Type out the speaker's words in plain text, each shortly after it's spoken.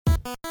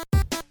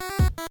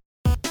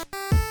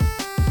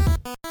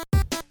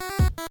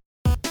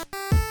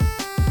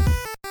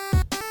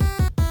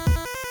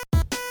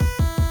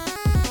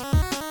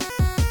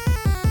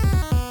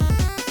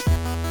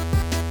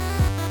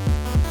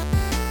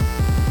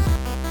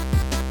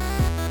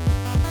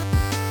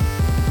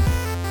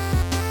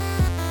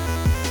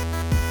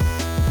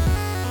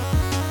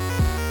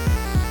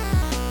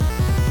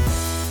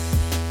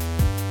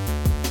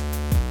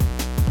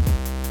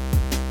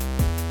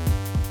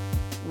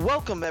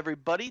Welcome,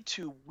 everybody,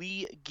 to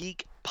We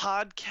Geek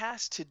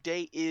Podcast.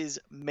 Today is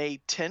May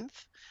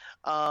 10th.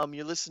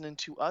 You're listening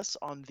to us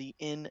on the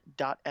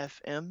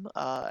in.fm,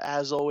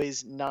 as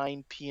always,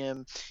 9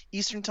 p.m.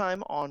 Eastern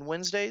Time on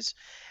Wednesdays.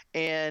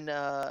 And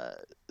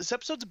this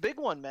episode's a big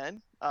one,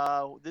 man.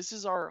 This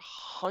is our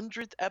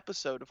 100th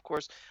episode. Of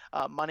course,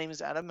 my name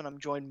is Adam, and I'm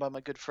joined by my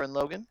good friend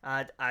Logan.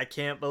 I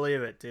can't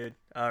believe it, dude.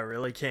 I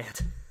really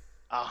can't.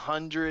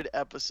 100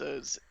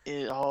 episodes.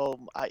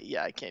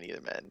 I can't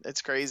either, man.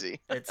 It's crazy.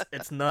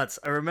 It's nuts.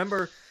 I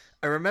remember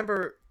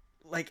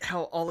like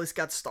how all this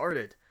got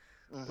started.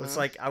 It was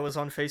like I was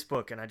on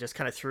Facebook and I just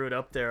kind of threw it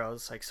up there. I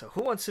was like, so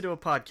who wants to do a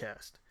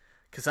podcast?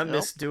 Because I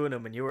missed doing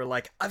them, and you were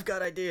like, I've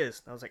got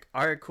ideas. And I was like,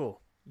 all right,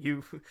 cool.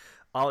 You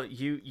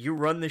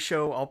run the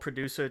show. I'll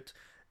produce it,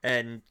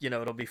 and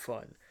it'll be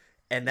fun.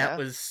 And that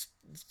was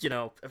it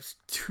was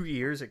 2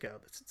 years ago.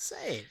 That's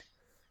insane.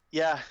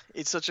 Yeah,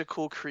 it's such a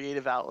cool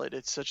creative outlet.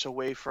 It's such a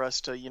way for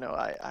us to,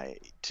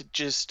 to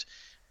just,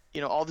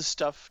 all the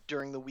stuff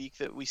during the week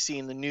that we see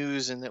in the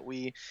news, and that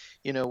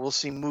we'll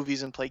see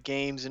movies and play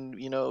games, and,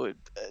 it's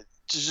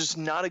just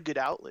not a good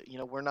outlet.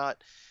 We're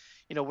not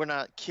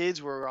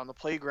kids. We're on the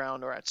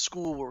playground or at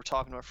school where we're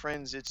talking to our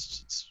friends. It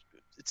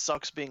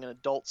sucks being an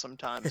adult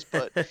sometimes,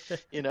 but I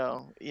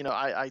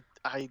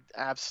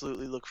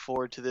absolutely look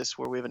forward to this,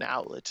 where we have an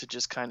outlet to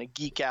just kind of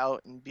geek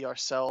out and be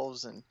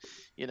ourselves, and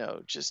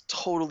just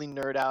totally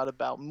nerd out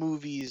about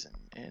movies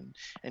and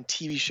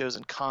TV shows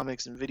and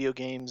comics and video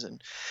games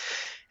and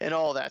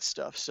all that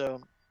stuff.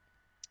 So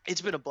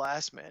it's been a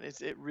blast, man.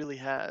 It really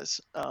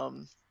has.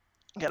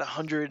 Got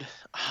 100,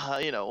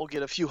 we'll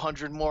get a few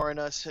hundred more in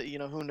us.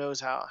 Who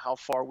knows how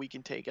far we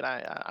can take it.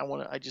 I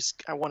want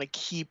to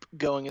keep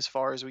going as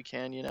far as we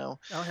can. Oh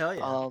hell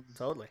yeah,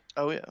 totally.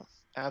 Oh yeah,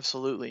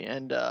 absolutely.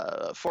 And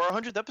for our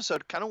 100th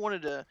episode, kind of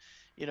wanted to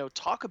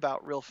talk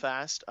about real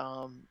fast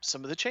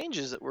some of the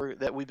changes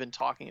that we've been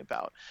talking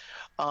about.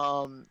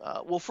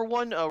 Well, for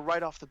one,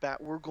 right off the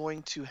bat, we're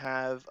going to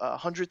have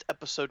 100th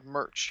episode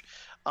merch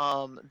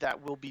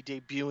that will be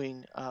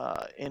debuting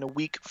in a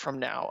week from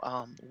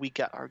now. We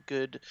got our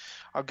good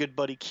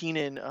buddy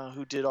Keenan,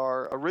 who did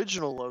our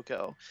original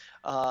logo,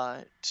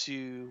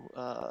 to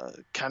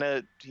kind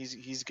of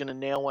he's gonna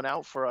nail one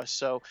out for us.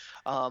 So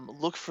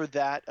look for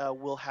that.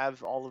 We'll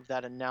have all of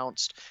that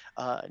announced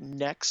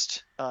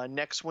next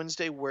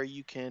Wednesday, where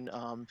you can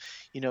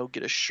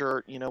get a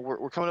shirt.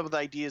 We're coming up with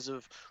ideas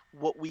of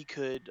what we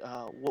could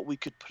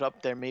put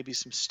up there, maybe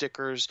some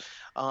stickers.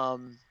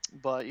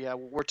 But yeah,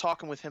 we're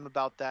talking with him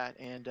about that,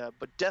 and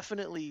but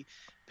definitely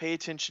pay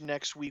attention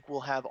next week.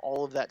 We'll have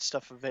all of that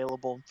stuff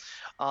available.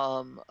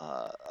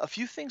 A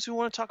few things we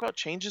want to talk about,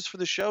 changes for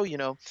the show.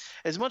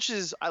 As much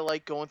as I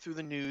like going through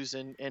the news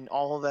and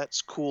all of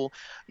that's cool,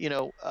 we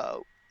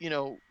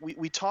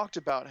talked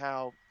about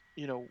how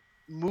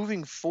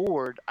moving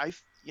forward,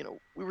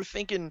 we were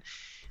thinking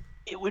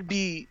it would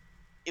be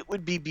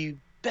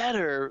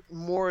better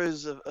more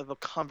as of a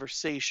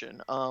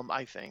conversation,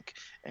 I think,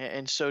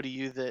 and so do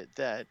you,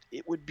 that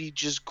it would be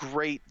just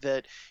great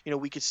that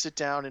we could sit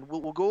down and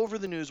we'll go over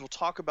the news, we'll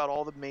talk about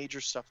all the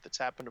major stuff that's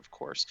happened, of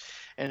course,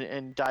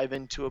 and dive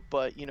into it,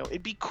 but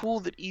it'd be cool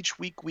that each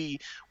week we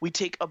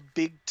take a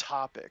big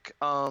topic,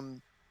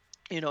 and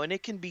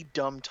it can be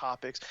dumb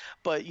topics,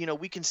 but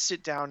we can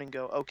sit down and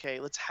go, okay,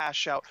 let's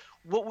hash out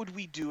what would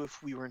we do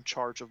if we were in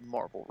charge of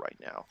Marvel right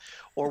now,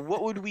 or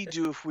what would we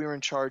do if we were in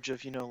charge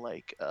of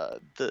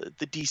the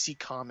DC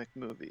comic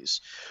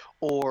movies,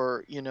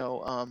 or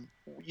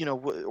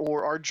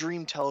or our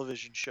dream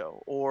television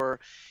show, or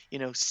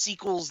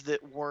sequels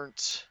that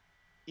weren't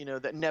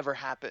that never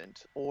happened,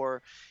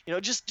 or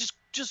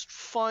just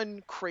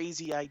fun,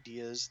 crazy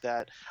ideas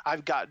that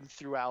I've gotten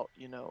throughout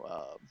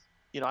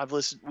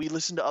we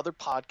listened to other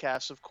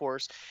podcasts, of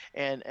course,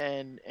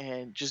 and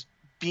just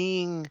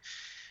being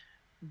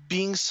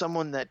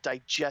someone that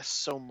digests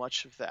so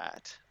much of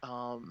that,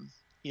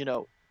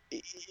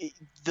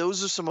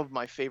 those are some of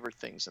my favorite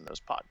things in those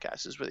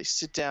podcasts, is where they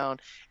sit down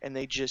and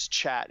they just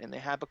chat and they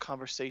have a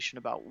conversation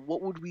about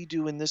what would we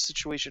do in this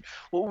situation,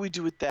 what would we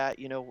do with that,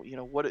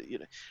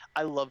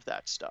 I love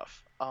that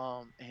stuff.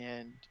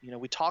 And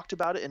we talked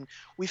about it, and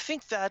we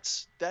think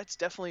that's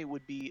definitely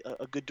would be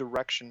a good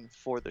direction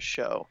for the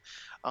show.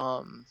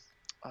 And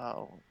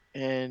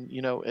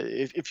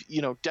if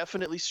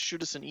definitely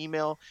shoot us an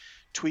email,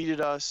 tweet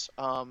at us.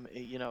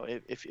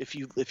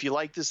 If you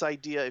like this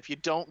idea, if you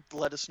don't,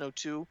 let us know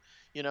too.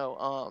 We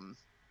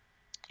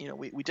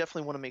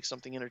definitely want to make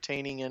something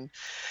entertaining, and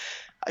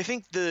I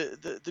think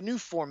the new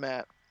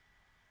format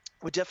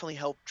would definitely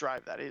help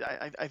drive that.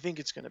 I think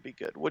it's going to be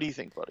good. What do you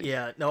think, buddy?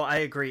 Yeah, no, I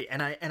agree,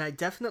 and I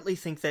definitely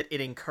think that it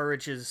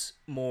encourages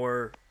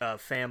more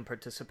fan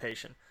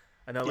participation.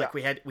 I know, like,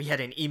 we had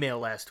an email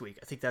last week.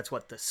 I think that's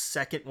the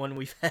second one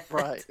we've had.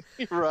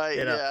 Right.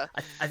 Yeah.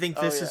 I think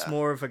this is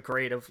more of a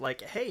grade of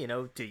like, hey,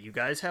 do you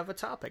guys have a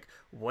topic?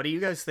 What do you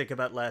guys think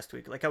about last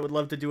week? Like, I would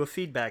love to do a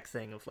feedback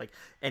thing of like,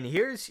 and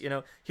here's,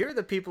 here are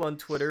the people on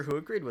Twitter who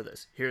agreed with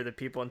us. Here are the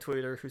people on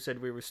Twitter who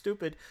said we were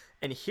stupid.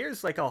 And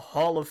here's like a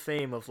hall of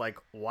fame of like,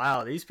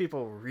 wow, these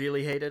people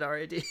really hated our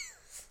ideas.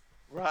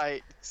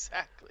 Right,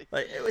 exactly.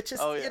 Like, which is,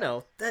 Oh yeah.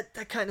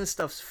 that kind of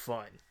stuff's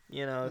fun.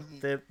 Hmm.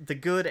 The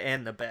good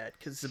and the bad.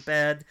 Because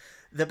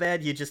the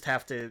bad you just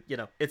have to,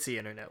 it's the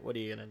internet. What are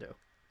you gonna do?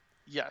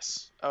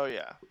 Yes. Oh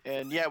yeah.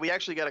 And yeah, we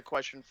actually got a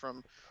question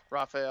from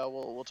Raphael.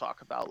 We'll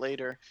talk about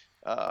later,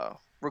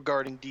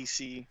 regarding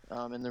DC,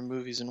 and their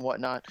movies and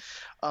whatnot.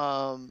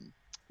 Um,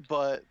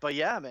 but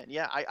yeah, man.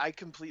 Yeah, I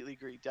completely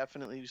agree.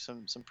 Definitely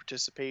some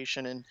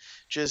participation, and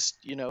just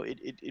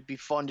it'd be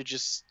fun to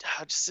just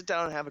sit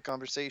down and have a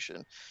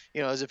conversation.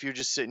 As if you're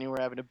just sitting here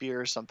having a beer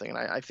or something. And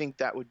I think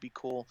that would be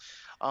cool.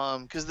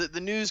 Because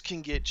the news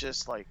can get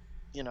just like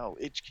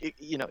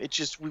it's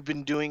just we've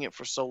been doing it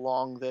for so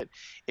long that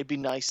it'd be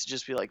nice to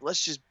just be like,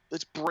 let's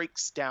break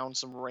down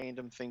some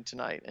random thing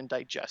tonight and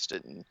digest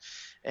it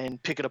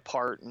and pick it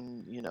apart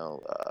and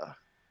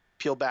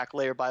peel back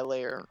layer by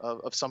layer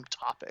of some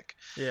topic.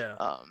 Yeah.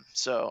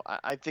 So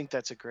I think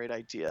that's a great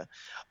idea.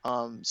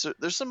 So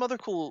there's some other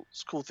cool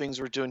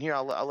things we're doing here.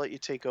 I'll let you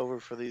take over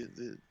for the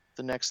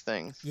next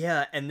thing.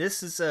 Yeah, and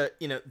this is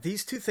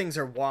these two things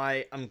are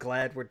why I'm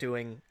glad we're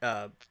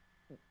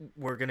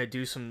gonna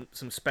do some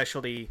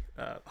specialty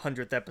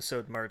 100th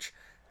episode merch.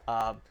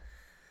 Uh,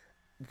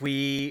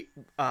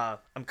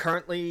 I'm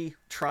currently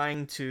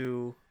trying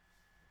to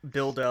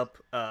build up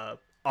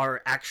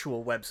our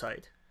actual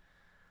website.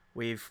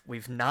 We've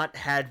not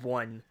had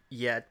one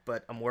yet,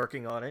 but I'm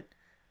working on it.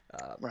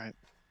 Right.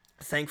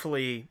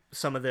 Thankfully,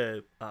 some of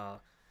the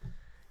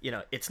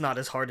it's not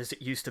as hard as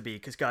it used to be.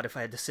 Because God, if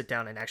I had to sit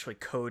down and actually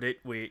code it,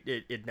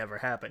 it'd never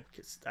happen.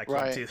 Because I can't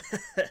Right. do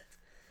that.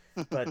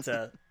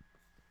 But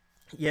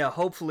yeah,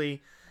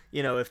 hopefully,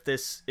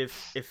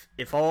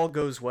 if all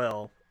goes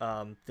well,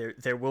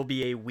 there will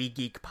be a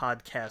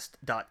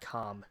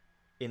wegeekpodcast.com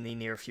in the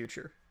near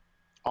future.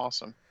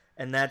 Awesome.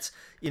 And that's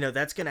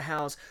gonna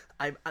house.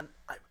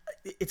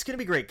 It's gonna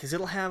be great because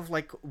we'll have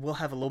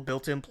a little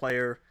built-in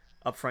player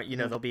up front. Mhm.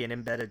 There'll be an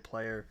embedded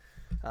player,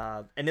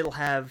 and it'll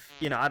have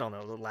I don't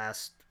know, the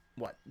last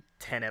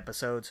 10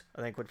 episodes.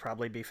 I think would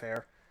probably be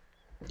fair.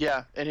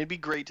 Yeah, and it'd be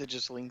great to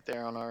just link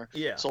there on our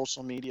Yeah.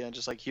 social media and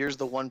just like here's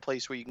the one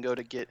place where you can go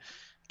to get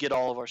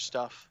all of our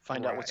stuff,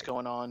 find out what's Right.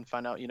 going on,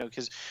 find out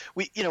because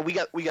we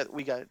got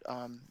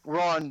we're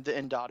on the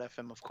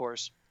N.FM, of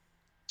course.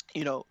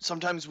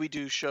 Sometimes we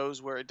do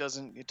shows where it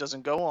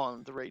doesn't go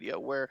on the radio,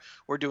 where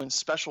we're doing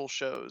special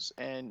shows,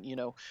 and we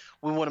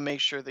want to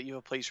make sure that you have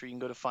a place where you can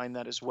go to find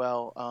that as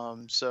well.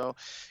 So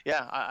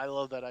yeah, I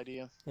love that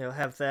idea.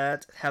 Have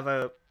that. Have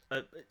a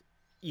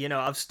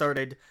I've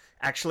started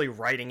actually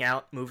writing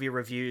out movie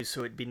reviews, so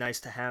it'd be nice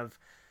to have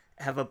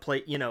a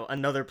place,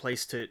 another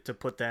place to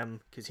put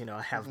them, because Hmm.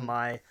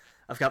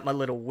 I've got my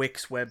little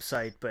Wix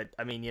website, but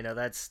I mean,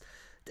 that's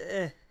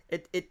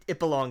it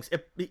belongs.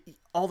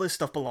 All this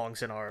stuff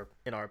belongs in our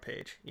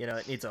page.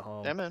 It needs a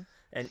home. Yeah, man.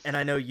 And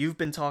I know you've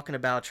been talking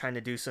about trying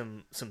to do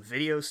some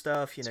video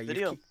stuff. It's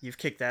video. You've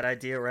kicked that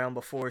idea around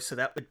before, so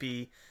that would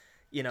be,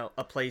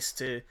 a place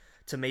to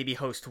maybe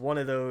host one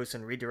of those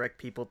and redirect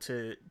people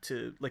to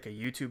like a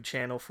YouTube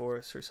channel for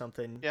us or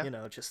something.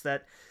 Yeah. Just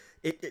that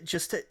it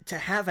just to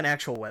have an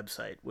actual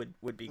website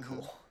would be Hmm.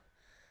 cool.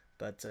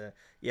 But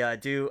yeah, I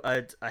do.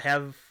 I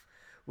have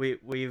we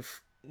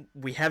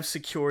have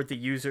secured the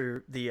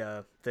URL.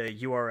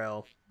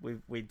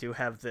 We do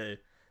have the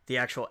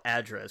actual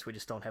address. We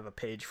just don't have a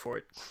page for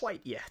it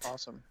quite yet.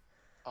 Awesome.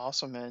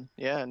 Awesome, man.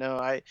 Yeah,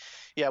 no,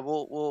 yeah,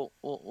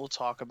 we'll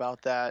talk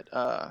about that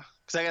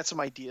because I got some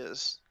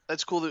ideas.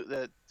 That's cool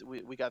that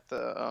we got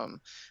the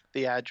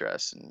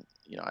address, and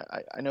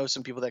I know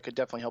some people that could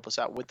definitely help us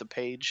out with the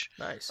page.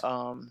 Nice.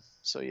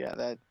 So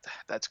yeah,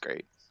 that's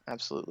great.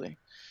 Absolutely.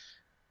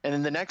 And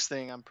then the next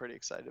thing I'm pretty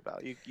excited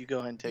about. You go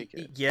ahead and take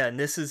it. Yeah, and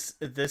this is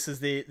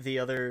the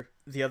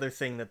other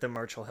thing that the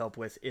merch will help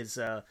with is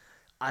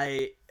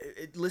I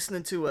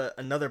listening to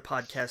another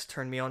podcast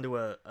turned me onto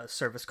a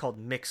service called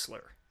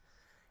Mixler,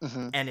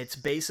 Hmm. and it's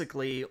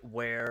basically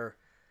where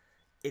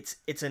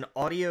it's an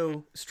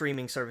audio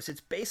streaming service.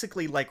 It's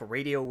basically like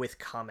radio with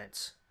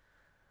comments.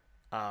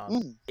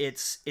 Mm.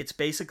 It's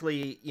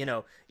basically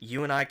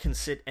you and I can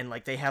sit and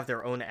like they have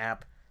their own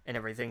app and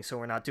everything, so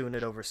we're not doing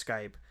it over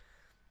Skype.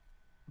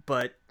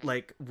 But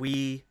like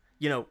we're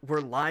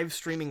live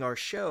streaming our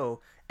show,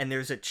 and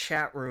there's a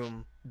chat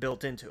room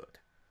built into it,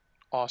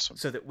 Awesome.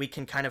 so that we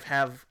can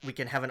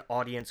have an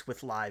audience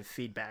with live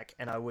feedback.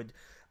 And I would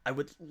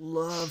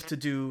love to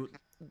do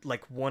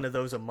like one of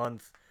those a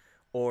month,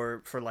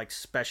 or for like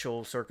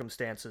special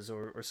circumstances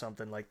or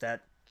something like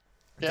that.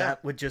 Yeah,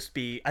 That would just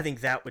be, I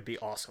think that would be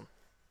awesome.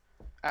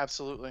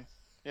 absolutely.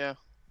 Yeah,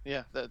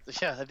 yeah.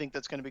 Yeah, I think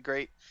that's going to be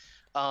great.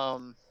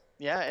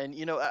 Yeah,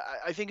 and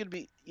I think it'd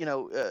be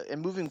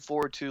and moving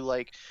forward to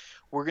like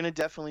we're gonna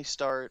definitely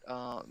start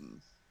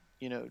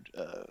you know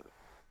uh,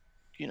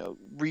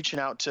 reaching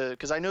out to,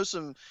 because I know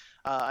some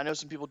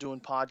people doing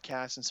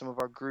podcasts in some of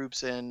our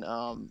groups, and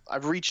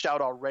I've reached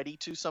out already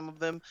to some of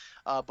them,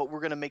 but we're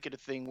gonna make it a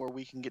thing where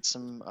we can get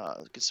some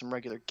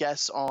regular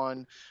guests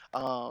on.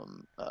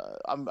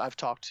 I've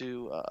talked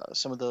to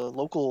some of the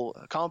local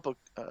comic book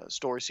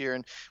stores here,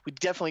 and we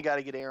definitely got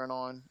to get Aaron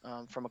on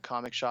from a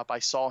comic shop. I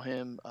saw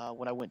him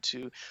when I went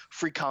to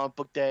Free Comic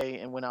Book Day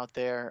and went out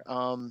there.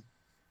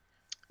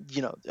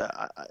 You know,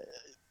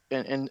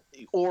 and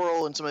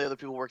Oral and some of the other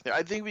people working there. I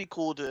think it'd be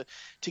cool to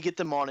get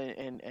them on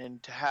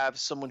and to have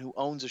someone who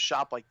owns a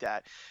shop like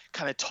that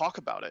kind of talk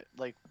about it,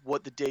 like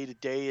what the day to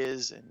day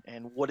is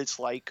and what it's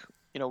like,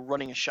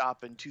 running a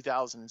shop in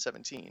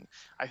 2017.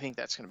 I think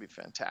that's going to be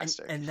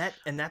fantastic. And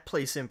that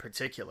place in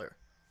particular,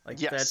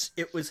 like yes.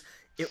 it was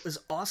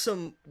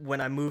awesome when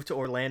I moved to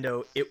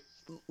Orlando.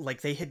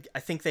 I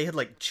think they had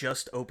like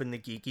just opened the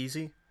Geek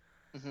Easy,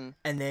 mm-hmm.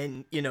 and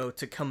then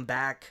to come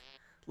back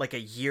like a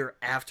year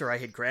after I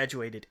had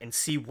graduated and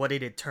see what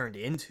it had turned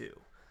into.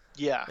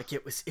 Yeah. Like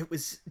it was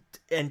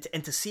and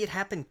to see it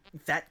happen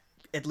that,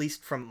 at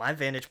least from my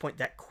vantage point,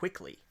 that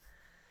quickly.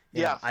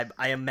 Yeah.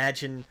 I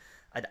imagine,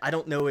 I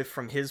don't know if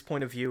from his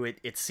point of view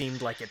it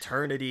seemed like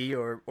eternity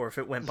or if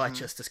it went by mm-hmm.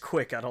 just as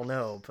quick. I don't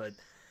know, but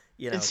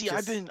And see,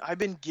 I've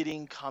been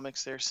getting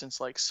comics there since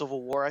like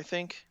Civil War, I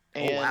think.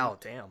 And oh wow,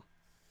 damn.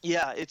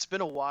 Yeah, it's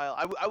been a while.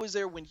 I was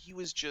there when he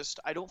was just,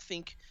 I don't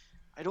think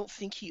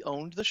he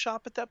owned the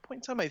shop at that point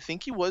in time. I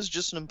think he was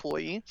just an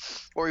employee,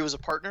 or he was a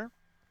partner.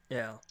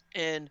 Yeah.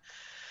 And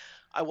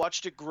I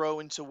watched it grow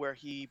into where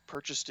he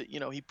purchased it.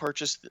 He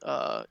purchased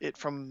it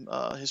from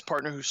his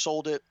partner who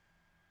sold it,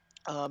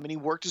 and he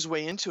worked his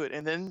way into it.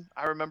 And then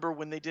I remember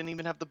when they didn't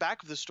even have the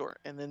back of the store,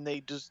 and then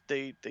they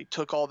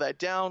took all that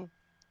down.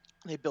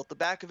 They built the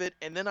back of it,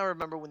 and then I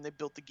remember when they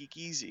built the Geek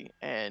Easy.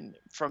 And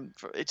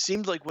it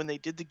seemed like when they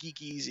did the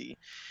Geek Easy,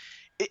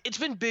 it's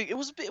been big. It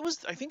was.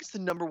 I think it's the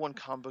number one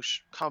comic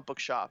book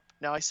shop.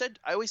 Now I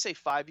always say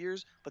 5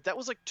 years, but that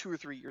was like 2 or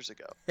 3 years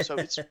ago. So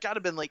it's got to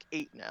been like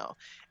 8 now,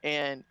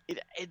 and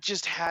it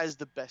just has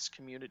the best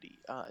community.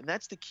 And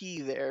that's the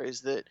key. There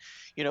is that,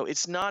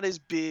 it's not as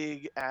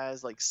big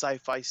as like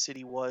Sci-Fi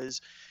City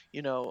was,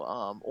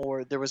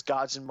 or there was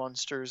Gods and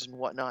Monsters and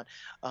whatnot.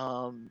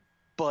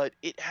 But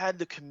it had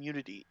the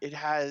community. It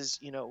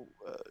has,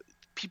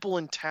 people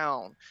in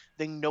town.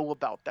 They know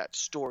about that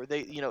store. They,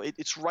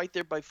 it's right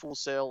there by Full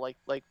Sail,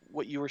 like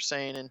what you were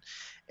saying.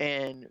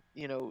 And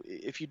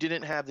if you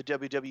didn't have the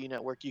WWE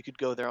Network, you could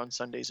go there on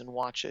Sundays and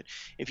watch it.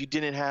 If you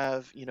didn't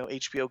have,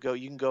 HBO Go,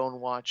 you can go and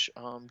watch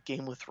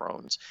Game of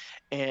Thrones.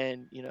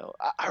 And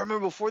I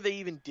remember before they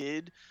even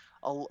did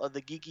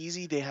the Geek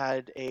Easy, they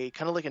had a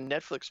kind of like a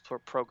Netflix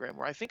program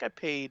where I think I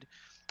paid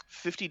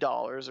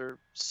 $50 or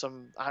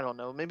I don't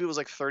know, maybe it was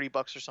like $30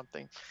 or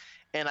something,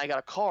 and I got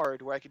a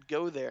card where I could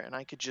go there and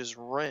I could just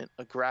rent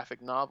a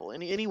graphic novel,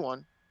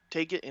 anyone,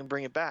 take it and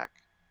bring it back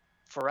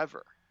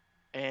forever.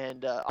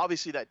 And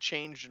obviously that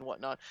changed and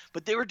whatnot,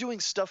 but they were doing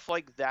stuff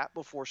like that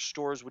before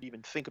stores would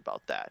even think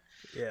about that.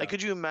 Yeah. Like,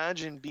 could you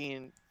imagine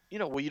being,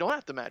 well, you don't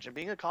have to imagine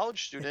being a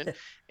college student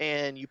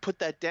and you put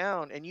that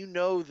down, and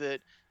that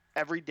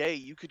every day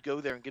you could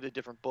go there and get a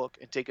different book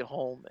and take it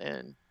home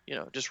and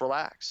just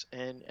relax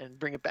and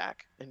bring it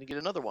back and get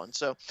another one.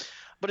 So,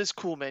 but it's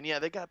cool, man. Yeah,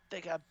 they got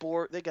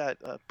board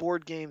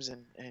games,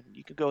 and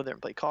you can go there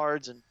and play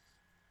cards and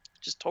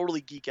just totally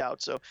geek out.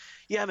 So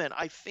yeah, man,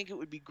 I think it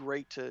would be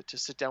great to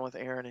sit down with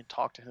Aaron and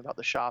talk to him about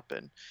the shop,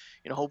 and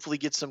hopefully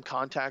get some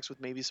contacts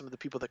with maybe some of the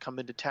people that come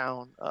into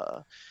town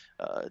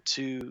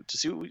to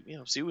see what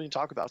we can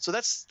talk about. So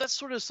that's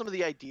sort of some of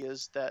the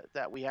ideas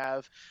that we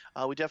have.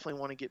 We definitely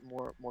want to get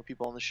more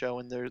people on the show,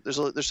 and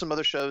there's some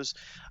other shows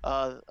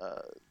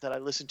that I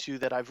listen to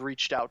that I've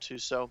reached out to.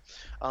 So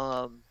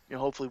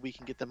hopefully we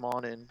can get them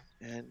on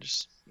and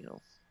just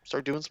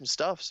start doing some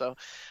stuff. So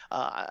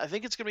I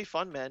think it's gonna be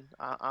fun, man.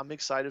 I'm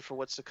excited for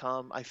what's to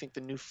come. I think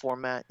the new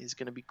format is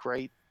gonna be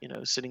great.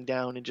 Sitting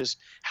down and just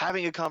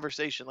having a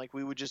conversation, like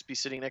we would just be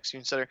sitting next to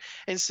you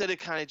instead of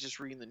kind of just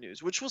reading the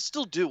news, which we'll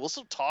still do. We'll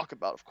still talk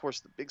about, of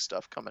course, the big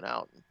stuff coming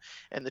out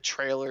and the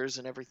trailers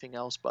and everything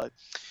else. But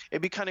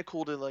it'd be kind of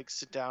cool to like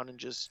sit down and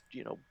just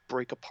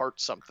break apart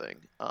something.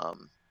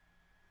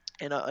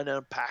 And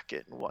unpack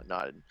it and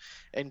whatnot,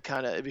 and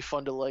kind of, it'd be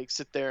fun to like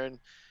sit there and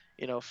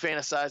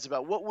fantasize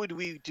about what would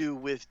we do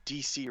with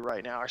DC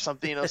right now or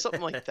something,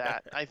 something like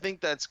that. I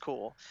think that's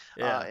cool.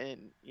 Yeah.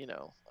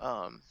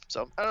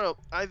 So I don't know.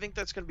 I think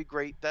that's going to be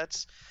great.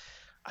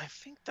 I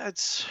think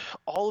that's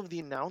all of the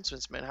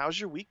announcements, man. How's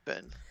your week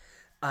been?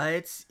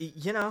 It's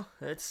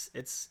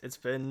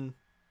been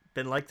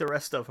like the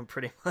rest of them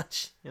pretty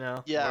much,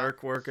 Yeah.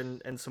 work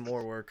and some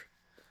more work.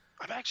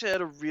 I've actually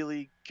had a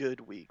really good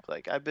week.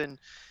 Like I've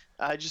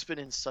just been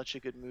in such a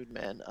good mood,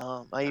 man.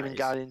 I even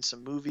got in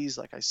some movies.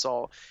 Like I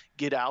saw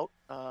Get Out.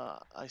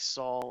 I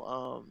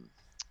saw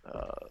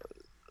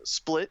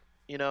Split.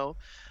 And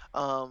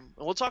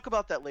we'll talk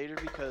about that later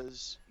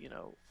because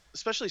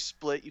especially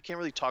Split. You can't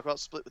really talk about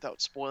Split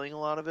without spoiling a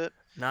lot of it.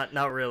 Not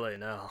really,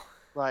 no.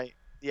 Right.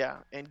 Yeah.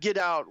 And Get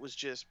Out was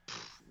just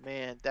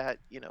man, that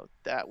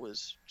that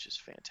was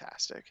just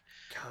fantastic.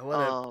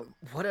 God,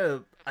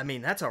 I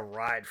mean, that's a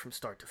ride from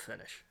start to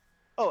finish.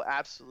 Oh,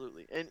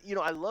 absolutely. And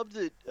I love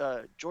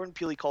that Jordan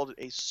Peele called it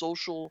a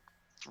social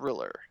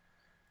thriller,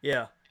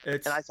 Yeah,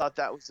 and I it's thought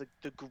that was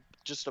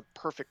just a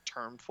perfect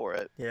term for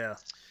it. yeah,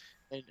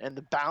 And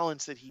the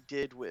balance that he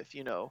did with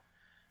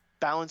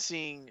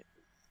balancing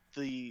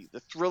the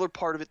thriller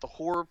part of it, the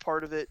horror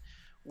part of it,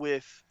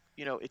 with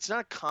it's not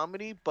a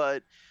comedy,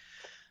 but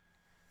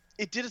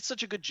it did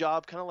such a good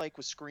job, kind of like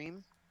with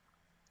Scream,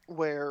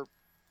 where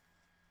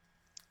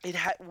it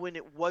had when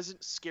it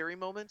wasn't scary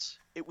moments,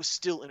 it was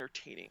still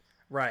entertaining.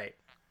 right.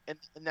 And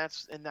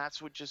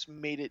that's what just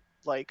made it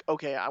like,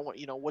 okay, I want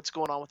what's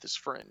going on with his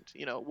friend,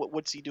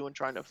 what's he doing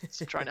trying to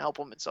help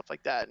him and stuff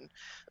like that. And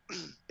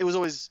it was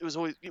always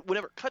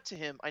whenever it cut to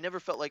him, I never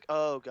felt like,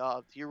 oh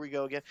god, here we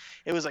go again.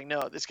 It was like,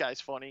 no, this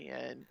guy's funny,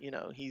 and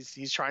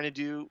he's trying to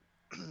do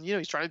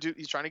he's trying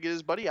to get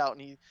his buddy out,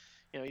 and he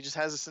just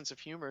has a sense of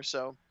humor.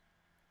 So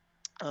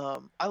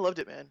I loved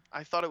it, man.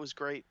 I thought it was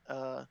great.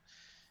 I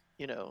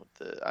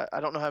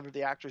don't know how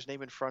the actor's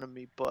name in front of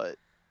me, but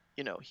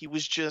he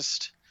was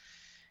just,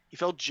 he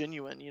felt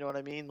genuine. You know what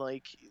I mean?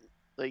 Like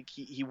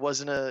he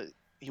wasn't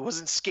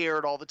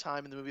scared all the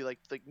time in the movie, like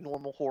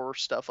normal horror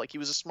stuff. Like, he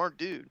was a smart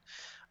dude.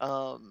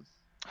 I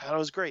thought it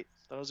was great.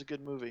 That was a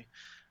good movie.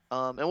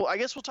 And I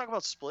guess we'll talk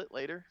about Split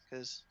later,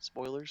 because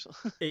spoilers.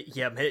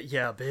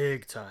 Yeah,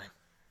 big time.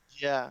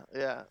 Yeah.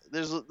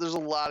 There's a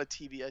lot of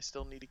TV I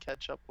still need to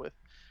catch up with.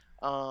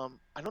 I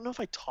don't know if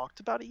I talked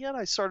about it yet.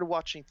 I started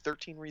watching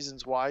 13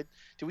 Reasons Why.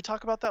 Did we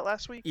talk about that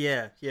last week?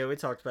 Yeah, we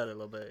talked about it a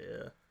little bit.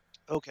 Yeah.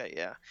 Okay,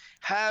 yeah.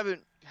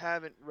 Haven't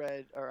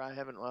read, or I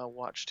haven't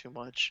watched too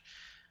much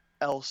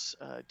else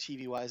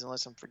TV wise,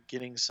 unless I'm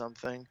forgetting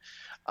something.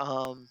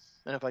 And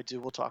if I do,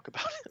 we'll talk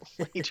about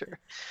it later.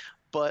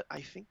 But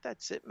I think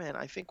that's it, man.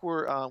 I think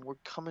we're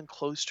coming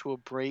close to a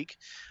break.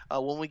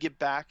 When we get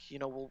back,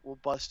 we'll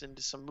bust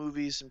into some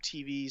movies, some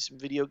TV, some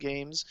video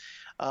games,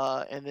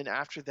 and then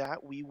after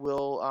that,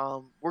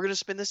 we're gonna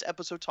spend this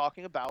episode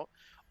talking about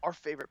our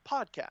favorite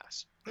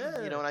podcasts. Yeah.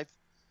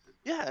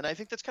 And I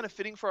think that's kind of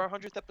fitting for our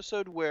 100th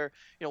episode, where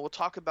we'll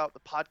talk about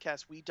the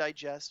podcasts we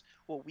digest,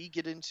 what we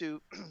get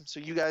into, so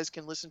you guys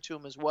can listen to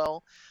them as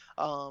well.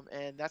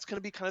 And that's going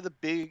to be kind of the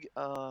big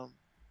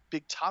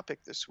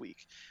topic this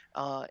week.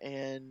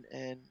 And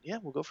yeah,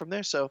 we'll go from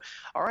there. So,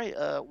 all right.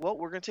 Well,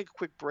 we're going to take a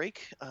quick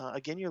break.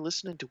 Again, you're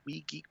listening to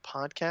We Geek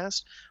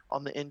Podcast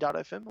on the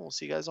N.FM, and we'll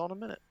see you guys all in a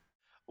minute.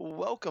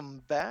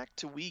 Welcome back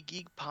to We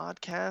Geek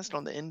Podcast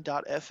on the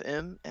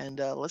N.FM, and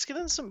let's get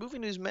into some movie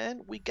news,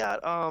 man. We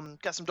got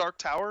some Dark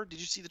Tower. Did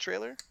you see the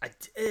trailer? I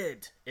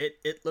did.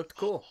 It looked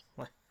cool.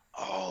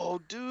 Oh,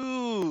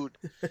 dude,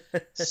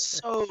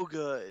 so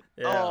good.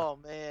 Yeah. Oh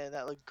man,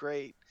 that looked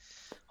great.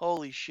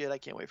 Holy shit, I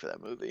can't wait for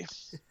that movie.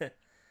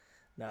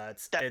 No,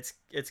 it's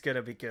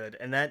gonna be good,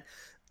 and that,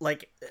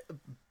 like,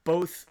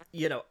 both.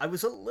 I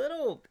was a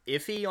little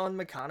iffy on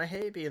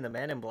McConaughey being the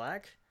Man in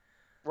Black.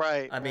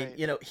 Right. I mean,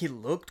 right. he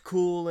looked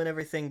cool and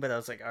everything, but I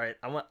was like, all right,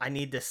 I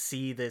need to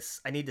see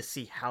this. I need to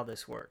see how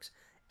this works,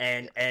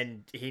 and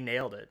he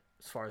nailed it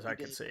as far as I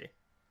could see.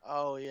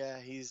 Oh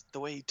yeah, he's the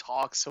way he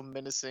talks, so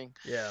menacing.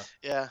 Yeah.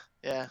 Yeah.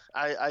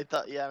 I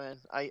thought, yeah, man.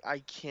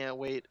 I can't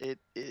wait.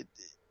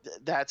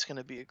 That's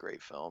gonna be a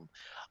great film.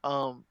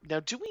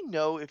 Now, do we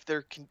know if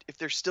they're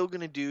still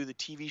gonna do the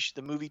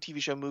movie,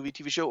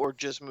 TV show, or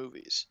just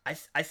movies? I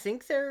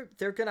think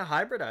they're gonna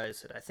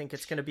hybridize it. I think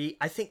it's gonna be.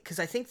 I think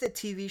the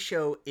TV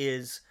show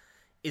is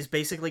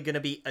basically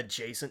gonna be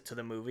adjacent to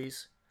the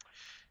movies.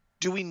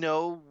 Do we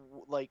know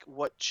like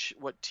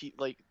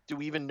do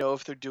we even know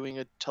if they're doing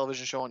a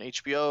television show on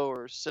HBO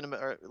or cinema,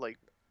 or like,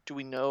 do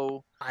we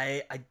know?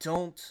 I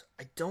don't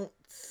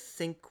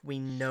think we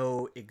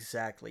know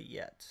exactly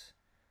yet.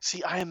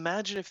 See, I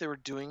imagine if they were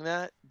doing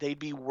that, they'd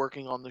be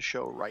working on the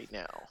show right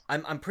now.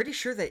 I'm pretty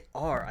sure they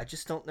are. I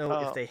just don't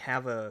know if they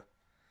have a.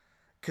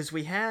 Because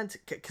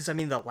I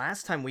mean, the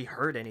last time we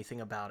heard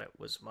anything about it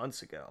was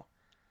months ago.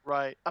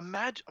 Right.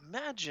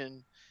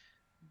 Imagine,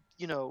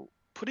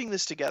 putting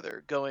this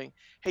together, going,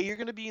 hey, you're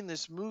going to be in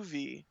this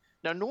movie.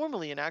 Now,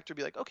 normally an actor would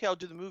be like, okay, I'll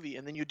do the movie,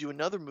 and then you do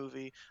another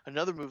movie, and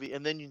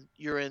then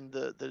you're in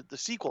the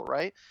sequel,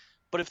 right?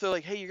 But if they're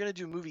like, hey, you're going to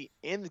do a movie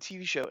and the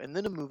TV show and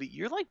then a movie,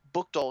 you're like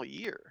booked all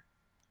year.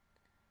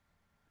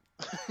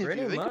 If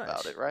Pretty you think much.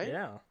 about it, right?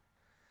 Yeah.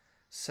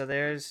 So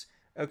there's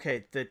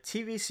the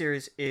TV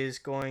series is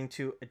going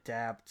to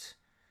adapt.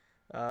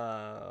 Man,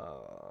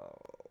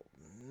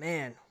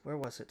 where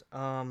was it? It's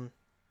gonna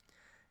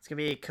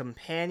be a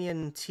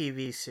companion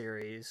TV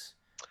series.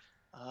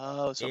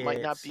 Oh, so it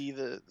might not be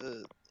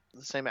the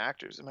same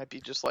actors. It might be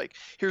just like,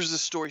 here's the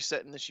story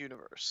set in this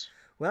universe.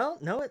 Well,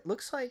 no, it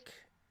looks like.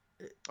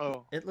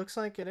 Oh. It looks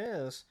like it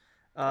is.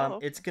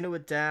 Okay. It's going to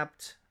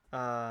adapt.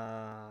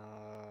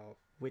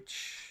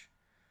 Which.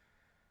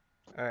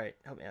 All right,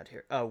 help me out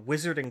here.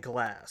 Wizard and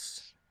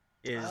Glass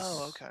is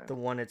the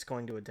one it's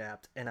going to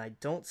adapt, and I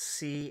don't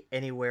see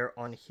anywhere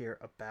on here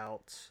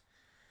about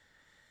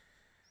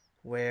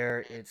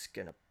where it's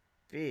gonna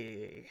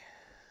be.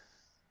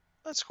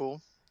 That's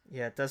cool.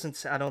 Yeah, it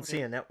doesn't. I don't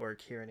see a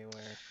network here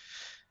anywhere.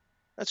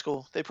 That's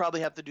cool. They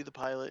probably have to do the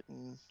pilot,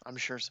 and I'm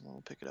sure someone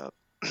will pick it up.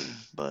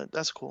 But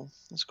that's cool.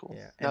 That's cool.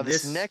 Yeah, Now and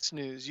this next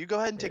news, you go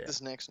ahead and take yeah.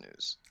 this next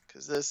news,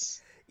 because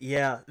this.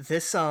 Yeah,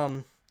 this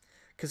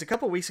because a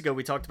couple weeks ago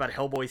we talked about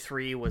Hellboy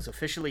 3 was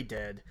officially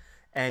dead,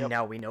 and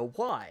now we know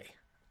why.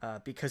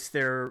 Because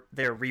they're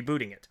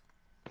rebooting it.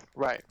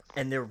 Right.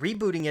 And they're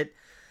rebooting it.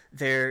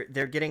 They're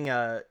getting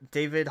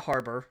David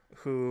Harbour,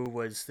 who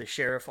was the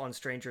sheriff on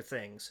Stranger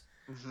Things,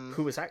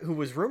 who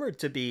was rumored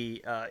to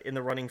be in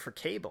the running for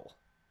Cable.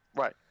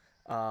 Right.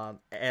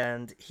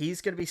 And he's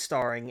going to be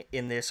starring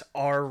in this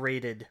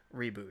R-rated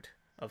reboot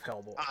of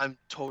Hellboy. I'm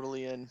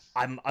totally in.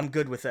 I'm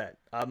good with that.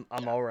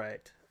 I'm all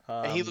right.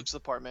 And he looks the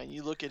part, man.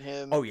 You look at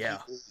him. Oh yeah.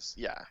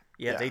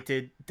 Yeah. They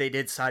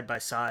did side by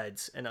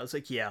sides, and I was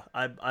like, yeah,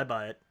 I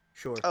buy it.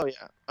 Sure. Oh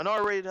yeah, an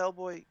R-rated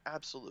Hellboy,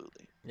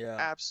 absolutely. Yeah.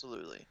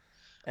 Absolutely.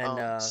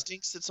 And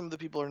stinks that some of the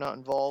people are not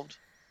involved.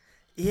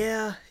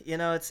 Yeah,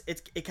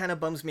 it kind of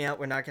bums me out.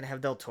 We're not gonna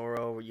have Del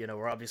Toro.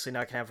 We're obviously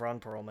not gonna have Ron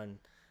Perlman,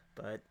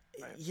 but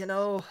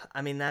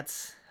I mean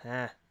that's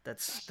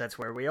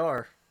where we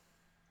are.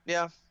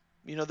 Yeah,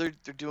 they're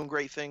doing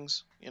great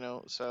things.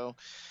 So,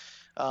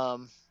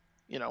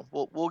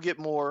 we'll get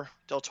more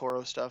Del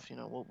Toro stuff.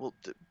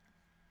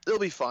 It'll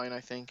be fine,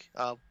 I think.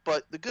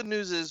 But the good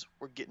news is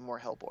we're getting more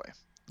Hellboy.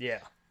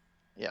 Yeah.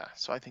 Yeah,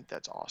 so I think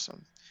that's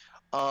awesome.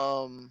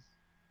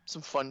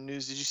 Some fun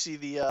news. Did you see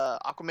the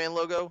Aquaman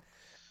logo?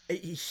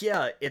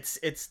 Yeah,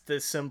 it's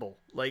the symbol.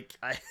 Like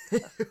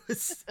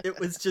it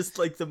was just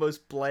like the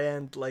most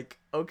bland. Like,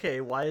 okay,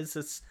 why is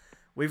this?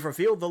 We've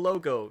revealed the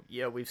logo.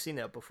 Yeah, we've seen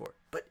that before.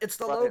 But it's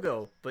the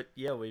logo. But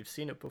yeah, we've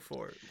seen it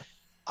before.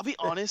 I'll be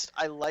honest.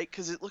 I like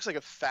because it looks like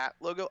a fat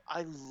logo.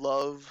 I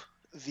love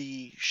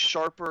the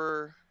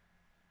sharper,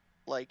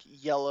 like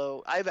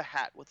yellow. I have a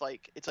hat with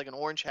it's like an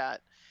orange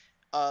hat.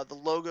 The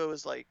logo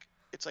is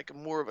it's like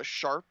more of a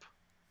sharp,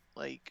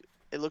 like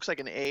it looks like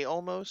an A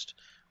almost,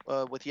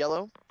 with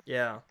yellow.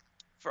 Yeah.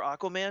 For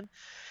Aquaman,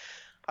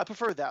 I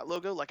prefer that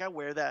logo. Like I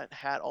wear that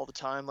hat all the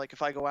time. Like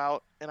if I go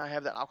out and I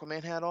have that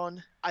Aquaman hat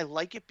on, I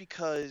like it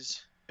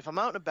because if I'm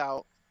out and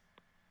about,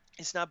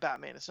 it's not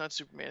Batman, it's not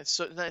Superman,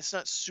 it's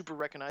not super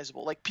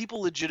recognizable. Like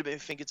people legitimately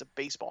think it's a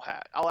baseball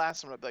hat. I'll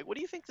ask them, I'll be like, "What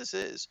do you think this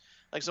is?"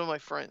 Like some of my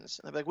friends,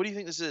 and I'll be like, "What do you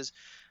think this is?"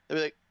 They'll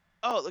be like,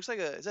 "Oh, it looks like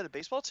is that a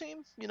baseball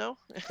team?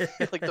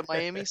 Like the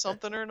Miami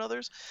something or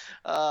another's."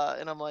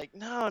 And I'm like,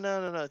 "No,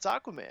 it's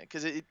Aquaman,"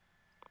 because it.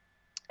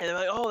 And they're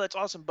like, "Oh, that's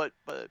awesome," but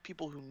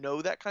people who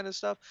know that kind of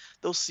stuff,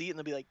 they'll see it and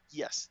they'll be like,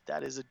 "Yes,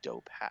 that is a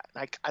dope hat."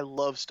 And I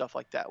love stuff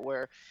like that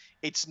where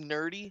it's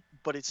nerdy,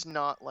 but it's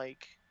not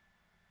like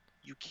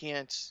you're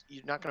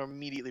not going to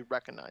immediately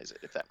recognize it,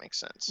 if that makes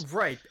sense.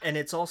 Right, and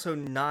it's also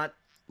not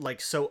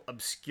like so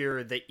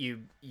obscure that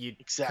you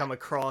come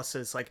across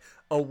as like,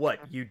 oh, what,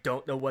 you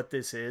don't know what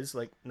this is?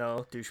 Like,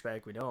 no,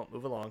 douchebag, we don't.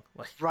 Move along.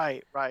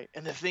 Like, right.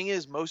 And the thing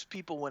is, most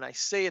people, when I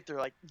say it, they're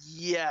like,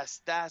 yes,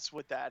 that's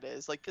what that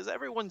is. Like, because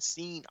everyone's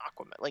seen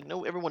Aquaman. Like,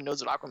 no, everyone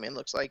knows what Aquaman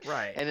looks like.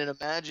 Right. And then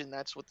imagine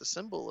that's what the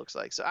symbol looks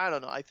like. So I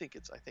don't know. I think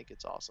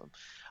it's awesome.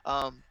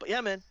 But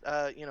yeah, man.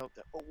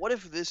 What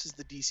if this is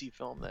the DC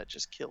film that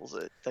just kills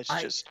it? That's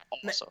just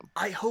awesome.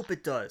 I hope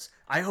it does.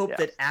 I hope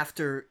that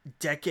after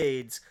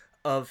decades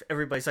of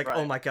everybody's like,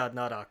 oh my god,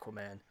 not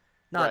Aquaman.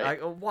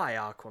 Why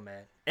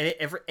Aquaman? And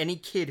any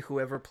kid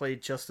who ever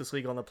played Justice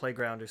League on the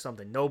playground or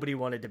something, nobody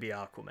wanted to be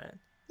Aquaman.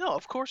 No,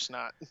 of course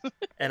not.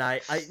 And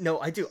I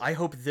do. I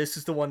hope this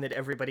is the one that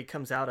everybody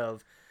comes out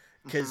of,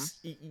 because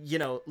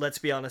let's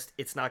be honest,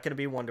 it's not going to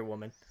be Wonder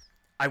Woman.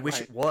 I wish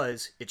it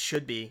was. It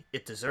should be.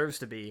 It deserves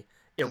to be.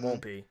 It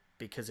won't be,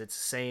 because it's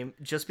the same.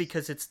 Just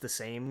because it's the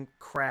same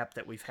crap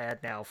that we've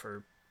had now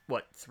for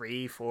what,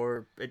 3,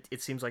 4?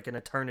 It seems like an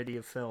eternity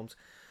of films.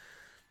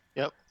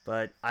 Yep.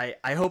 But I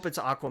hope it's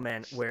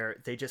Aquaman, where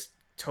they just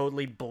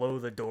totally blow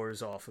the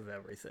doors off of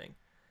everything.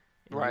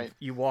 Right.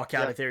 You walk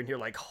out of there and you're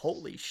like,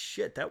 holy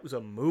shit, that was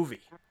a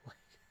movie.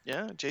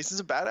 Yeah,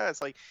 Jason's a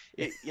badass. Like,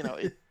 he's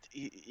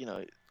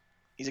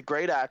a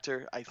great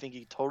actor. I think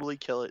he totally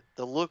kill it.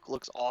 The look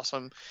looks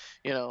awesome.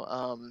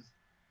 I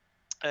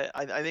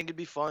think it'd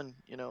be fun.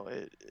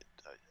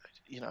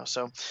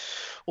 So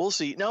we'll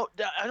see. No,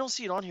 I don't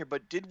see it on here.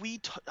 But did we?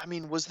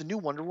 Was the new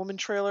Wonder Woman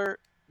trailer?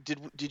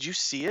 Did you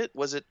see it?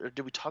 Was it, or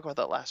did we talk about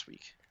that last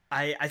week?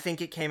 I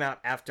think it came out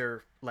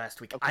after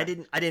last week. Okay.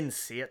 I didn't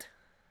see it.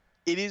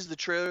 It is the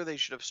trailer they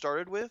should have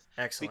started with.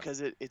 Excellent. Because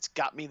it's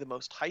got me the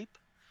most hype.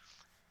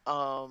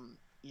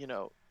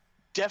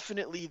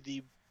 Definitely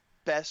the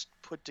best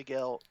put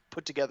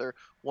together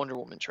Wonder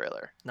Woman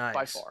trailer. Nice.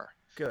 By far.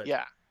 Good.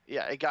 Yeah,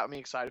 it got me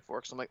excited for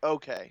it, because I'm like,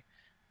 okay,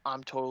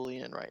 I'm totally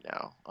in right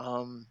now.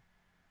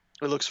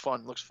 It looks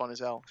fun. Looks fun as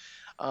hell.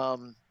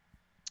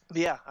 But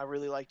yeah, I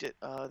really liked it.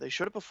 They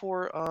showed it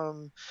before.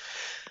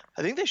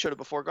 I think they showed it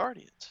before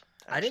Guardians.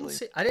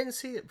 Actually. I didn't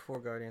see it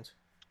before Guardians.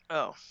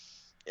 Oh,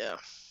 yeah.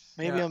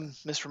 Maybe I'm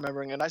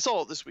misremembering it. I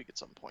saw it this week at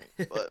some point,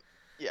 but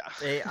yeah.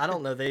 I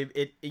don't know.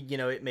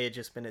 It may have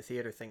just been a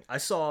theater thing. I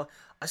saw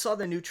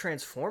the new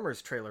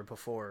Transformers trailer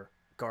before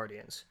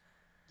Guardians.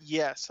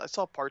 Yes, I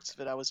saw parts of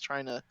it.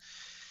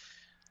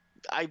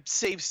 I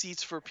saved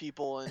seats for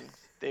people, and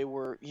they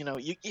were, you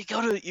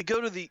go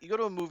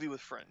to a movie with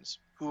friends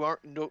who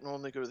don't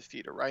normally go to the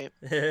theater, right?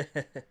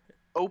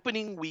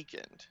 Opening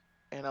weekend,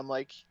 and I'm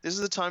like, this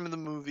is the time of the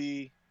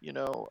movie,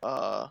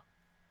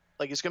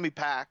 like it's gonna be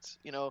packed.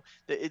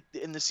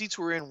 And the seats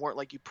we're in weren't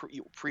like you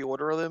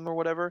pre-order them or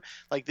whatever.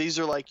 Like these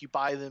are like you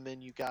buy them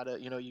and you gotta,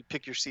 you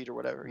pick your seat or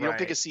whatever. You don't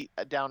pick a Right. seat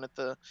down at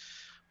the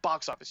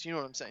box office. You know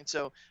what I'm saying?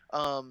 So,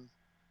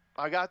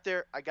 I got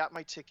there. I got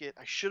my ticket.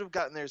 I should have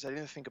gotten theirs. I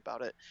didn't think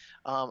about it.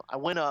 I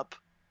went up,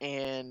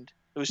 and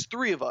it was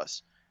three of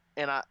us,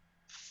 and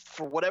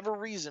for whatever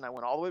reason, I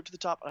went all the way up to the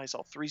top, and I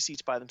saw three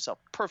seats by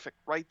themselves, perfect,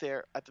 right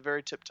there at the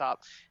very tip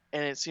top,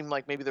 and it seemed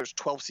like maybe there's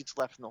 12 seats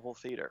left in the whole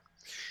theater.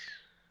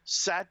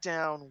 Sat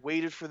down,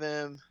 waited for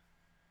them.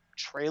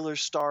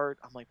 Trailers start.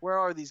 I'm like, where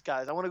are these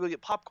guys? I want to go get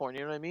popcorn.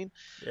 You know what I mean?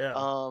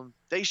 Yeah.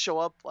 They show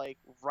up like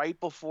right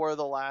before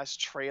the last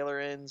trailer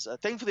ends.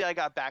 Thankfully, I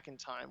got back in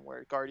time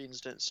where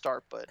Guardians didn't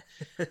start. But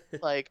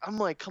like, I'm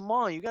like, come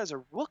on, you guys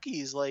are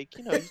rookies. Like,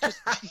 you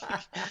just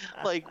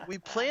like we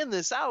planned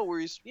this out where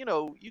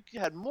you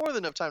had more than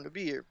enough time to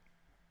be here.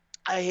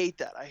 I hate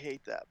that.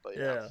 But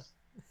Yeah.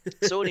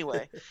 So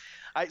anyway,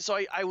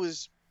 I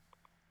was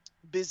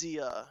busy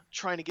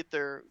trying to get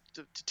there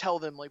to tell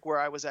them like where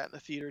I was at in the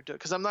theater,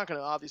 because I'm not going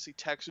to obviously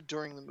text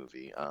during the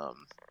movie,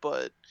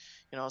 but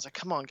I was like,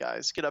 come on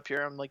guys, get up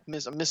here. I'm like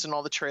I'm missing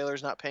all the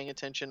trailers, not paying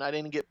attention. I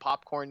didn't get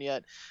popcorn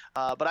yet,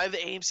 but I have the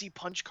AMC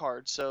punch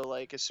card, so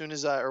like as soon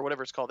as or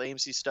whatever it's called,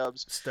 AMC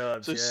stubs.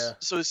 Stubs, yeah.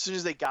 So as soon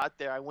as they got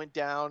there, I went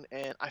down,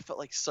 and I felt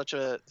like such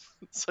an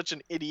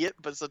idiot,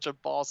 but such a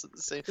boss at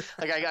the same.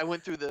 Like I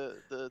went through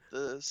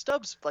the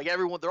stubs, like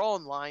everyone, they're all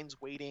in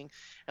lines waiting,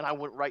 and I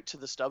went right to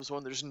the stubs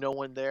one. There's no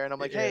one there, and I'm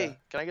like, hey,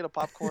 can I get a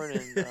popcorn?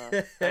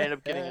 And I ended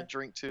up getting a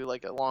drink too,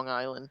 like a Long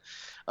Island,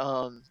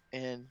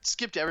 and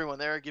skipped everyone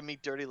there, give me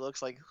dirty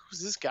looks like, who's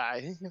this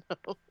guy?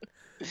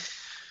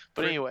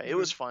 But anyway, it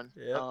was fun.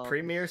 Yeah,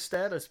 premier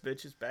status,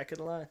 bitches, back in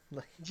line.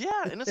 Yeah,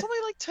 and it's only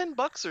like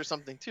 $10 or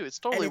something too. It's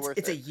totally worth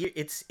it. It's a year.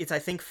 It's I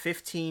think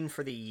 15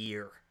 for the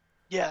year.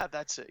 Yeah,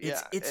 that's it.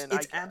 Yeah,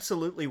 it's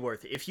absolutely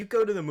worth it. If you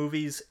go to the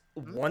movies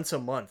once a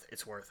month,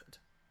 it's worth it.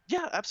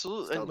 Yeah,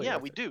 absolutely. Totally, and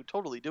yeah, we do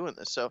totally doing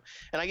this. So,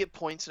 and I get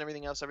points and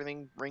everything else.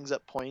 Everything brings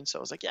up points. So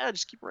I was like, yeah,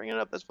 just keep bringing it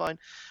up. That's fine.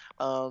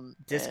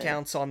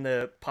 Discounts on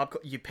the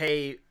popcorn. You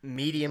pay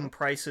medium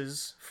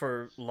prices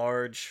for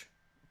large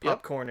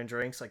popcorn and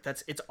drinks. Like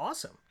it's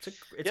awesome.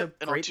 It's a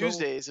and great on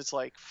Tuesdays it's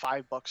like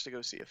 $5 to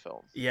go see a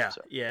film. Yeah,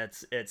 so. Yeah,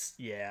 it's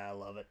I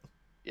love it.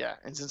 Yeah,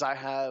 and since I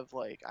have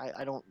like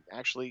I don't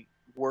actually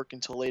work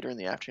until later in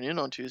the afternoon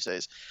on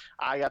Tuesdays,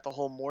 I got the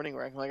whole morning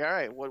where I'm like, all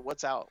right,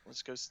 what's out?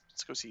 Let's go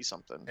see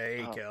something. There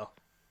you go.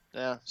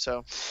 Yeah,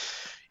 so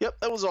yep,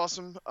 that was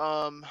awesome.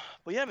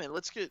 But yeah, man,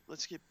 let's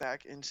get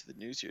back into the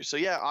news here. So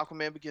yeah,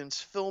 Aquaman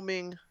begins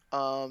filming.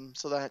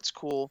 So that's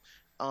cool.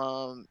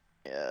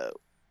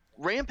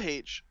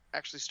 Rampage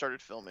actually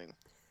started filming.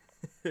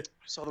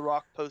 Saw The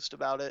Rock post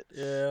about it.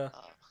 Yeah.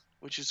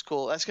 Which is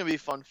cool. That's gonna be a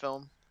fun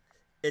film.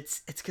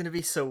 It's gonna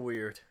be so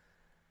weird.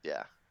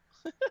 Yeah.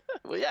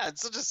 Well, yeah,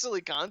 it's such a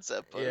silly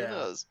concept, but who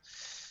knows?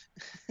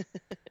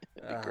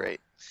 It'd be great.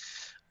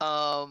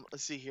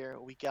 Let's see here.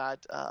 We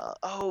got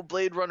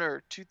Blade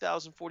Runner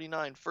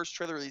 2049 first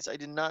trailer release. I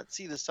did not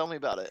see this. Tell me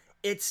about it.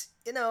 It's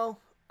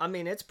I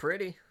mean, it's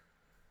pretty.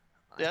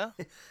 Yeah.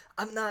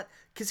 I'm not,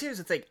 because here's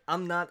the thing.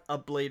 I'm not a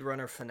Blade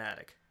Runner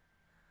fanatic.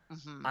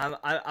 Mm-hmm.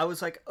 I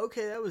was like,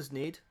 okay, that was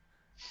neat.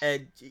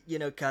 And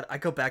God, I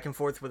go back and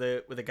forth with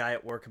a guy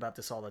at work about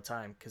this all the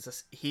time,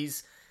 because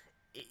he's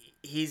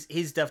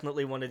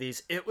definitely one of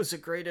these. It was the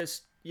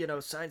greatest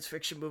science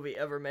fiction movie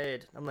ever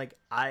made. I'm like,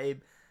 I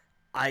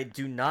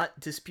do not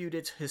dispute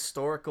its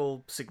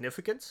historical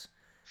significance.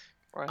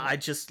 Right. I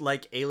just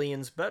like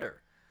Aliens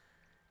better.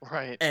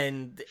 Right.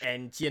 And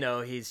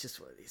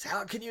he's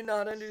how can you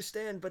not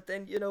understand? But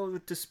then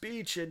with the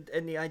speech and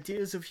the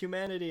ideas of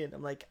humanity, and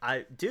I'm like,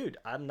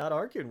 I'm not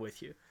arguing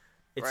with you.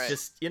 It's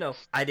just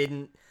I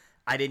didn't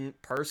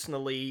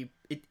personally.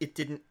 It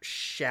didn't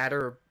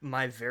shatter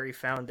my very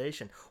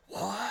foundation.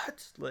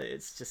 What?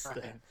 It's just.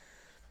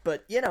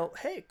 But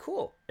hey,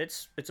 cool.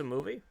 It's a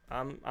movie.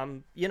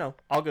 I'm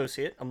I'll go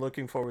see it. I'm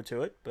looking forward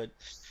to it. But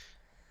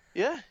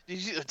yeah, did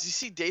you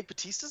see Dave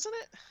Bautista's in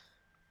it?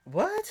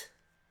 What?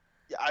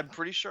 Yeah, I'm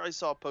pretty sure I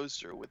saw a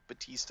poster with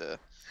Bautista.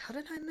 How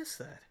did I miss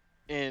that?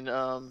 And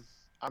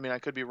I mean, I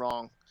could be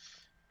wrong.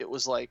 It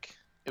was I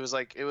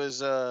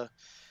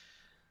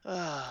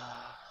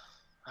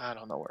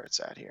don't know where it's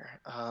at here.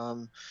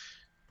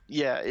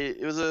 Yeah,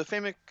 it was a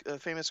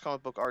famous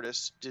comic book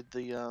artist did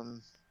the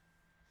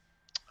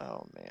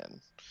oh man.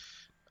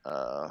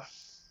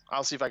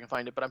 I'll see if I can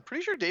find it, but I'm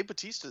pretty sure Dave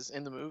Bautista's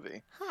in the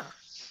movie. Huh.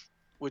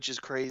 Which is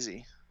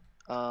crazy.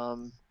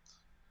 Let's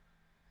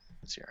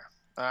see here.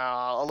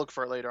 I'll look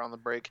for it later on the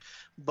break,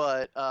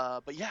 but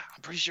yeah,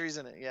 I'm pretty sure he's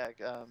in it. Yeah,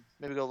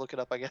 maybe go look it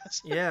up, I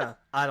guess. Yeah,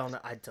 I don't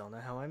know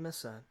how I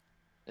missed that.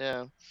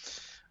 Yeah,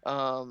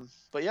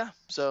 but yeah,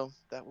 so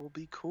that will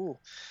be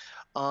cool.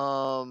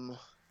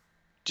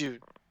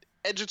 Dude,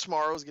 Edge of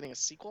Tomorrow is getting a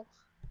sequel,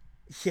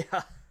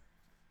 Yeah.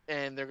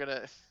 and they're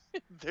gonna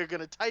they're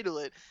gonna title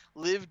it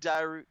 "Live,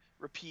 Die,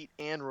 Repeat,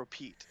 and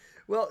Repeat."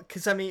 Well,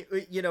 because I mean,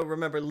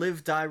 remember,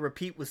 "Live, Die,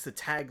 Repeat" was the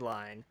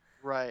tagline,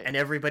 Right. and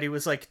everybody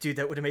was like, "Dude,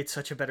 that would have made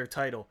such a better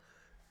title."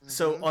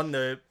 So Mm-hmm. on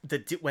the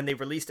when they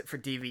released it for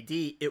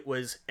DVD, it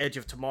was "Edge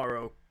of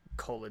Tomorrow: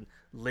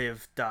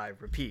 Live, Die,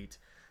 Repeat,"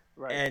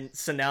 Right. and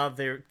so now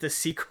the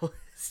sequel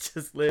is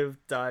just "Live,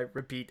 Die,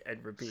 Repeat,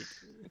 and Repeat."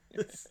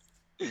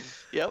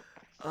 Yep.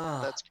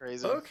 Ah, That's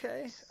crazy.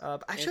 okay.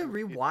 I should And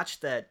rewatched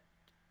that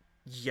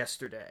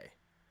yesterday.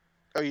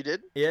 oh, you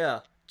did?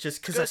 Yeah,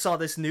 just because I Good. saw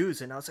this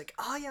news and I was like,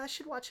 oh yeah, I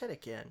should watch that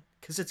again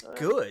because it's Oh, yeah.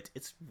 good.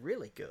 It's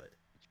really good.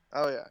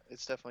 Oh yeah,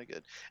 it's definitely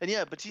good. And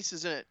yeah,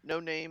 Batista's in it. No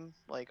name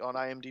like on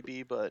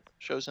IMDb, but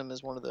shows him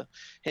as one of the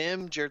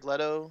him, Jared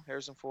Leto,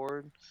 Harrison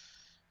Ford,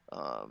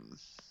 um,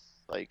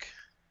 like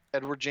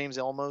Edward James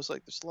Olmos.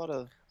 Like there's a lot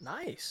of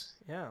Nice.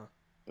 Yeah.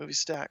 movies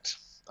stacked.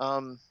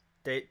 Um,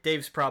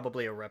 Dave's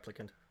probably a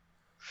replicant.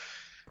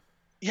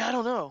 yeah, I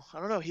don't know. I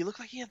don't know. He looked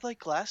like he had like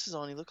glasses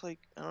on. He looked like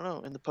I don't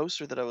know in the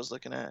poster that I was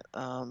looking at.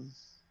 Huh.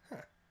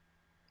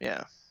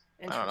 Yeah,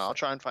 I don't know. I'll Interesting.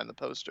 try and find the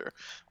poster.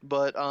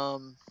 But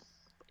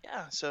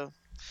yeah. So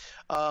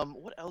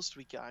what else do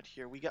we got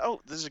here? We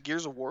got this is a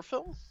Gears of War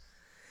film.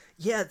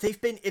 Yeah,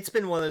 it's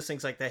been one of those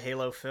things like the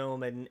Halo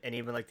film and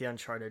even like the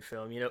Uncharted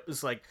film. It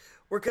was like,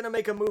 we're gonna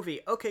make a movie.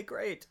 Okay,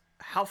 great.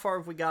 How far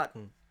have we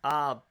gotten?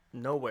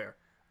 Nowhere.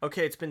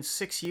 Okay, it's been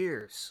 6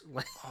 years.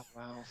 Oh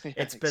wow. Yeah,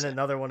 It's been exactly.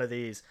 another one of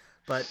these.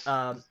 But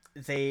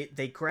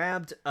they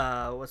grabbed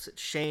what's it,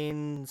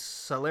 Shane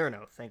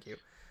Salerno, thank you,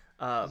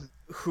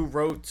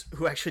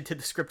 who actually did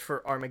the script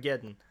for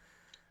Armageddon,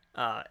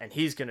 and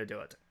he's gonna do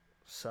it.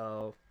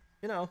 So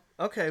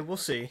okay, we'll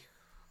see.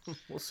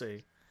 We'll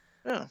see.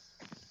 Yeah.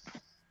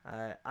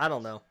 I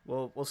don't know.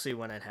 We'll see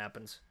when it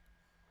happens.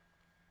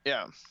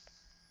 Yeah.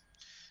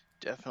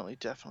 Definitely,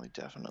 definitely,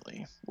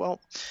 definitely.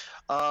 Well,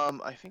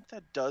 I think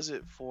that does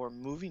it for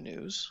movie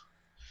news.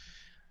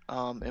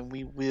 And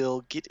we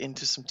will get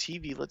into some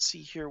TV. Let's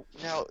see here.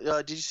 Now,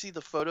 did you see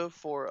the photo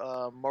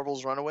for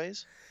Marvel's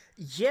Runaways?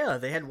 Yeah,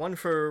 they had one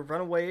for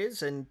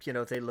Runaways, and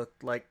they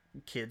looked like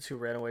kids who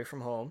ran away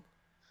from home.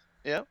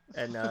 Yeah.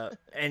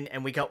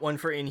 And we got one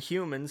for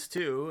Inhumans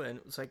too, and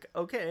it was like,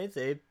 okay,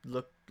 they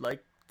look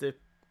like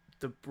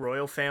the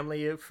royal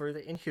family for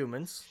the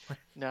Inhumans.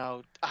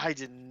 Now, I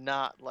did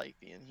not like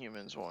the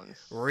Inhumans one.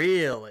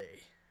 Really?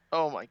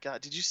 Oh my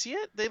God, did you see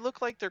it? They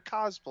look like they're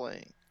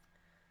cosplaying.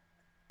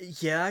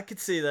 Yeah, I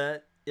could see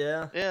that.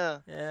 Yeah, Yeah,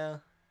 yeah,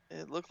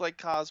 it looked like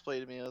cosplay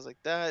to me. I was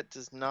like, that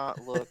does not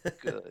look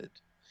good.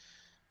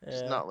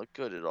 Does yeah. not look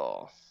good at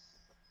all.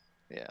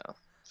 Yeah.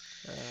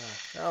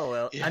 Oh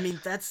well. Yeah. I mean,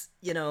 that's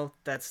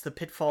the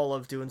pitfall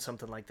of doing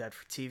something like that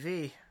for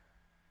TV.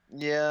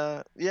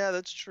 Yeah. Yeah,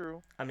 that's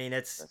true. I mean,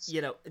 it's That's.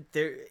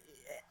 there,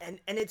 and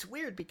it's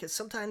weird because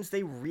sometimes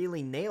they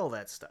really nail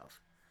that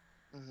stuff.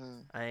 Hmm.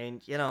 I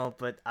mean,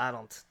 but I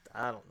don't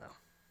know.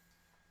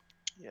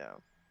 Yeah.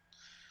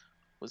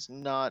 Was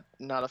not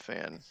a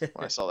fan when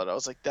I saw that. I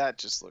was like, that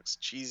just looks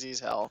cheesy as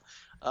hell.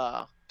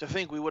 To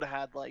think we would have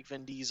had like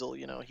Vin Diesel,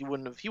 he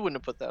wouldn't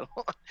have put that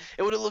on.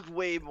 It would have looked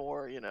way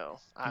more,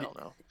 I don't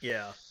know.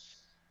 Yeah.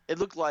 It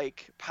looked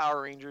like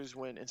Power Rangers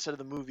when instead of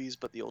the movies,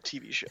 but the old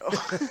TV show.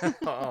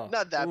 Oh,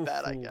 Not that oof,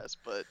 bad, I oof. guess,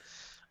 but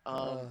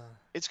Uh,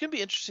 it's gonna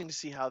be interesting to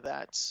see how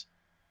that's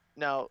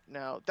now.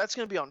 Now that's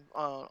gonna be on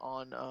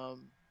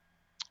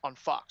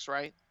Fox,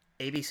 right?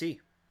 ABC.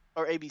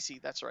 Or ABC.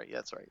 That's right. Yeah,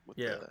 that's right. With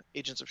Yeah. the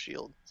Agents of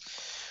Shield.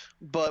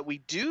 But we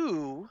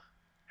do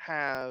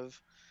have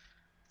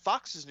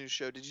Fox's new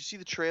show. Did you see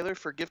the trailer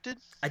for Gifted?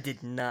 I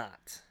did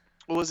not.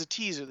 Well, it was a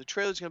teaser. The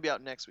trailer's going to be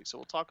out next week, so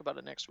we'll talk about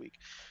it next week.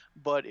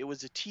 But it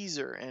was a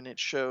teaser, and it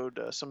showed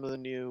some of the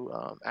new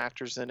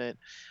actors in it.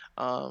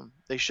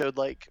 They showed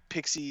like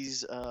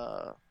Pixie's,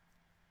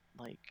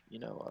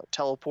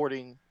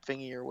 teleporting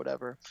thingy or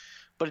whatever,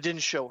 but it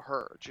didn't show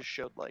her. It just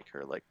showed like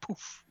her, like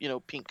poof,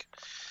 pink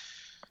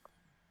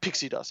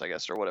pixie dust, I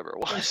guess, or whatever it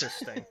was.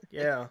 Interesting.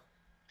 Yeah.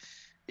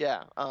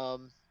 Yeah.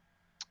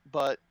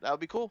 But that would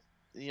be cool.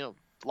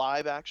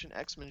 Live action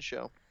X-Men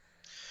show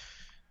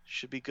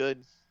should be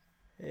good.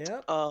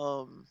 Yep.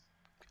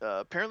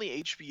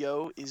 Apparently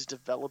HBO is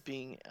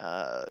developing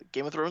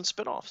Game of Thrones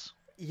spin-offs.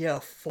 Yeah,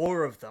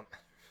 4 of them.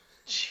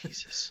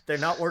 Jesus, They're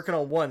not working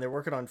on 1, they're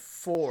working on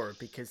 4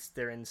 because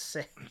they're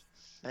insane.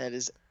 that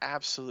is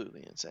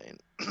absolutely insane.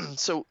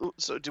 So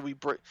do we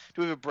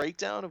have a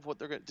breakdown of what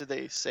they're going? Did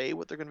they say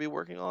what they're going to be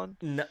working on?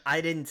 No,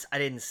 I didn't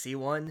see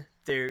one.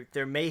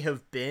 There may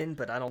have been,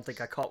 but I don't think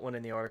I caught one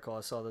in the article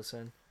I saw this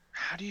in.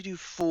 How do you do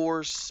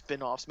 4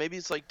 spin-offs? Maybe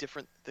it's like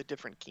the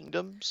different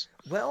kingdoms.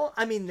 Well,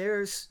 I mean,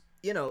 there's,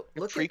 A look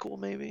at prequel,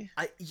 maybe.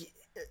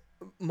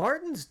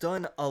 Martin's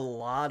done a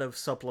lot of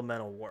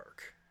supplemental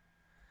work.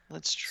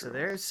 That's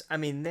true. So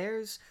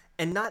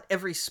and not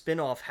every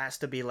spin-off has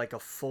to be like a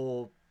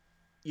full,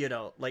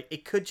 like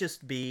it could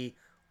just be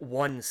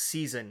one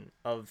season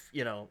of,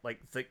 like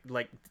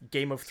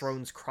Game of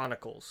Thrones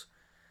Chronicles.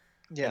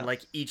 Yeah. And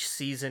like each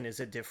season is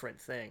a different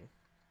thing.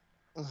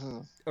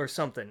 or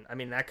something. I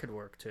mean, that could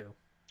work too.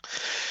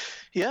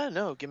 Yeah,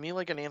 no, give me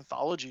like an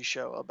anthology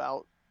show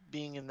about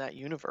being in that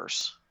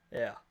universe.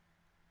 Yeah.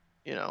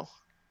 You know,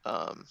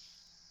 um,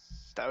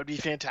 that would be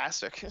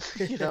fantastic.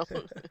 You know,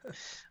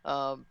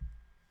 um,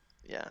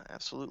 yeah,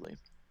 absolutely.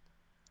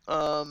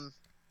 Um,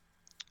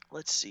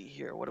 let's see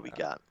here. What do we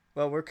got?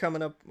 Well, we're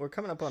coming up. We're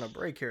coming up on a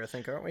break here, I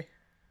think, aren't we?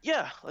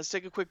 Yeah, let's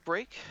take a quick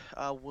break.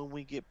 When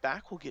we get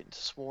back, we'll get into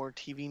some more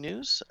TV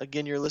news.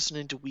 Again, you're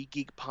listening to We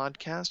Geek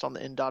Podcast on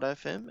the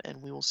N.FM,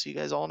 and we will see you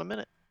guys all in a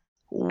minute.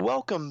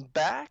 Welcome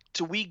back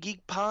to We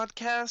Geek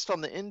Podcast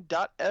on the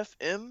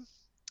N.FM,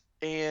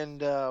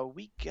 and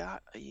we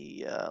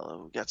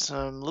got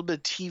some little bit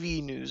of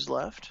TV news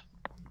left.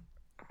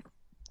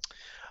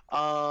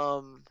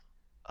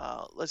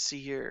 Let's see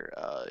here.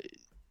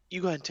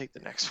 You go ahead and take the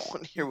next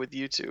one here with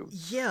YouTube.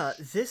 Yeah,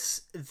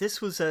 this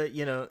was a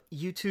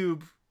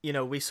YouTube.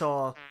 We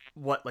saw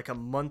what, like a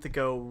month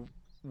ago,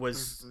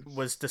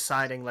 was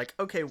deciding, like,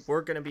 okay,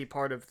 we're gonna be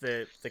part of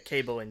the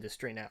cable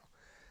industry now.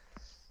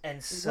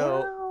 And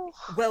so,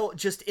 well,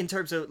 just in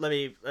terms of, let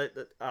me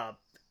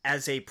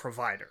as a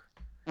provider,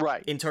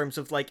 right? In terms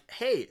of, like,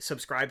 hey,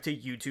 subscribe to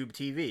YouTube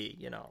TV,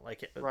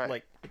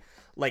 right.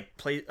 like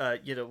play,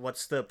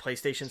 what's the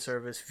PlayStation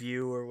service,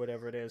 View or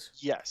whatever it is?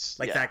 Yes,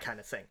 like that kind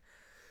of thing.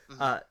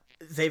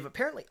 They've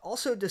apparently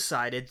also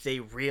decided they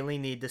really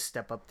need to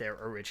step up their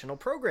original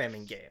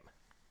programming game.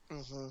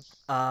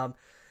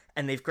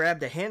 And they've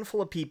grabbed a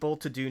handful of people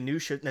to do new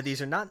shows. Now,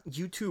 these are not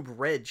YouTube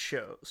Red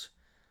shows.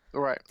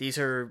 Right. These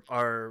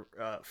are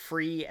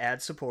free,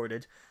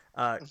 ad-supported.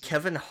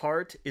 Kevin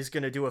Hart is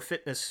going to do a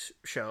fitness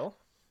show.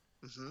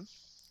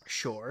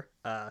 Sure.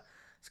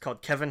 It's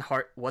called Kevin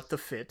Hart What the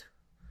Fit.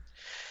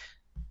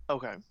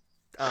 Okay.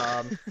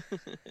 And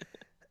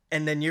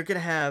then you're going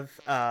to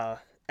have...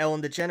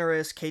 Ellen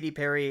DeGeneres, Katy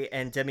Perry,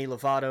 and Demi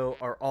Lovato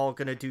are all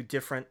going to do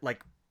different,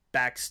 like,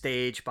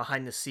 backstage,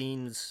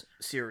 behind-the-scenes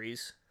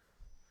series.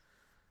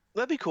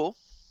 That'd be cool.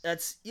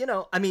 That's,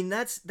 I mean,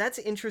 that's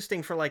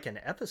interesting for, like, an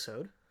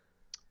episode.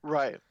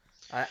 Right.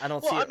 I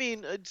don't see it. Well, I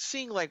mean,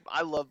 seeing, like,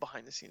 I love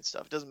behind-the-scenes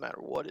stuff. It doesn't matter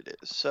what it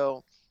is.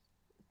 So,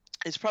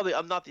 it's probably,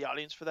 I'm not the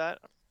audience for that.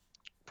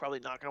 Probably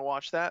not going to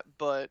watch that.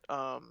 But,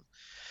 I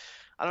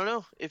don't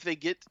know. If they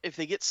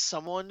get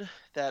someone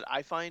that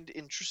I find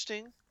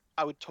interesting,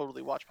 I would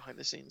totally watch behind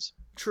the scenes.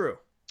 True.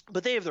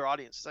 But they have their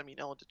audiences. I mean,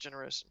 Ellen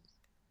DeGeneres,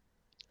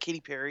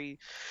 Katy Perry,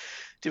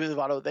 Demi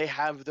Lovato, they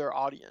have their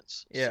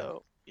audience. Yeah.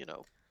 So,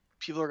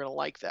 people are going to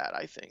like that,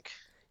 I think.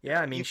 Yeah,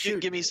 I mean,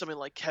 give me something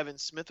like Kevin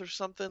Smith or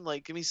something.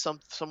 Like, give me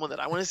someone that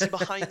I want to see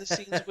behind the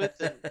scenes with.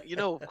 And,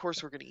 of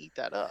course, we're going to eat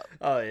that up.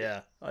 Oh,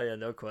 yeah. Oh, yeah,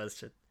 no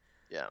question.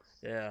 Yeah.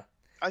 Yeah.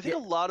 I think a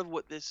lot of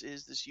what this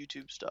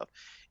YouTube stuff,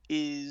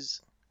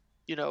 is,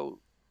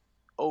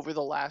 over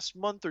the last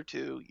month or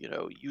two,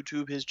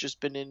 YouTube has just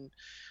been in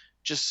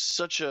just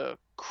such a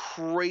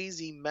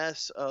crazy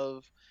mess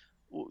of,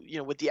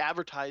 with the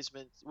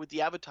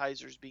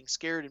advertisers being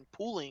scared and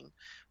pulling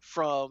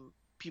from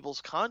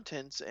people's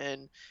contents,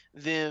 and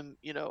them,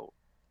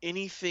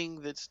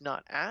 anything that's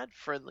not ad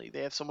friendly,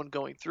 they have someone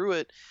going through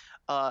it,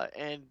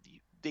 and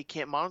they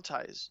can't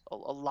monetize. A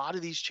lot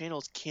of these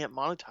channels can't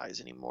monetize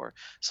anymore.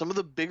 Some of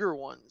the bigger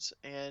ones,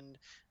 and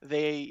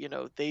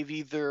they've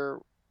either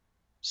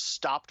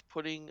stopped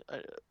putting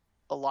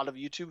a lot of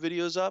YouTube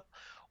videos up,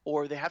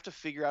 or they have to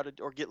figure out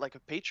or get like a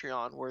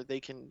Patreon where they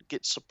can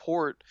get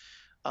support,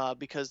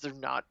 because they're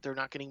not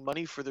getting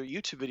money for their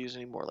YouTube videos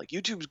anymore. Like,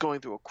 YouTube's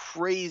going through a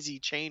crazy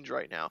change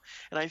right now,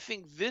 and I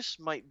think this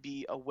might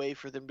be a way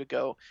for them to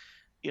go,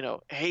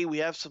 hey, we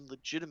have some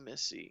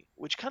legitimacy,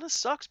 which kind of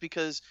sucks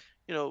because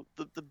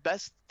the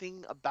best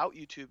thing about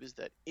YouTube is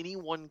that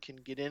anyone can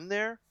get in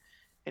there,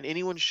 and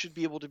anyone should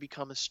be able to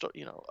become a star,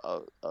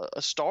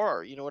 a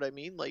star. You know what I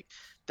mean? Like,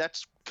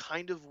 that's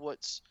kind of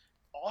what's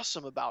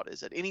awesome about it, is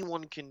that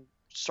anyone can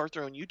start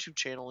their own YouTube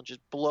channel and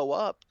just blow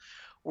up.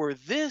 Where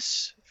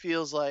this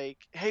feels like,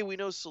 hey, we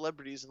know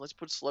celebrities, and let's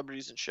put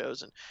celebrities in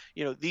shows, and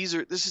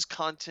this is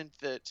content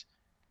that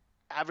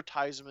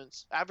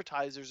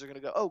advertisers are going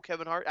to go, oh,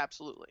 Kevin Hart,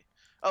 absolutely.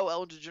 Oh,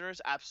 Ellen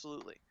DeGeneres,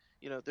 absolutely.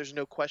 There's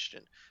no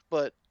question.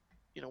 But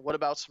what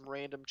about some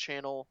random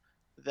channel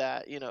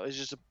that is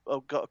just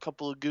a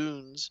couple of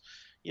goons,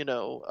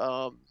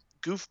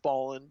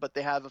 goofballing, but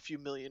they have a few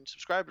million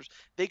subscribers?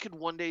 They could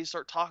one day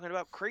start talking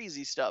about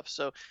crazy stuff.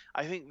 So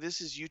I think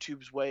this is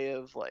YouTube's way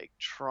of, like,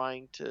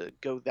 trying to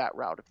go that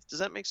route. Does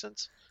that make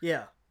sense?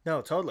 Yeah.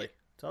 No, totally.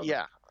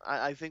 Yeah,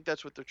 I think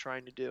that's what they're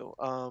trying to do.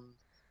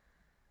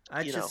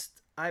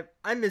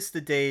 I miss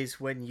the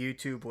days when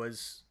YouTube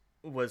was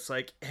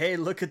like, hey,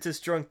 look at this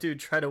drunk dude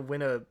try to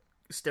win a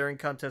staring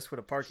contest with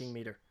a parking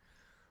meter.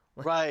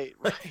 Right.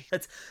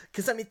 That's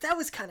because, I mean, that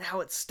was kind of how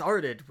it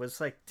started.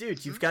 Was like,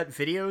 dude, you've got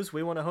videos,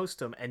 we want to host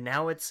them, and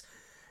now it's,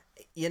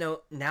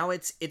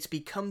 it's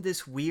become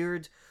this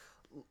weird,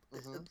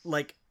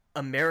 like,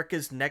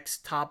 America's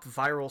Next Top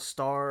Viral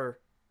Star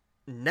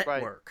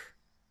network,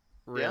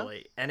 really.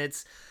 Yeah. And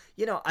it's,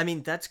 I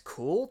mean, that's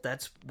cool.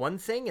 That's one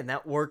thing, and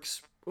that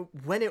works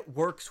when it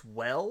works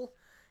well.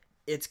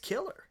 It's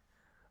killer.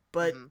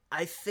 but Mhm.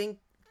 I think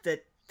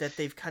that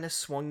they've kind of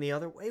swung the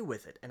other way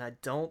with it, and I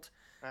don't,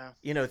 Yeah.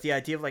 the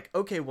idea of like,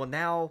 okay, well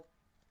now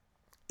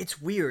it's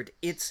weird.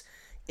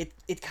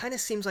 It kind of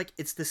seems like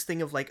it's this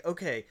thing of like,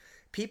 okay,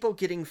 people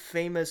getting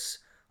famous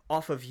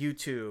off of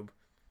YouTube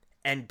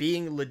and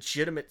being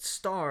legitimate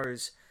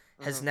stars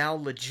has Mhm. now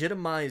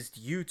legitimized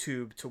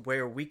YouTube to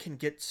where we can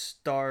get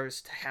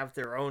stars to have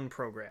their own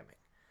programming.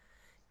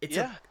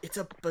 Yeah. It's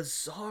a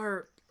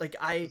bizarre, like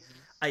Mhm.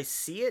 I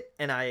see it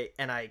and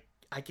I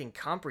can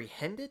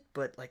comprehend it,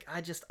 but like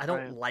I don't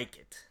Right. like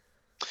it.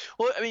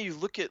 Well, I mean, you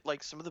look at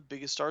like some of the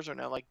biggest stars are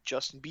now, like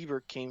Justin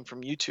Bieber came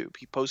from YouTube.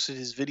 He posted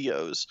his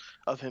videos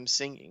of him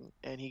singing,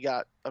 and he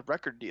got a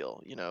record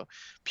deal.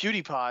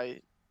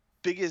 PewDiePie,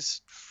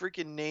 biggest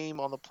freaking name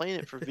on the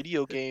planet for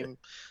video game,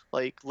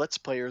 like Let's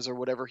Players or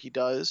whatever he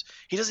does.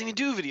 He doesn't even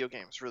do video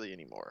games really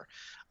anymore.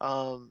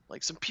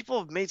 Like some people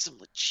have made some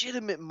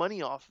legitimate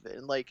money off of it,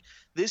 and like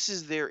this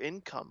is their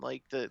income.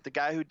 Like the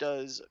guy who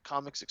does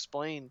Comics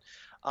Explained,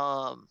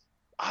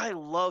 I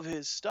love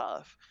his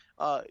stuff.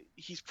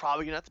 He's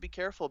probably gonna have to be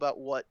careful about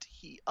what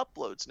he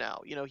uploads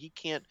now.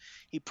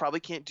 He probably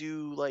can't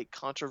do like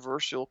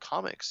controversial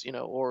comics,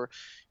 or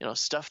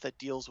stuff that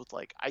deals with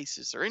like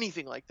ISIS or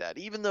anything like that.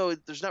 Even though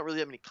there's not really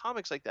that many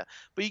comics like that,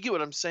 but you get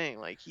what I'm saying.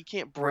 Like he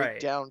can't break Right.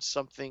 down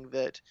something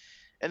that,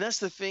 and that's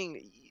the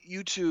thing.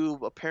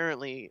 YouTube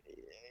apparently,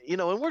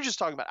 and we're just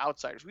talking about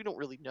outsiders. We don't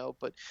really know,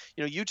 but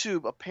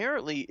YouTube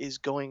apparently is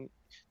going,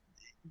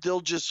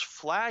 they'll just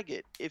flag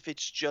it if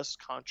it's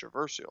just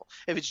controversial,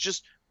 if it's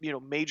just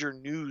major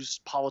news,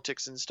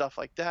 politics and stuff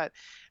like that.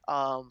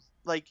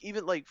 Like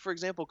even like for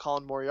example,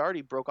 Colin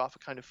Moriarty broke off a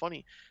Kind of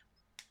Funny.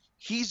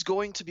 He's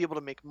going to be able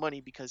to make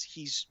money because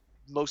he's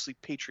mostly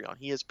Patreon.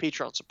 He has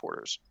Patreon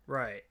supporters.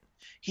 Right.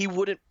 He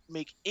wouldn't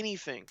make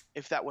anything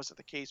if that wasn't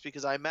the case,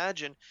 because I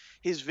imagine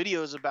his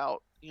videos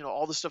about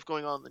all the stuff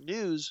going on in the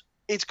news,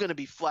 it's going to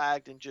be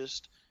flagged and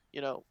just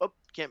oh,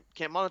 can't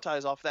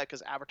monetize off that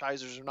because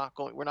advertisers are not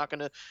going. We're not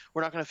gonna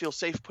feel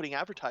safe putting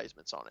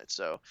advertisements on it.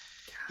 So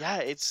yeah,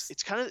 it's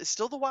kind of, it's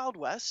still the Wild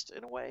West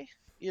in a way,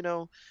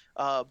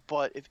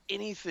 but if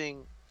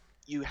anything,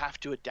 you have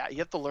to adapt. You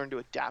have to learn to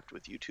adapt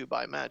with YouTube,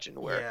 I imagine,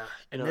 where Yeah.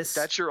 And if this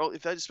that's your,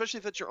 especially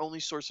if that's your only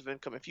source of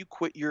income, if you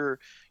quit your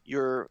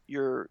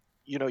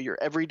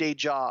everyday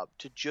job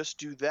to just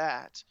do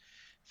that,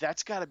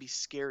 that's got to be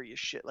scary as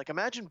shit. Like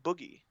imagine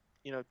Boogie,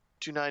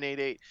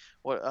 2988,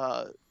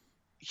 what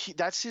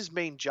that's his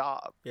main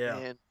job. yeah.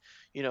 And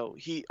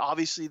he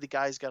obviously, the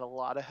guy's got a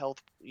lot of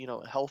health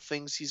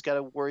things he's got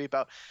to worry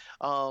about,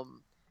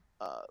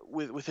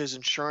 with his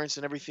insurance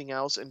and everything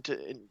else. And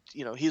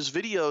his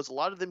videos, a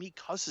lot of them he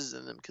cusses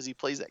in them because he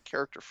plays that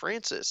character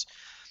Francis.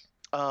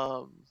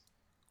 um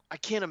I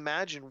can't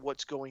imagine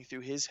what's going through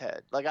his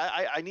head. Like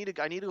I need to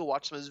go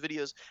watch some of his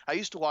videos. I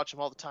used to watch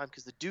him all the time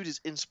because the dude is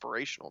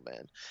inspirational,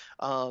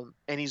 man.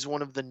 And he's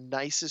one of the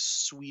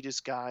nicest,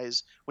 sweetest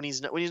guys. When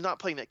he's not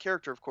playing that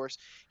character, of course,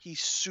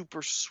 he's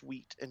super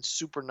sweet and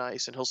super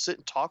nice, and he'll sit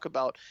and talk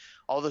about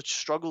all the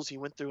struggles he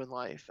went through in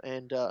life.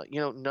 And a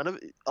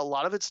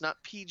lot of it's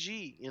not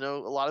PG. A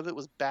lot of it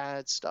was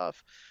bad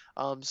stuff.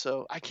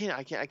 So I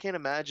can't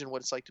imagine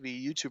what it's like to be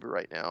a YouTuber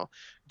right now,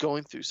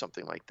 going through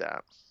something like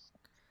that.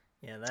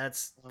 Yeah,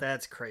 that's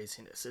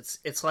craziness.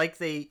 It's like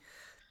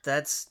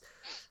that's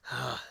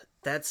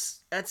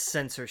that's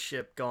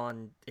censorship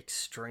gone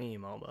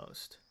extreme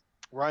almost.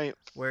 Right.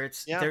 Where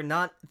it's Yeah. they're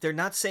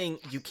not saying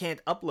you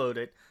can't upload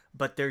it,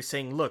 but they're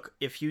saying, look,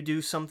 if you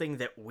do something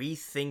that we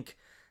think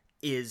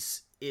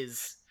is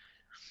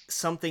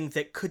something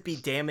that could be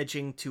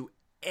damaging to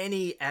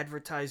any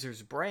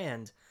advertiser's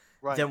brand,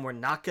 Right. then we're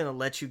not going to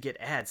let you get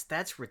ads.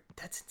 That's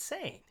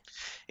insane.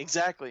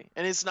 Exactly.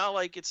 And it's not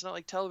like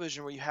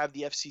television where you have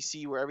the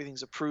FCC where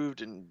everything's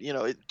approved, and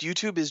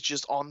YouTube is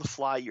just on the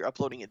fly. You're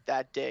uploading it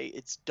that day.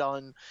 It's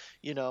done.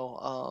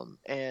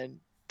 And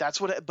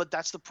but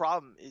that's the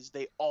problem, is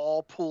they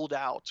all pulled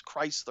out.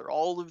 Chrysler,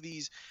 all of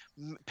these,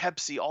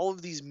 Pepsi, all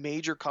of these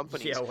major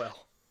companies, Yeah,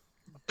 well.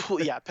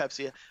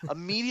 Pepsi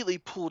immediately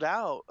pulled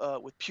out,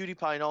 with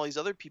PewDiePie and all these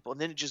other people,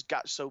 and then it just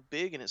got so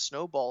big and it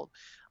snowballed.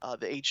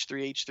 The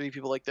H3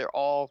 people, like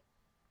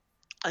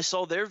I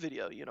saw their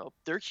video.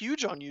 They're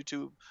huge on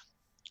YouTube.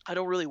 I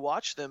don't really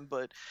watch them,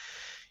 but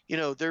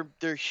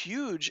they're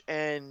huge,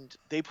 and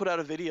they put out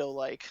a video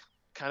like,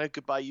 kind of,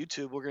 goodbye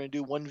YouTube. We're gonna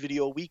do one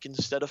video a week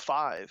instead of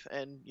five,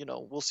 and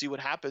we'll see what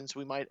happens.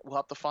 We'll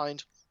have to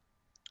find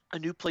a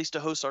new place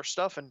to host our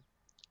stuff, and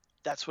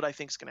that's what I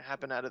think is going to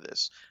happen out of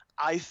this.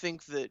 I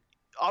think that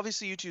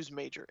obviously YouTube's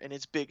major and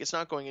it's big. It's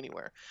not going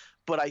anywhere.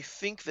 But I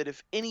think that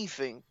if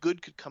anything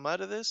good could come out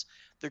of this,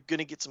 they're going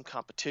to get some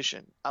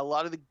competition. A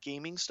lot of the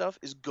gaming stuff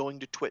is going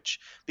to Twitch,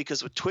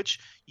 because with Twitch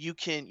you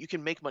can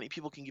make money.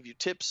 People can give you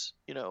tips,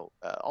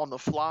 on the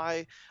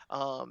fly.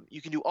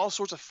 You can do all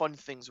sorts of fun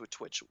things with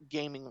Twitch,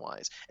 gaming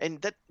wise,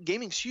 and that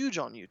gaming's huge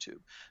on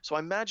YouTube. So I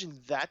imagine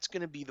that's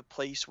going to be the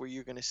place where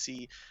you're going to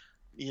see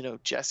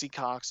Jesse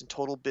Cox and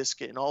Total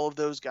Biscuit and all of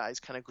those guys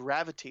kind of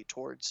gravitate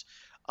towards,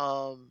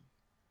 because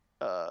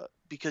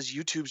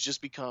YouTube's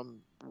just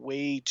become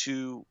way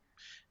too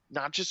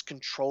not just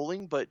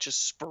controlling, but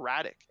just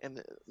sporadic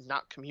and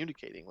not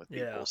communicating with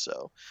people. Yeah.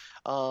 So,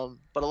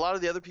 but a lot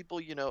of the other people,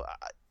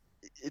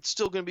 it's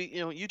still going to be,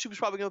 YouTube's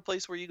probably going to be a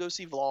place where you go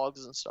see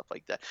vlogs and stuff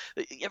like that.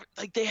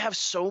 Like they have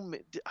so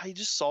many. I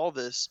just saw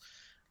this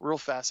real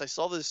fast. I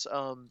saw this.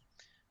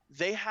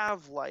 They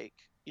have like,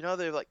 they have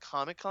like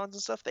Comic Cons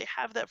and stuff. They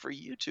have that for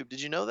YouTube.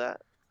 Did you know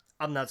that?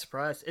 I'm not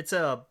surprised. It's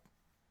a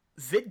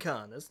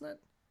VidCon, isn't it?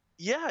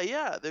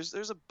 Yeah.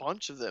 There's a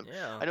bunch of them.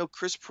 Yeah. I know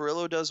Chris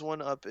Pirillo does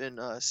one up in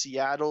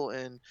Seattle,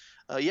 and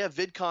yeah,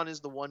 VidCon is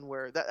the one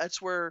where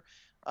that's where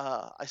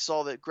I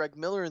saw that Greg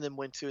Miller and them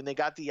went to, and they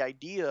got the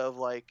idea of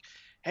like,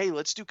 hey,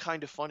 let's do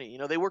Kind of Funny.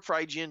 They work for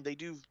IGN.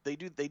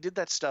 They did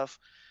that stuff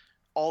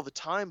all the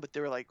time, but they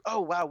were like,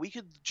 oh wow, we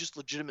could just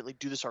legitimately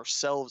do this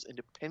ourselves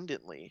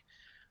independently.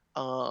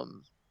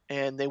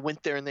 And they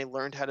went there and they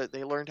learned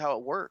how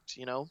it worked.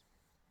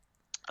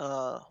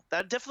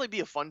 That'd definitely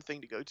be a fun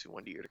thing to go to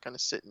one year, to kind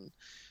of sit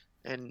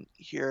and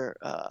hear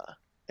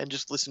and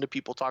just listen to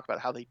people talk about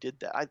how they did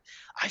that.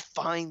 I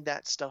find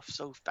that stuff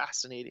so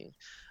fascinating.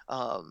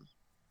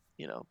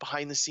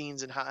 Behind the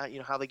scenes and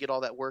how they get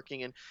all that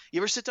working. And you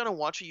ever sit down and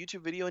watch a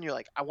YouTube video and you're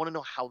like, I want to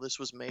know how this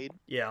was made?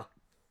 Yeah.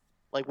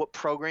 Like what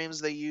programs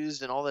they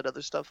used and all that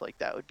other stuff. Like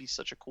that would be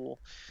such a cool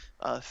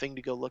thing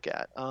to go look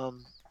at.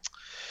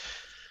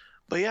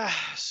 But yeah,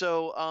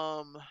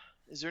 so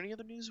is there any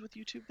other news with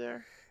YouTube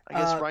there? I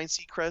guess Ryan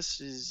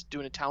Seacrest is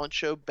doing a talent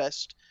show,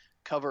 best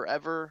cover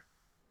ever.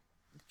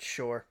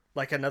 Sure,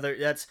 like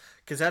that's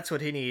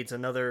what he needs,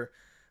 another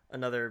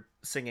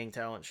singing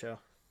talent show.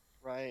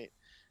 Right.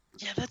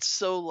 Yeah, that's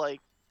so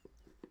like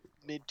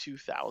mid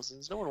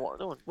 2000s. No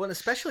one. Well,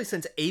 especially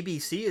since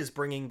ABC is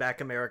bringing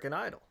back American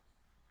Idol.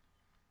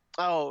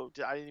 Oh,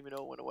 I didn't even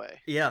know it went away.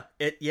 Yeah,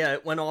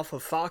 it went off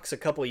of Fox a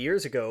couple of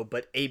years ago,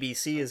 but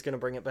ABC is going to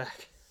bring it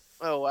back.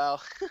 Oh wow,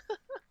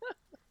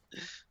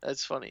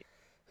 that's funny.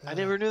 I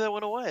never knew that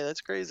went away.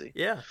 That's crazy.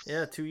 Yeah,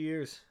 2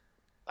 years.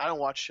 I don't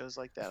watch shows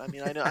like that. I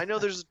mean, I know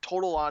there's a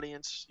total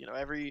audience.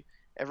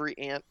 Every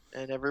aunt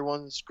and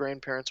everyone's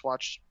grandparents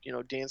watch,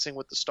 Dancing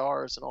with the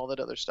Stars and all that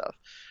other stuff.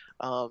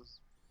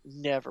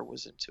 Never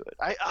was into it.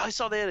 I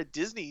saw they had a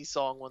Disney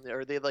song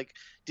they had like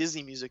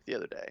Disney music the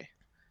other day.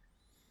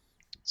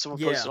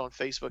 Someone posted on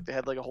Facebook. They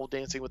had like a whole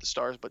Dancing with the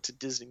Stars, but to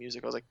Disney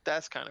music. I was like,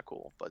 that's kind of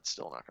cool, but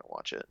still not gonna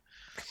watch it.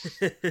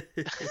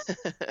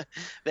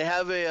 They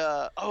have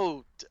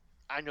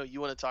I know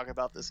you want to talk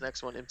about this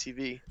next one,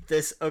 MTV.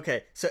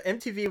 Okay. So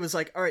MTV was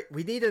like, all right,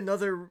 we need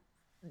another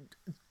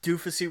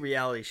doofusy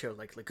reality show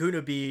like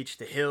Laguna Beach,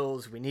 The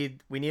Hills. We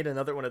need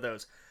another one of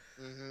those.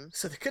 Mm-hmm.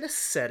 So they're gonna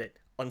set it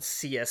on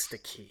Siesta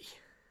Key.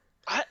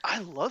 I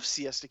love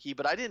Siesta Key,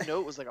 but I didn't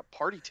know it was like a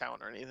party town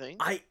or anything.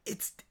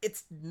 It's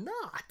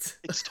not.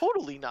 It's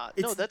totally not.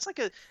 No, that's like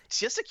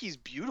Siesta Key is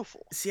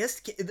beautiful.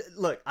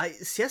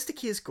 Siesta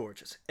Key is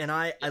gorgeous, and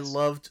I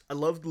loved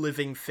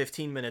living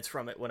 15 minutes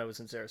from it when I was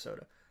in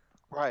Sarasota.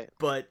 Right.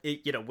 But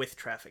with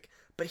traffic.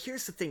 But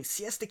here's the thing: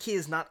 Siesta Key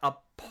is not a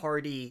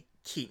party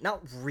key,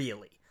 not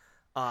really.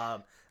 I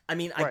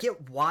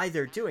get why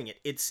they're doing it.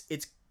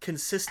 It's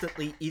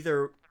consistently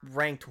either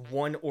ranked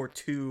 1 or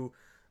 2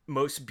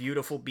 most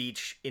beautiful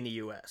beach in the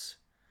U.S.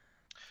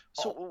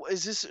 So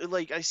is this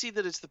like, I see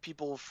that it's the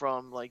people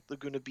from like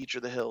Laguna Beach or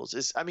the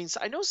Hills. I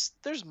know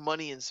there's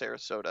money in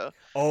Sarasota.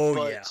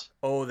 Oh yeah.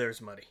 Oh,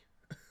 there's money.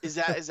 Is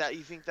that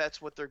you think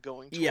that's what they're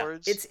going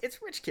towards? Yeah,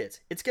 it's rich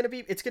kids. It's gonna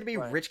be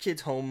right. Rich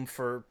kids home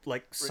for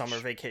like summer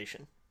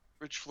vacation.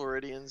 Rich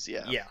Floridians,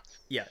 yeah.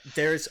 Yeah.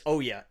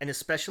 And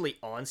especially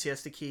on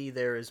Siesta Key,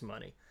 there is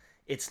money.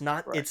 It's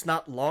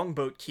not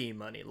Longboat Key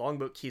money.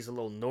 Longboat Key is a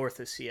little north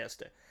of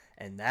Siesta.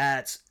 And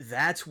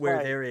that's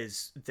where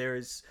there's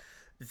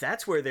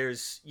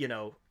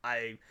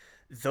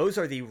those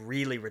are the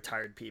really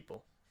retired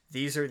people.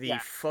 These are the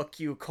fuck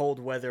you cold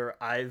weather,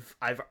 I've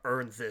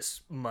earned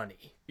this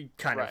money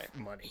kind of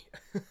money.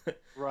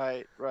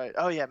 Right.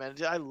 Oh yeah, man.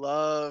 I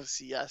love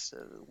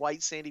Siesta.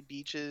 White sandy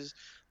beaches,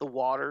 the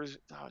waters.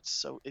 Oh,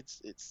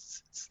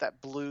 it's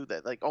that blue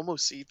that like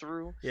almost see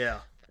through. Yeah.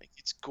 Like,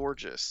 it's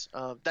gorgeous.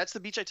 That's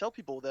the beach I tell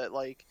people that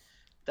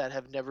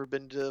have never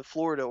been to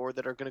Florida or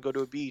that are going to go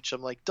to a beach.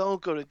 I'm like,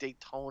 don't go to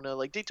Daytona.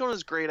 Like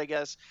Daytona's great, I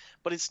guess,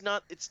 but it's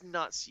not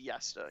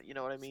Siesta. You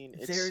know what I mean?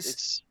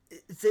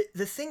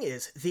 The thing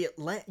is,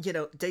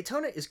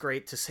 Daytona is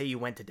great to say you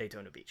went to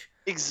Daytona Beach.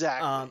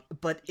 Exactly.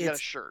 But you got a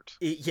shirt.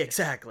 Yeah,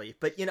 exactly.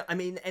 But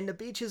and the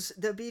beach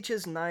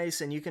is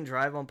nice and you can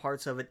drive on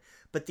parts of it,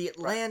 but the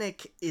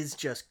Atlantic is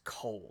just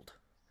cold.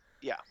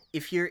 Yeah.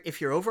 If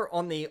you're over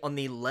on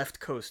the left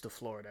coast of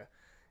Florida,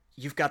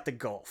 you've got the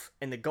Gulf,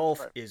 and the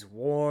Gulf is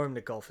warm.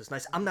 The Gulf is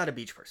nice. I'm not a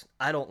beach person.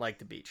 I don't like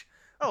the beach.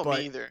 Oh,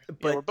 me either.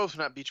 But we're both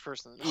not beach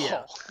persons.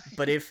 Yeah.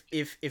 But if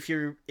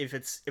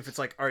it's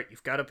like, all right,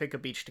 you've got to pick a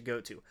beach to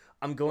go to.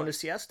 I'm going to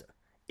Siesta.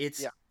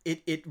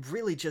 It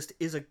really just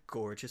is a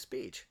gorgeous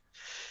beach.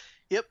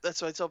 Yep,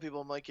 that's what I tell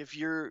people. I'm like, if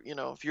you're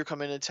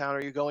coming into town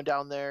or you're going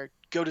down there,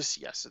 go to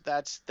Siesta.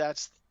 That's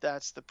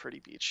the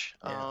pretty beach.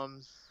 Yeah.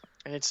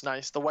 And it's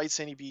nice. The white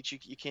sandy beach,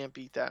 you can't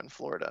beat that in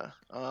Florida.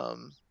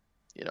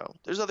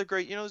 there's other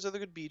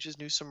good beaches,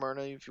 New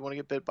Smyrna, if you want to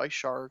get bit by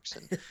sharks,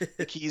 and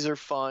the Keys are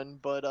fun,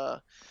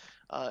 but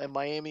in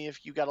Miami,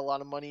 if you got a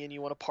lot of money and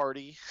you want to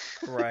party,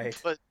 Right.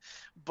 but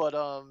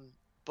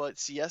but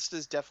Siesta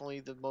is definitely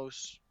the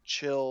most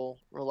chill,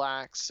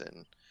 relax,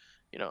 and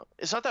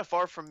it's not that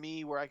far from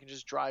me where I can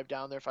just drive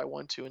down there if I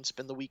want to and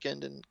spend the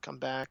weekend and come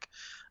back.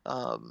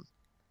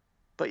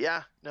 But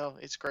yeah, no,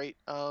 it's great.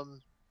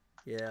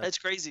 Yeah. It's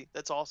crazy.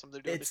 That's awesome.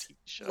 They're doing a TV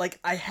show. Like,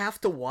 I have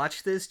to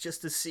watch this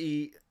just to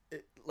see.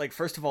 Like,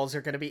 first of all, is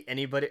there going to be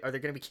anybody? Are there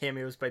going to be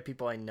cameos by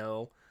people I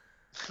know?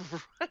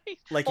 Right.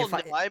 Like, well,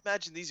 I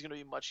imagine these are going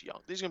to be much young.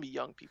 These are going to be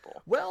young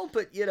people. Well,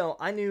 but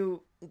I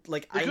knew,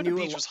 like, Laguna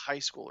Beach was high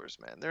schoolers,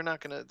 man. They're not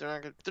gonna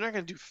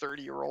do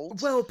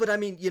 30-year-olds. Well, but I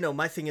mean,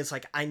 my thing is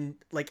like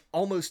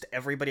almost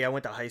everybody I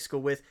went to high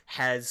school with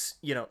has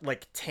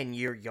like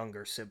 10-year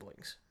younger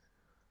siblings.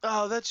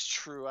 Oh, that's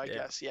true. I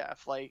guess, yeah.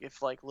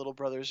 If little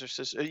brothers or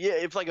sisters, yeah.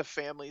 If like a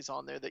family's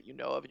on there that you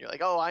know of, and you're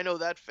like, oh, I know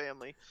that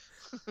family.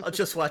 I'll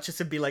just watch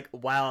this and be like,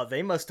 wow,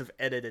 they must have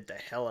edited the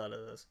hell out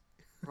of this.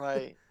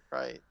 Right.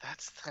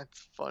 That's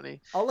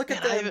funny. I'll look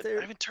at them.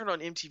 I haven't turned on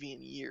MTV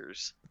in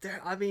years.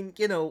 I mean,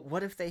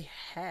 what if they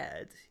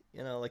had?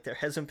 Like there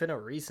hasn't been a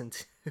reason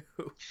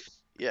to.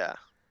 Yeah.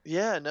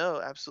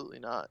 No, absolutely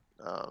not.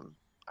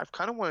 I've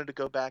kind of wanted to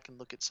go back and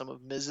look at some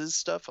of Miz's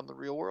stuff on The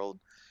Real World,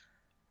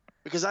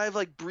 because I have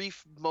like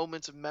brief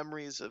moments of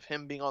memories of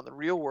him being on The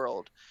Real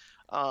World,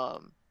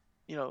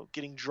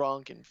 getting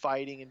drunk and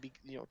fighting and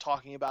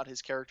talking about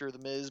his character, The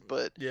Miz.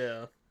 But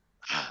yeah.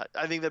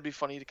 I think that'd be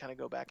funny to kind of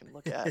go back and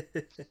look at.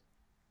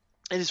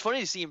 And it's funny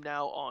to see him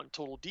now on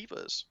Total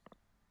Divas,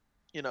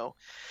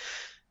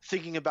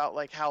 thinking about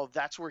like how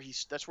that's where he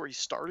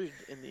started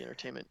in the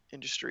entertainment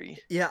industry.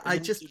 Yeah, I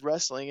just did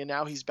wrestling, and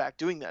now he's back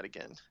doing that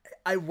again.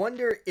 I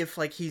wonder if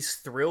like he's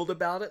thrilled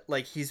about it,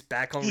 like he's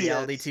back on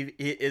reality TV.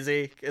 Is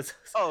he?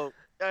 Oh,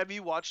 have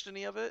you watched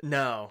any of it?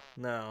 No.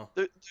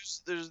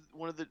 There's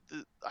one of the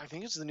I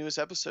think it's the newest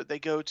episode. They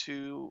go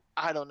to,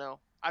 I don't know,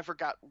 I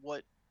forgot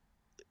what.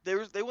 They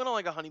went on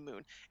like a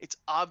honeymoon. It's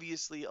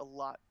obviously a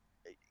lot.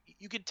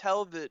 You could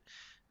tell that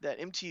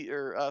MT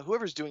or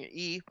whoever's doing it,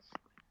 E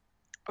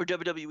or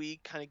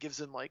WWE, kind of gives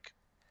them like,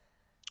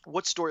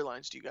 what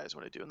storylines do you guys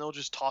want to do, and they'll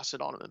just toss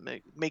it on them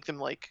and make them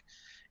like.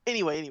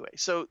 Anyway.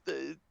 So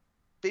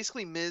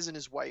basically Miz and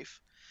his wife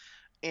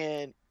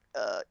and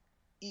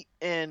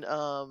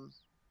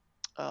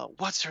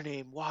what's her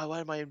name?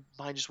 Why my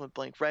mind just went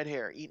blank? Red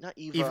hair. Not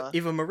Eva.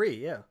 Eva Marie,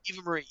 yeah.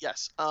 Eva Marie,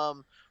 yes.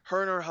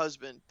 Her and her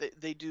husband,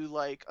 they do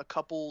like a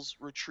couples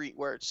retreat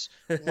where it's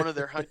one of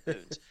their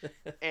honeymoons,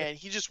 and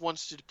he just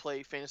wants to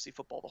play fantasy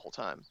football the whole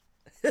time.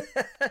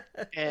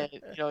 And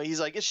he's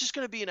like, it's just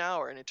gonna be an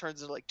hour, and it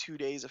turns into like 2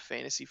 days of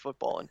fantasy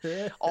football,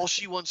 and all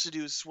she wants to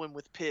do is swim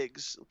with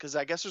pigs, because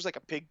I guess there's like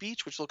a pig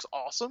beach, which looks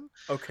awesome.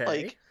 Okay.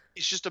 Like,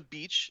 it's just a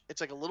beach.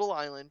 It's like a little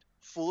island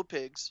full of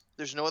pigs.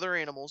 There's no other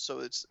animals,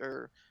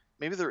 or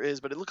maybe there is,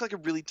 but it looked like a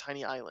really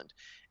tiny island,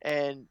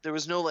 and there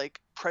was no like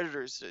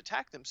predators to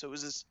attack them. So it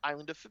was this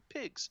island of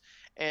pigs,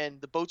 and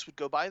the boats would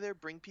go by there,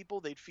 bring people,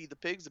 they'd feed the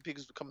pigs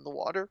would come in the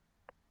water.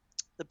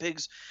 The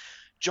pigs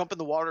jump in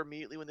the water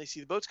immediately when they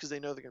see the boats, because they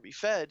know they're going to be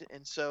fed.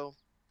 And so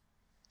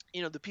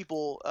the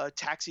people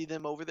taxi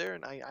them over there,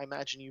 and I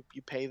imagine you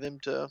pay them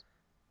to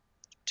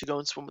go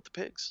and swim with the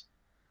pigs.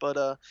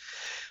 But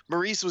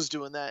Maurice was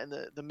doing that, and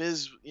the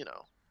Miz,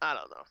 I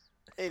don't know.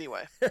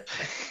 Anyway,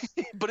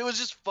 but it was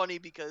just funny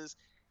because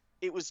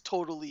it was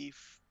totally,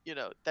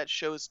 that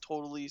show is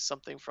totally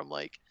something from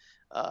like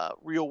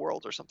Real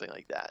World or something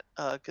like that,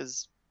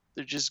 because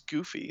they're just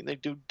goofy and they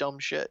do dumb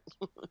shit.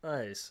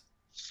 Nice.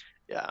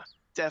 Yeah,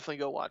 definitely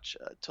go watch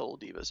Total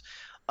Divas.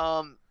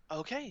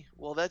 Okay,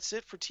 well, that's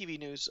it for TV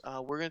news.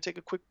 We're going to take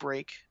a quick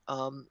break.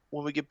 When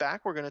we get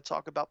back, we're going to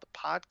talk about the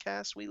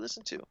podcast we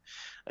listen to.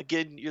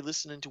 Again, you're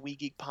listening to We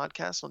Geek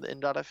Podcast on the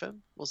N.FM.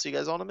 We'll see you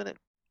guys on a minute.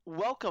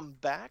 Welcome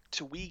back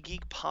to We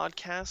Geek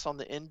Podcast on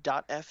the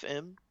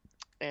N.FM.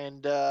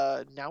 And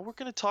now we're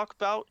going to talk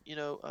about,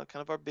 kind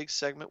of our big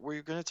segment where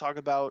you're going to talk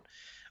about,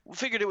 we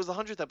figured it was the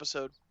 100th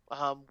episode.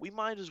 We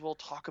might as well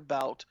talk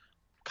about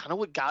kind of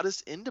what got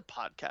us into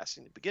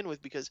podcasting to begin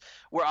with, because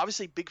we're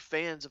obviously big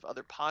fans of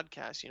other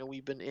podcasts.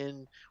 We've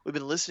been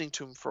listening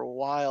to them for a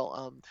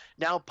while.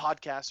 Now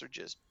podcasts are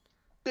just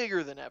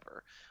bigger than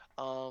ever.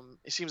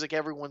 It seems like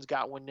everyone's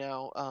got one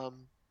now.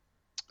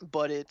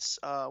 But it's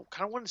kind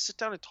of wanted to sit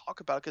down and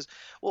talk about it because,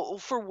 well,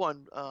 for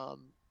one,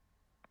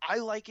 I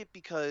like it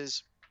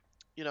because,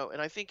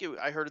 and I think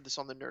I heard this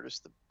on the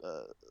Nerdist,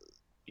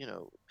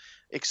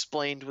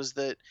 explained was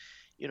that,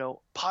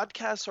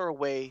 podcasts are a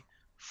way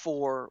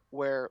for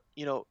where,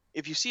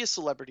 if you see a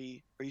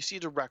celebrity or you see a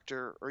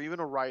director or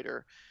even a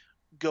writer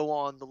go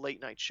on the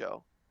late night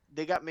show,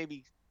 they got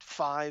maybe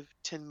 5-10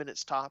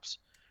 minutes tops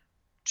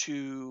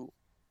to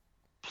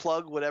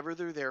plug whatever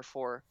they're there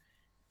for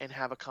and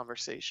have a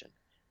conversation.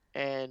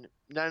 And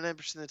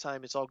 99% of the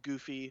time it's all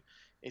goofy.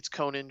 It's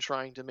Conan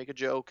trying to make a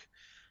joke.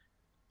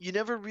 You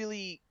never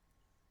really,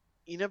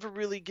 you never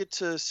really get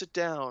to sit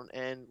down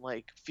and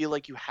like feel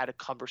like you had a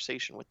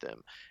conversation with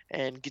them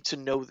and get to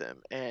know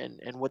them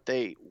and what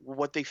they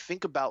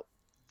think about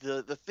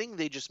the thing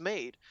they just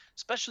made,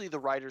 especially the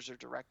writers or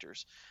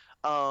directors.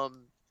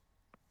 um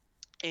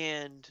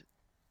and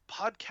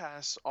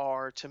podcasts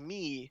are, to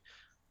me,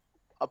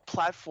 a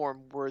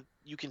platform where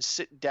you can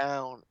sit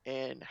down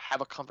and have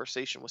a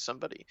conversation with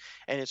somebody,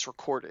 and it's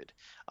recorded.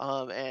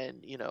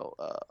 And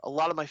a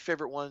lot of my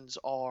favorite ones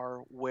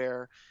are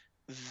where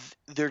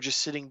they're just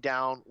sitting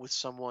down with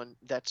someone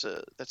that's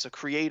a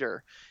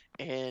creator,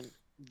 and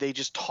they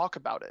just talk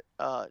about it.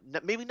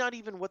 Maybe not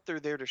even what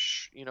they're there to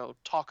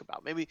talk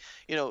about. Maybe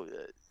you know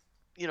uh,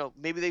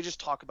 maybe they just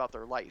talk about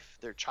their life,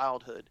 their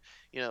childhood.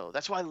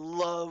 That's why I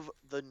love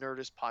the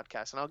Nerdist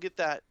podcast, and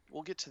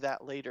we'll get to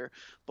that later.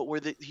 But where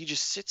he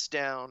just sits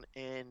down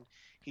and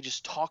he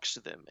just talks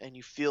to them, and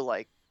you feel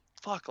like,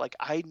 fuck, like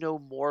I know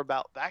more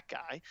about that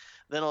guy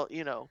than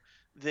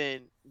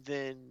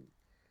than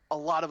a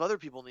lot of other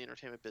people in the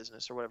entertainment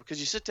business or whatever, because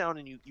you sit down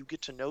and you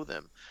get to know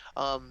them.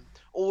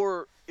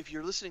 Or if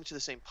you're listening to the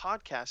same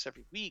podcast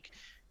every week,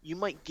 you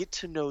might get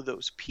to know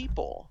those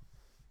people,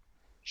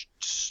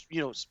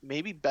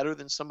 maybe better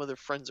than some of their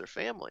friends or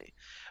family,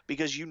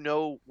 because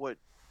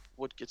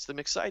what gets them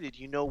excited,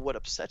 what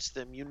upsets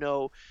them,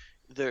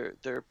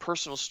 their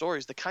personal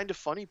stories, the kind of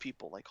funny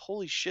people, like,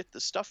 holy shit, the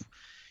stuff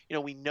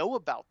we know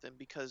about them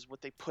because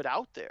what they put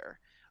out there.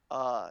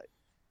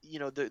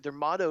 Their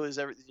motto is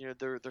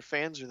their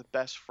fans are the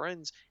best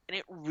friends, and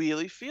it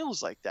really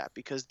feels like that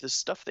because the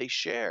stuff they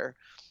share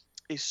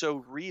is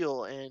so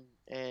real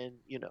and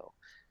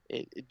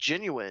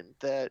genuine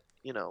that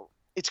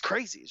it's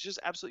crazy. It's just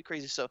absolutely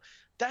crazy. So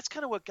that's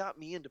kind of what got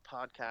me into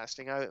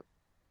podcasting.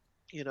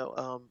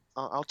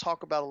 I'll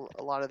talk about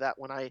a lot of that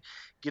when I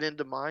get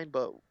into mine.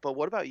 But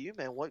what about you,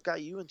 man? What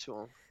got you into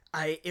them?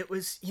 It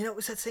was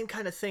that same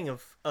kind of thing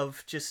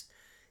of just,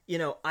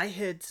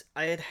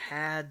 I'd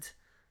had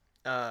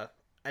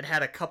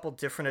a couple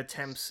different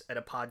attempts at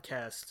a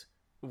podcast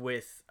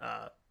with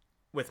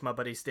my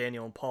buddies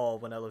Daniel and Paul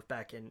when I lived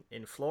back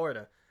in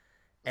Florida,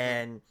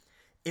 and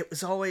it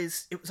was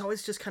always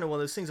just kind of one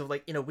of those things of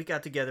like, we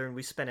got together and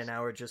we spent an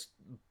hour just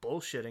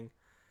bullshitting,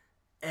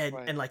 and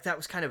Right. and like that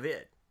was kind of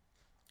it,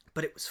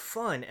 but it was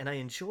fun and I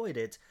enjoyed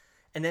it.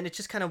 And then it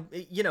just kind of,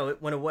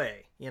 it went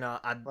away.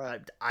 Right.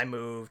 I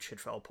moved, shit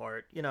fell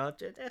apart.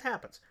 It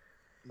happens.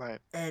 Right.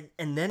 And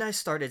then I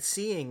started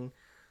seeing,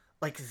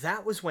 like,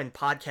 that was when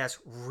podcasts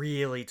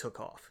really took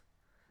off.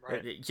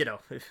 Right.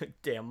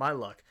 Damn, my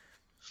luck.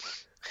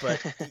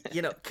 But,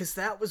 because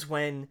that was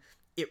when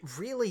it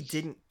really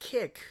didn't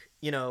kick.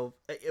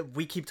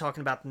 We keep talking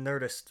about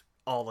Nerdist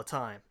all the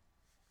time.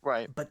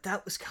 Right. But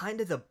that was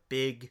kind of the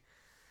big,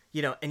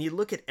 and you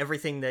look at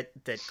everything that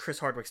Chris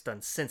Hardwick's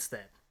done since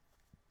then.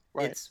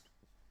 Right. It's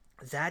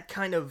that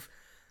kind of,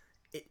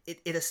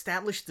 it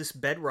established this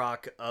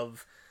bedrock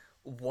of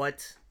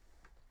what,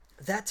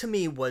 that to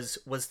me was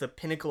the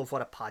pinnacle of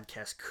what a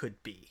podcast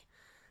could be.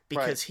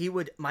 Because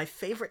my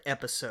favorite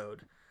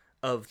episode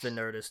of The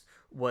Nerdist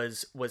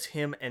was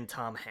him and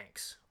Tom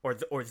Hanks, or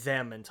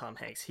them and Tom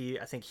Hanks.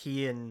 I think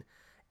he and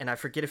I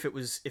forget if it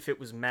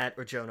was Matt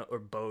or Jonah or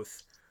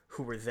both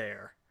who were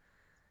there.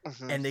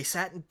 Mm-hmm. And they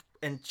sat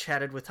and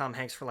chatted with Tom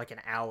Hanks for like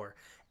an hour.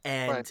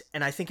 And Right.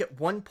 and I think at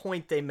one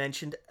point they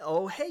mentioned,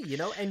 oh hey,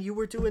 and you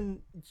were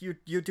doing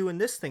you're doing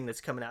this thing that's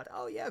coming out.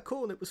 Oh yeah,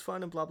 cool, and it was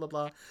fun and blah blah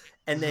blah.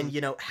 And then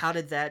how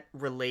did that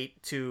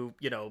relate to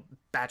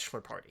Bachelor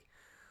Party?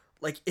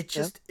 Like it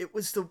just it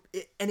was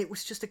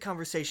just a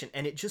conversation,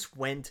 and it just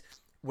went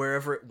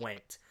wherever it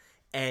went.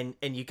 And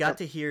you got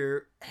to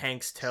hear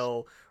Hanks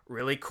tell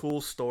really cool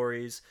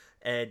stories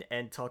and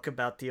talk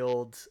about the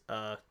old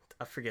I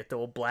forget, the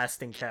old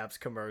Blasting Caps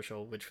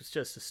commercial, which was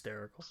just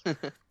hysterical.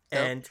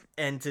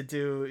 And to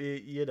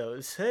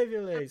do, save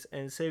your legs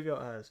and save your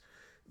eyes,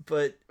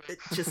 but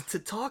just to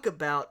talk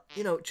about,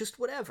 just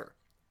whatever.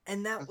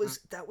 And that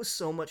was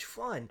so much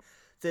fun.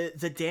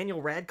 The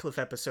Daniel Radcliffe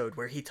episode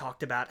where he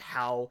talked about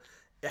how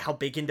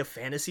big into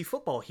fantasy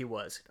football he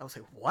was. I was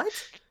like, what?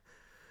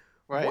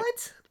 Right.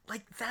 What?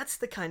 Like, that's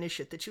the kind of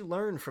shit that you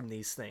learn from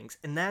these things,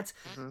 and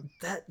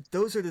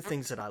those are the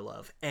things that I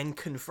love. And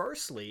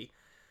conversely,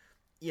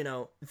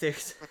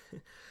 there's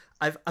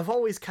I've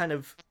always kind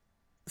of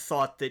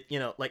thought that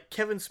like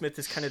Kevin Smith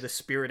is kind of the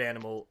spirit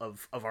animal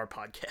of our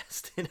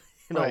podcast in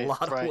a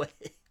lot of ways.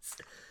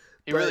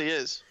 He really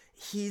is.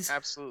 He's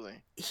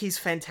absolutely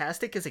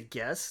fantastic as a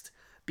guest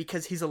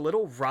because he's a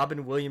little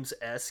Robin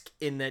Williams-esque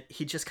in that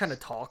he just kind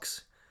of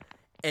talks,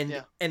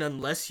 and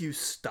unless you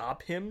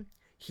stop him,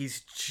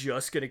 he's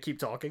just gonna keep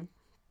talking.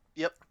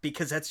 Yep.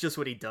 Because that's just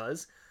what he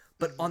does.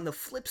 But on the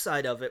flip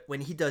side of it,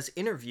 when he does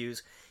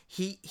interviews,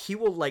 he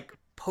will like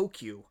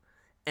poke you,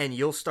 and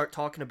you'll start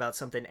talking about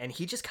something, and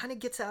he just kind of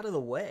gets out of the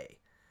way.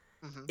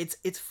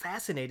 It's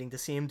fascinating to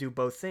see him do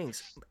both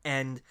things,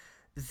 and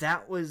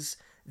that was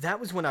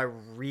when I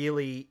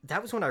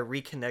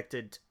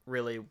reconnected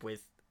really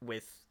with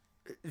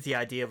the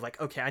idea of like,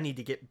 okay, I need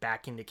to get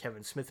back into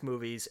Kevin Smith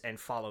movies and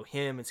follow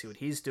him and see what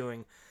he's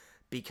doing,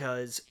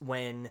 because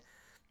when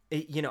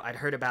you know, I'd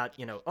heard about,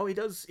 you know, oh, he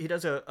does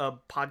a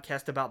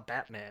podcast about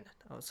Batman.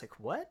 I was like,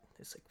 what?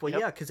 It's like, well, Yep.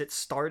 yeah, because it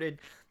started,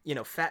 you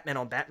know, Fat Man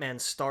on Batman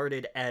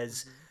started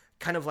as Mhm.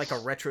 kind of like a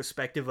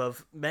retrospective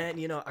of, man,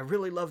 you know, I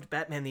really loved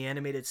Batman the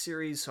animated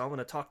series, so I want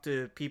to talk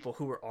to people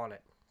who were on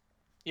it.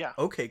 Yeah.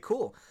 Okay,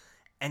 cool.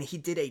 And he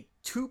did a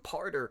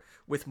two-parter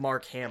with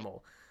Mark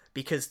Hamill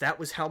because that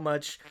was how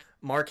much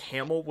Mark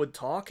Hamill would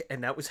talk,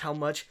 and that was how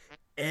much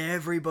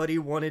everybody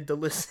wanted to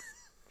listen.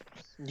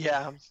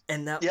 Yeah.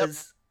 And that Yep.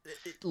 was They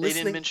didn't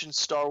listening mention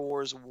Star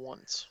Wars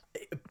once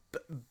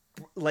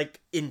like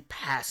in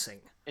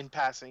passing. in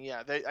passing.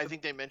 Yeah. I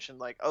think they mentioned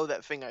like, oh,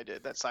 that thing I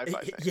did, that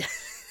sci-fi thing. Yeah.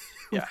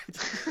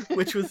 Yeah.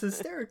 Which was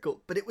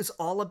hysterical, but it was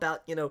all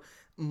about, you know,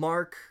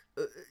 Mark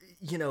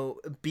you know,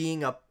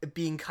 being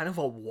kind of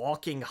a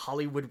walking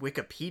Hollywood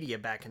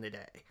Wikipedia back in the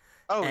day.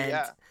 Oh and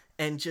yeah.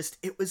 and just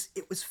it was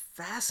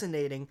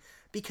fascinating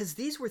because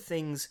these were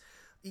things,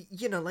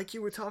 you know, like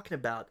you were talking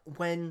about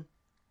when,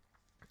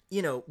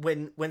 you know,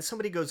 when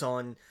somebody goes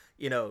on,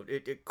 you know,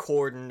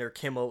 Corden or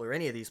Kimmel or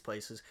any of these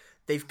places,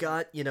 they've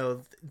got, you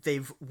know,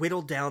 they've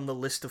whittled down the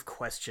list of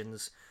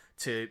questions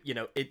to, you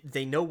know,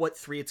 they know what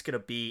three it's going to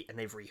be, and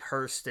they've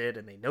rehearsed it,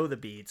 and they know the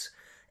beats,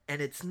 and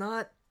it's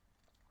not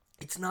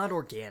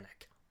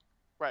organic.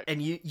 Right.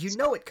 And you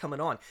know it coming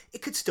on.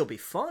 It could still be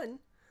fun.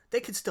 They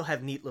could still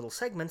have neat little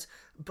segments,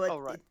 but Oh,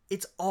 right.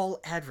 it's all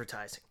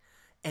advertising.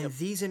 And Yep.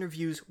 these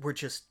interviews were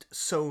just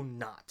so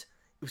not.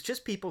 It was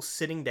just people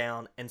sitting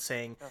down and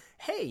saying, Yeah.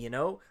 "Hey, you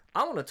know,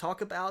 I want to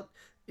talk about,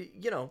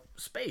 you know,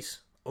 space.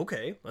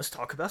 Okay, let's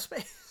talk about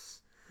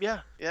space."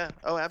 Yeah, yeah.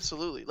 Oh,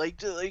 absolutely.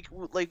 Like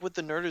with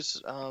the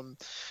Nerdist,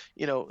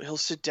 you know, he'll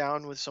sit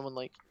down with someone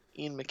like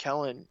Ian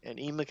McKellen, and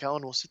Ian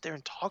McKellen will sit there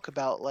and talk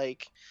about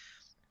like,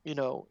 you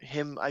know,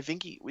 him. I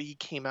think he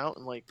came out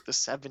in like the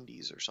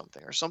 70s or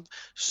something, or some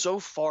so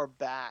far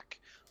back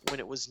when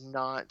it was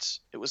not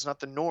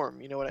the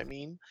norm. You know what I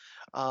mean?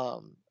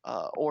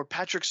 Or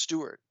Patrick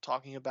Stewart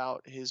talking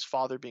about his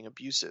father being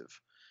abusive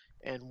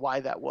and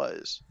why that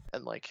was,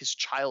 and like his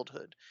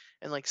childhood,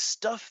 and like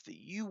stuff that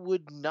you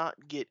would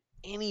not get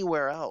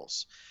anywhere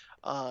else.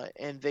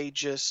 And they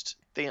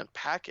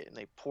unpack it and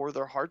they pour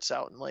their hearts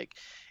out, and like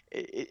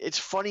it's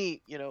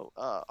funny, you know.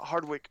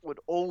 Hardwick would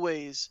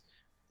always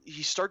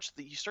he starts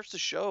the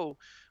show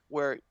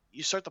where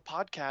you start the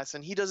podcast,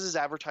 and he does his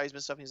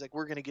advertisement stuff, and he's like,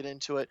 we're going to get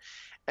into it.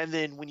 And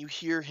then when you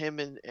hear him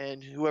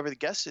and whoever the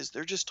guest is,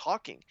 they're just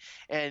talking.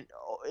 And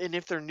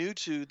if they're new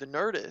to the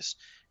Nerdist,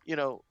 you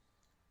know,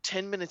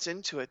 10 minutes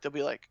into it, they'll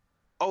be like,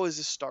 oh, is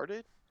this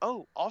started?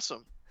 Oh,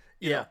 awesome.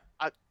 You Yeah.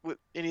 know,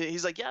 and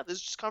he's like, yeah, this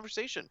is just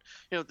conversation.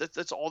 You know,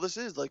 that's all this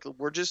is. Like,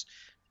 we're just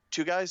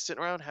two guys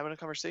sitting around having a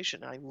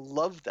conversation. And I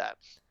love that.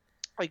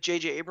 Like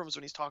J.J. Abrams,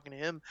 when he's talking to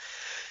him,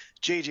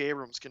 J.J.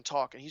 Abrams can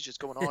talk, and he's just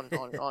going on and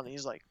on and on. And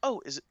he's like,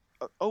 oh, is it?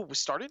 Oh, we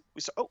started.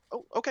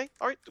 Okay,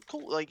 all right,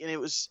 cool. Like, and it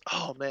was,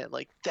 oh man,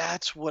 like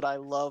that's what I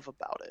love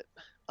about it.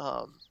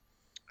 Um,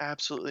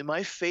 Absolutely,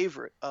 my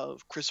favorite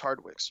of Chris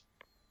Hardwick's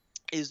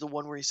is the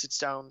one where he sits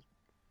down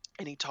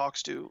and he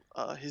talks to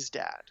his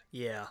dad.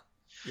 Yeah.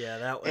 Yeah,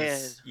 that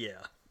And was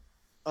yeah.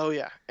 oh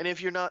yeah, and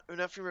if you're not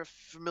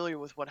familiar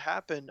with what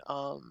happened,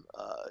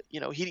 you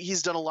know,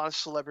 he's done a lot of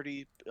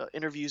celebrity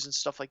interviews and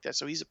stuff like that,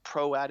 so he's a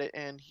pro at it,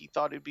 and he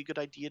thought it'd be a good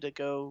idea to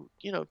go,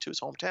 you know, to his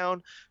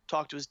hometown,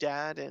 talk to his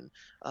dad, and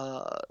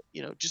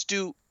you know, just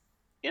do,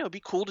 you know, it'd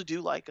be cool to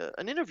do like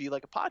an interview,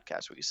 like a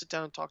podcast where you sit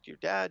down and talk to your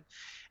dad.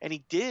 And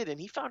he did,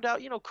 and he found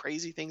out, you know,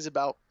 crazy things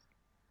about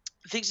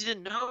things he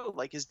didn't know,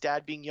 like his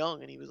dad being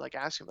young, and he was like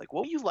asking him like,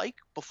 what were you like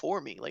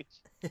before me? Like,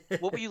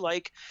 what were you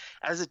like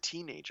as a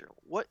teenager?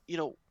 What, you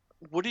know,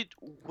 what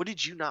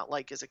did you not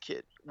like as a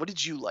kid? What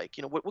did you like?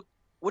 You know,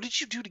 what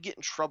did you do to get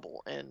in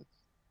trouble? And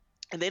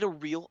they had a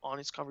real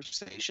honest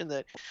conversation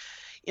that,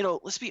 you know,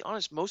 let's be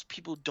honest, most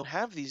people don't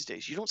have these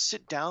days. You don't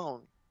sit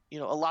down, you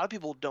know, a lot of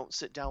people don't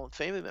sit down with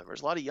family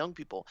members, a lot of young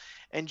people,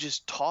 and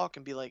just talk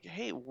and be like,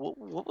 hey, what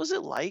was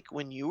it like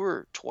when you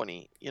were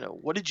 20? You know,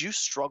 what did you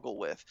struggle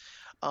with?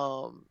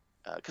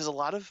 Because a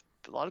lot of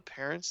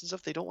parents and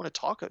stuff, they don't want to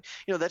talk.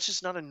 You know, that's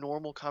just not a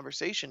normal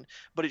conversation,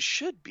 but it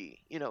should be.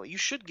 You know, you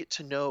should get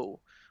to know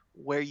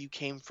where you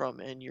came from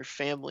and your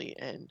family,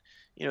 and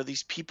you know,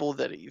 these people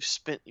that you've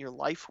spent your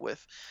life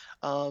with.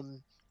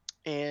 um,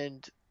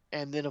 and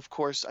and then of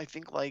course, I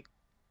think like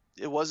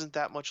it wasn't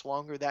that much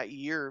longer that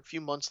year, a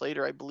few months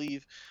later, I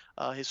believe,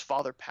 his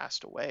father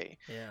passed away.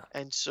 Yeah.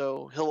 And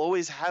so he'll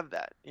always have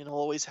that, and he'll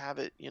always have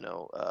it, you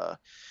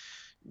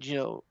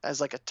know, as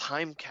like a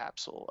time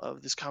capsule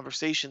of this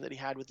conversation that he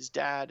had with his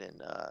dad.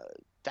 And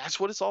that's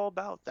what it's all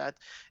about. That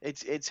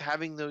it's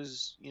having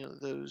those, you know,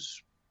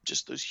 those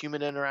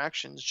human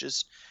interactions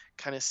just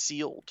kind of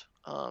sealed.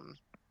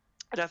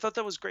 And I thought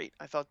that was great.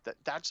 I thought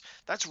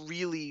that's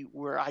really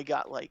where I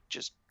got like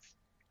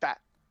bat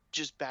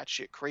just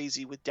batshit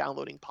crazy with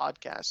downloading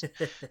podcasts,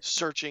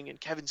 searching.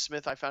 And Kevin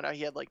Smith, I found out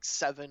he had like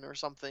 7 or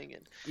something,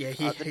 and Yeah,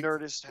 the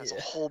Nerdist has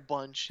a whole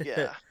bunch.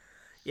 Yeah.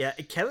 Yeah,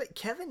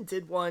 Kevin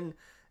did one.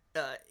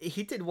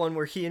 He did one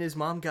where he and his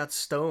mom got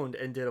stoned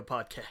and did a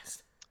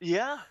podcast.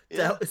 Yeah,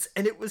 yeah.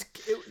 It was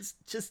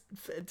just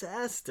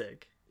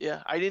fantastic.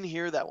 Yeah, I didn't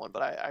hear that one,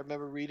 but I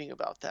remember reading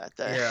about that.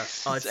 That Yeah.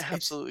 it's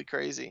absolutely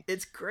crazy.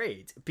 It's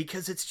great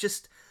because it's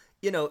just,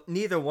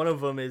 neither one of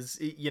them is,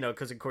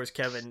 because of course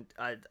Kevin,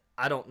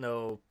 I don't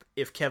know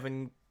if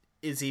Kevin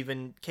is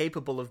even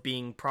capable of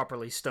being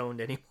properly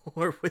stoned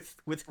anymore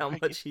with how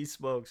Right. much he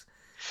smokes.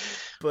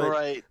 But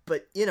Right.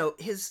 but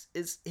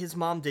his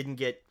mom didn't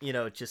get,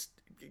 just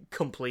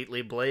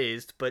completely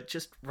blazed, but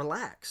just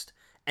relaxed.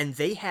 And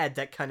they had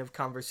that kind of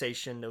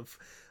conversation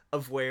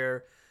of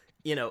where,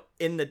 in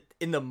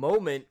the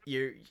moment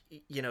you're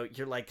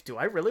like, do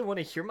I really want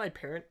to hear my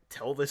parent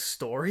tell this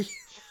story?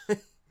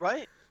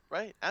 Right.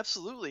 Right.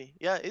 Absolutely.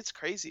 Yeah, it's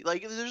crazy.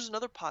 Like there's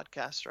another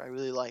podcaster I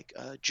really like,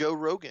 Joe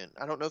Rogan.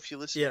 I don't know if you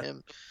listen to Yeah.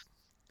 him.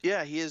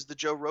 Yeah, he is the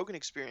Joe Rogan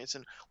Experience,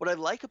 and what I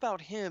like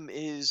about him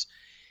is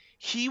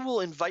he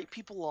will invite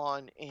people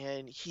on,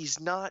 and he's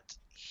not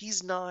he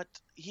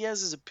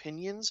has his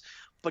opinions,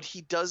 but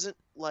he doesn't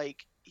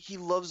like he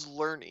loves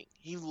learning.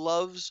 He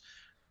loves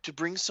to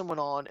bring someone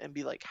on and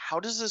be like, how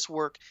does this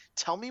work?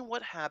 Tell me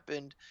what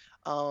happened.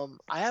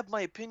 I have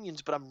my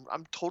opinions, but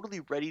I'm totally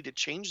ready to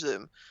change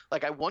them.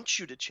 Like I want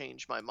you to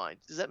change my mind.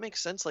 Does that make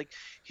sense? Like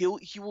he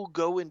will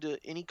go into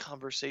any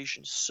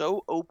conversation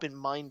so open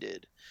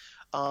minded,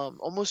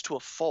 almost to a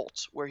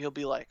fault, where he'll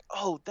be like,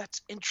 "Oh,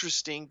 that's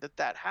interesting that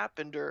that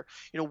happened," or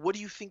 "What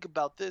do you think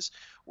about this?"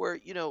 Where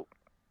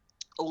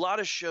a lot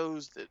of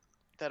shows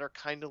that are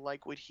kind of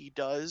like what he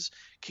does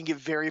can get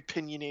very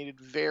opinionated,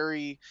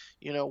 very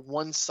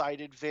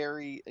one-sided,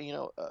 very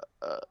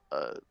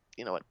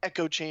an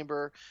echo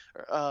chamber,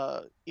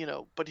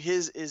 but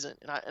his isn't,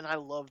 and I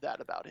love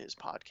that about his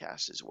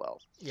podcast as well.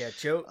 Yeah,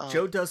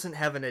 Joe doesn't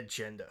have an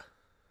agenda.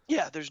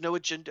 Yeah, there's no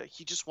agenda.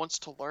 He just wants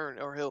to learn,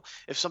 or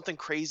if something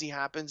crazy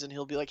happens, and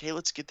he'll be like, "Hey,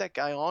 let's get that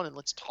guy on and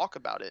let's talk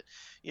about it,"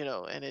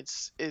 And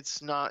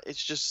it's not.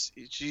 It's just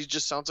he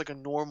just sounds like a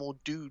normal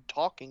dude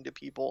talking to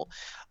people,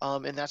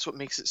 and that's what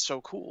makes it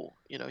so cool.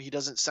 It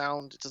doesn't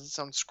sound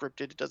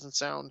scripted. It doesn't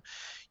sound,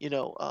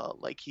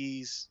 like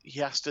he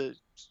has to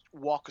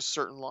walk a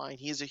certain line.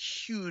 He has a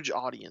huge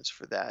audience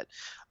for that.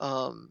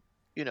 Um,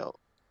 you know,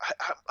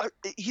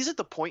 he's at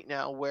the point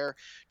now where,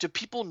 do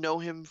people know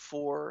him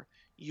for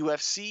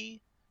UFC?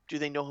 Do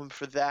they know him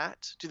for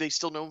that? Do they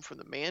still know him from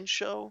the Man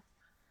Show?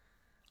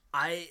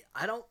 I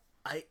don't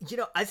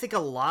I think a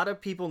lot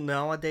of people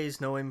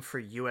nowadays know him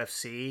for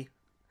UFC.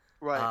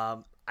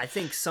 Right, I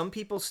think some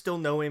people still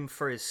know him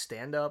for his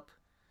stand up.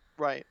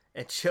 right,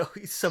 And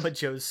some of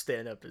Joe's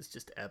stand up is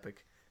just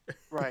epic.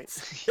 right.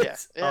 It's, Yeah,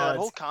 it's, yeah, oh, that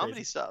whole it's comedy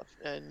crazy. stuff,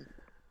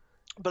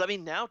 but I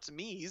mean, now to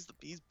me, he's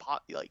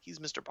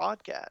Mr.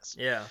 Podcast.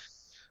 Yeah.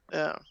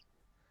 Yeah,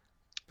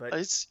 But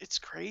it's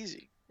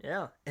crazy.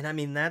 yeah, and I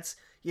mean that's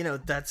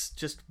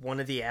just one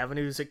of the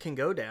avenues it can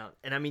go down.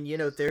 And I mean,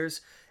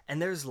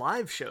 there's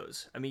live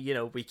shows. I mean,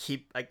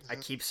 I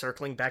keep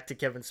circling back to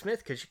Kevin Smith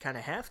because you kind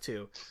of have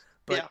to.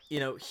 But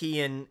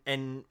he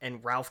and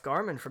Ralph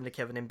Garman from the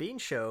Kevin and Bean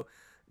show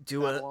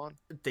do Babylon.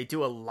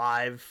 a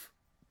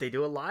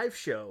live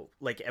show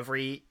like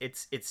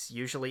it's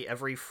usually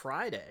every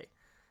Friday,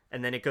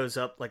 and then it goes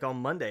up like on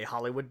Monday,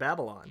 Hollywood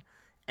Babylon,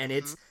 and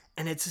it's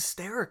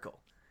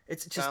hysterical.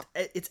 It's just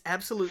it's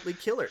absolutely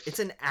killer. It's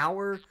an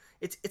hour.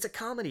 It's a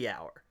comedy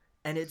hour,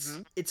 and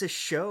it's a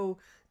show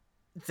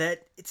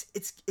that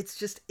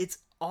it's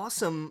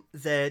awesome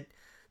that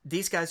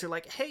these guys are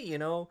like, hey,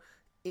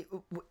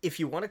 if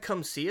you want to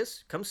come see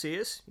us, come see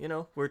us.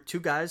 We're two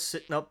guys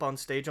sitting up on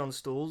stage on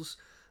stools,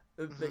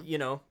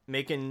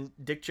 making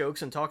dick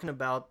jokes and talking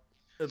about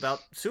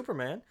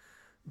Superman.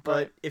 But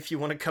Right. if you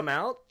want to come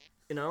out,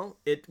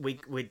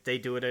 they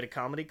do it at a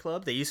comedy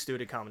club. They used to do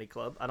it at a comedy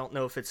club. I don't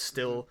know if it's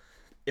still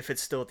at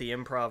the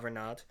Improv or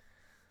not.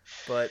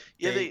 But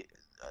Yeah,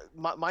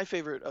 my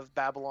favorite of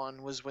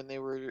Babylon was when they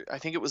were, I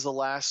think it was the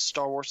last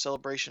Star Wars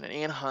celebration in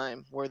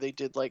Anaheim, where they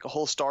did like a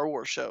whole Star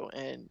Wars show,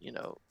 and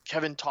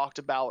Kevin talked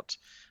about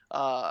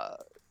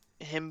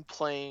him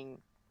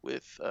playing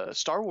with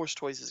Star Wars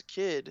toys as a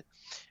kid,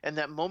 and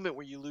that moment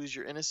where you lose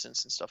your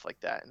innocence and stuff like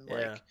that,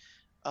 and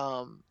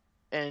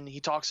and he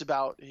talks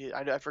about,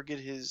 I forget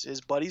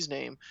his buddy's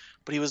name,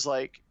 but he was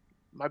like,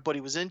 my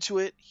buddy was into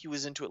it. He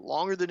was into it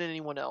longer than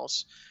anyone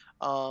else.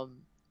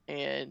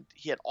 And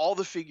he had all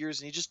the figures,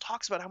 and he just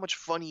talks about how much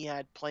fun he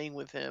had playing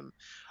with him.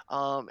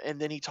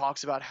 And then he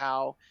talks about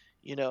how,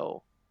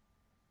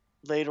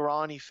 later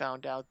on he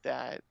found out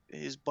that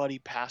his buddy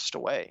passed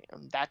away,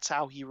 and that's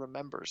how he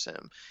remembers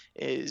him,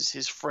 is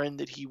his friend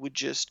that he would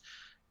just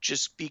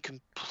be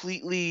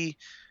completely,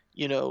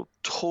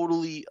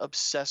 totally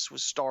obsessed with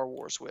Star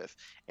Wars with.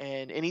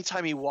 And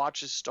anytime he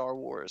watches Star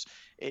Wars,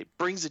 it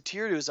brings a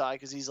tear to his eye,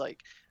 because he's like,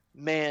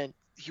 man,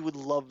 he would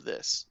love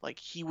this. Like,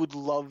 he would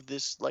love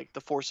this, like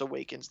The Force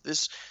Awakens.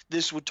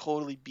 This would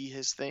totally be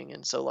his thing.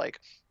 And so,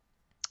 like,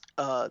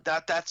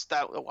 that's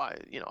why,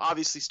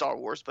 obviously Star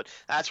Wars, but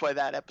that's why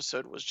that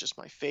episode was just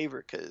my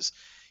favorite, because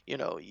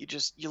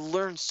you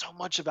learn so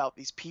much about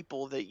these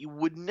people that you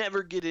would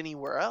never get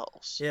anywhere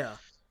else. yeah.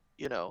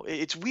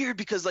 it's weird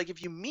because like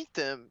if you meet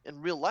them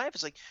in real life,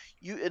 it's like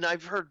and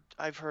I've heard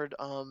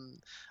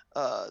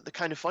the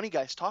Kind of Funny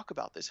guys talk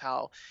about this,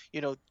 how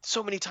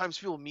so many times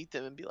people meet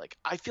them and be like,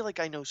 I feel like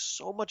I know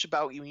so much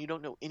about you and you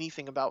don't know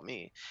anything about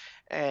me,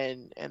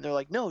 and they're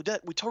like, no,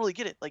 that we totally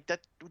get it, like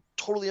that we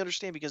totally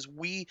understand because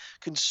we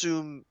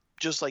consume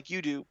just like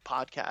you do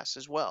podcasts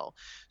as well.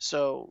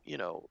 So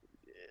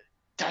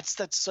that's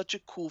such a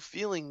cool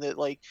feeling that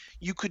like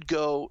you could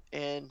go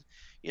and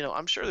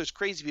I'm sure there's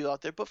crazy people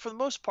out there, but for the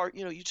most part,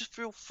 you just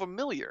feel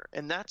familiar,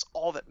 and that's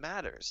all that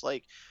matters.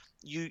 Like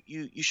you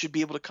should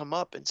be able to come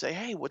up and say,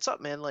 hey, what's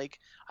up, man? Like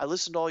I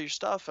listened to all your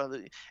stuff,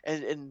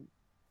 and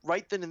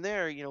right then and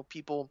there,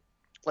 people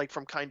like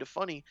from Kind of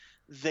Funny,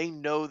 they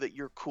know that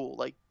you're cool.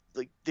 Like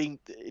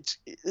it's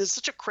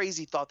such a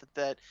crazy thought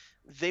that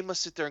they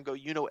must sit there and go,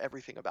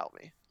 everything about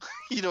me.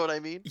 You know what I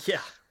mean?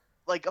 Yeah.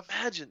 Like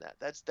imagine that.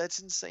 That's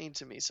insane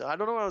to me. So I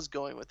don't know where I was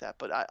going with that,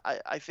 but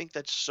I think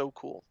that's so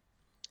cool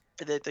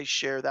that they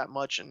share that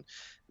much and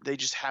they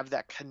just have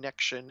that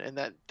connection, and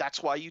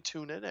that's why you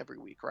tune in every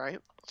week, right?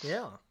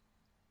 Yeah.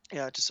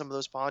 Yeah, to some of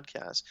those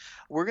podcasts.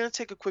 We're going to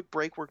take a quick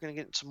break. We're going to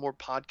get into some more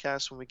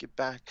podcasts when we get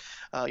back.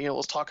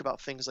 We'll talk about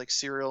things like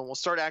Serial, and we'll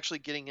start actually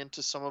getting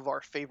into some of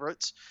our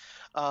favorites.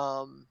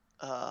 But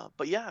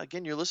yeah,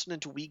 again, you're listening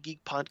to We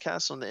Geek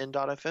Podcast on the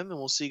N.FM, and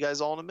we'll see you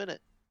guys all in a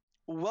minute.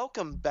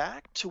 Welcome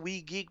back to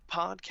We Geek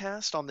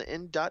Podcast on the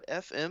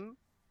N.FM,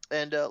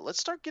 and let's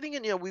start getting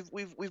in.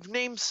 We've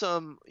named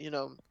some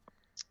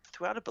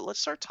throughout it, but let's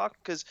start talking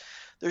because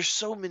there's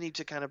so many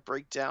to kind of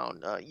break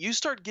down. You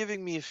start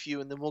giving me a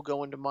few, and then we'll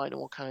go into mine, and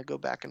we'll kind of go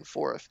back and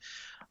forth.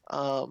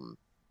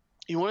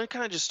 You want to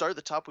kind of just start at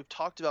the top? We've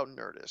talked about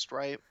Nerdist,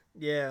 right?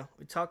 Yeah,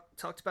 we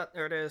talked about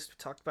Nerdist. We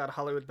talked about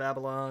Hollywood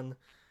Babylon.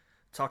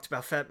 Talked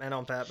about Fat Man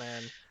on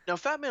Batman. Now,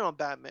 Fat Man on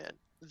Batman,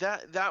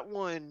 that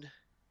one,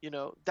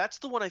 that's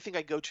the one I think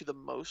I go to the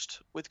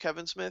most with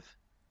Kevin Smith.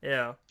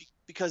 Yeah.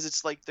 Because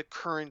it's like the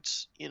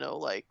current,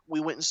 like we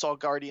went and saw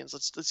Guardians.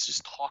 Let's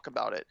just talk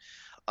about it.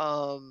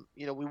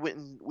 We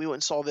went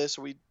and saw this,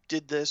 or we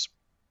did this.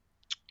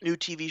 New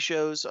TV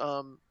shows.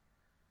 I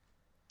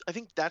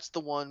think that's the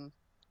one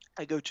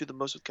I go to the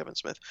most with Kevin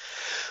Smith.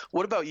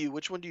 What about you?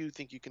 Which one do you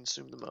think you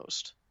consume the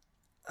most?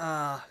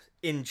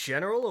 In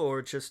general,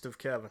 or just of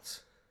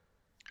Kevin's?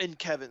 In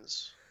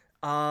Kevin's.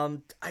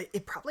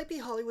 It'd probably be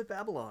Hollywood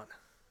Babylon.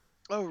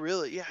 Oh,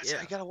 really? Yeah. Yeah.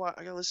 I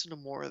gotta listen to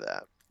more of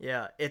that.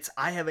 Yeah, because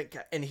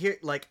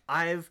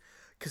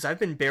I've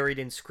been buried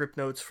in script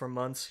notes for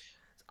months.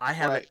 I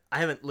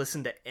haven't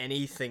listened to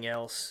anything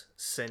else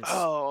since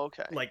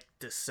like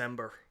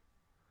December.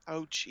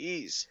 Oh,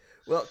 jeez.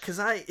 Well, because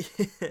I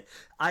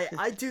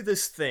do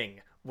this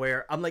thing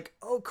where I'm like,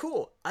 oh,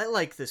 cool, I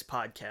like this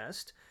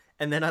podcast,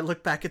 and then I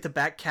look back at the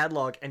back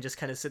catalog and just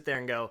kind of sit there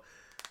and go,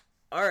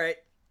 all right,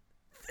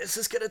 this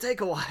is gonna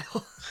take a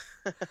while.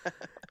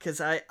 Because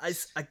I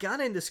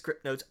got into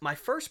script notes. My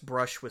first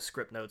brush with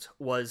script notes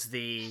was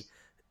the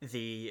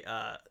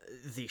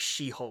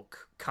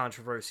She-Hulk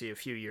controversy a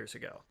few years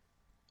ago.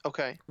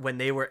 Okay. When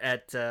they were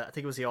at I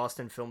think it was the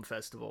Austin Film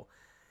Festival,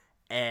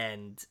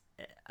 and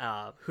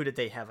who did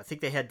they have? I think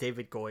they had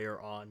David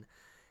Goyer on,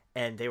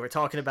 and they were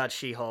talking about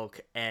She-Hulk,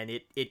 and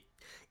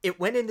it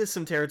went into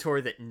some territory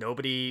that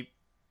nobody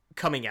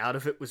coming out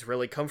of it was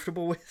really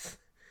comfortable with.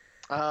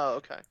 Oh,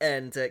 okay.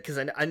 And because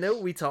I know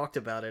we talked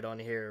about it on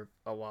here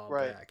a while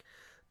back,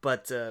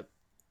 but so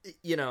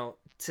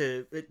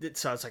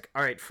I was like,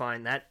 all right,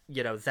 fine.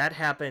 That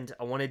happened.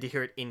 I wanted to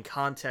hear it in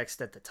context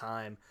at the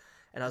time,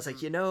 and I was like,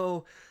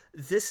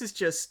 this is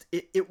just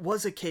it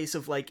was a case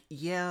of like,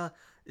 yeah,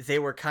 they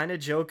were kind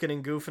of joking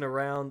and goofing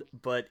around,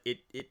 but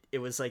it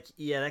was like,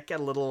 yeah, that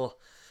got a little,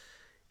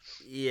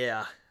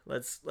 yeah.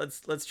 Let's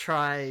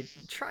try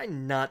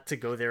not to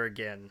go there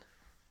again,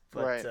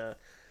 but. Right.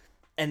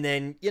 And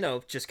then,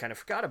 just kind of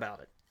forgot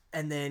about it.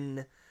 And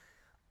then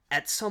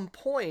at some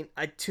point,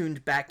 I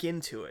tuned back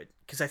into it.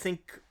 Because I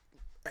think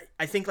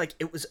like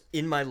it was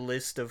in my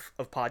list of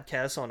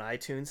podcasts on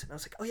iTunes. And I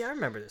was like, oh yeah, I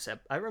remember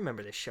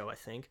this show, I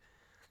think.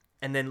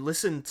 And then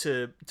listened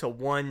to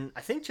one,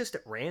 I think just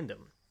at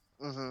random.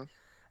 Mm-hmm.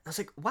 I was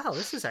like, wow,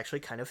 this is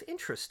actually kind of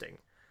interesting.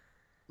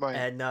 Right.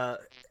 And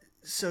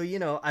so,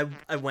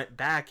 I went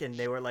back and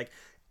they were like,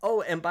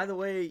 oh, and by the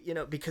way,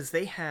 because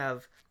they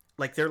have...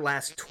 like their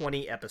last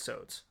 20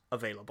 episodes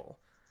available,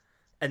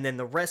 and then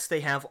the rest they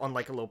have on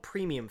like a little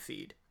premium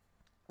feed,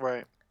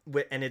 right?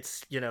 And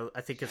it's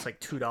I think it's like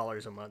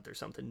 $2 a month or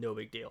something, no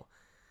big deal.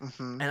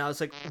 Mm-hmm. And I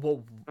was like,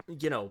 well,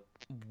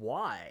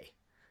 why?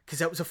 Because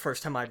that was the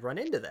first time I'd run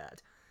into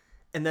that.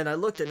 And then I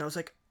looked and I was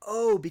like,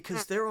 oh,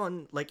 because they're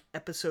on like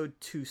episode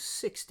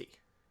 260.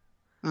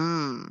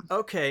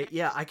 Okay,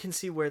 yeah, I can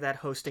see where that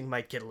hosting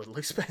might get a little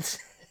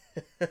expensive.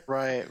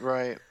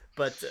 Right.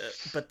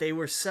 But they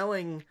were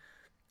selling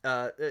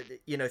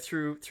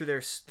through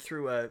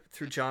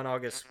John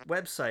August's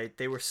website,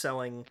 they were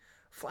selling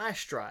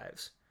flash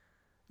drives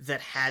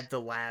that had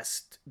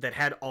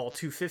all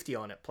 250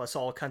 on it, plus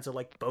all kinds of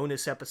like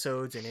bonus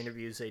episodes and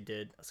interviews they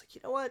did. I was like,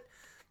 you know what?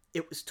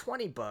 It was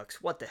 $20.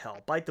 What the hell?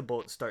 Bite the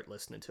bullet and start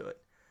listening to it.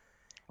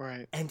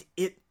 Right. And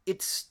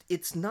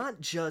it's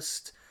not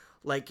just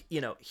like,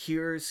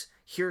 here's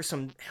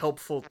some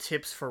helpful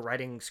tips for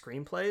writing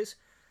screenplays.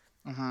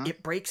 Mm-hmm.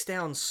 It breaks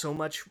down so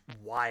much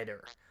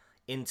wider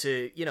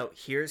into,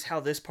 here's how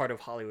this part of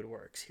Hollywood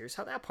works, here's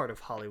how that part of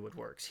Hollywood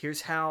works,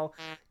 here's how,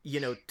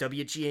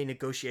 WGA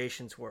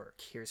negotiations work,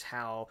 here's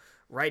how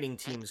writing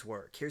teams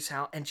work, here's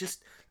how, and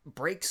just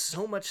breaks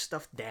so much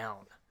stuff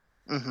down.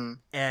 Mm-hmm.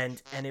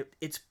 And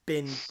it's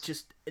been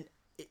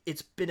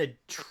a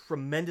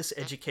tremendous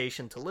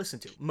education to listen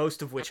to,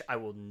 most of which I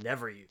will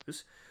never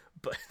use,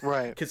 but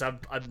Right. because I'm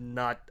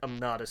not a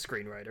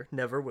screenwriter,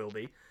 never will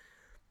be.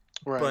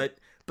 Right.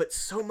 But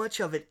so much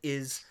of it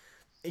is,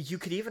 you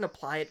could even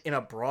apply it in a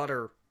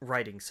broader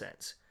writing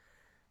sense.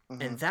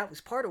 Mm-hmm. And that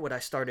was part of what I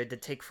started to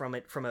take from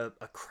it from a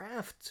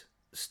craft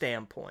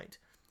standpoint.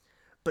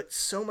 But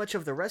so much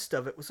of the rest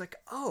of it was like,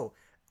 oh,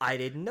 I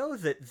didn't know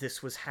that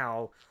this was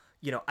how,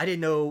 I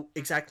didn't know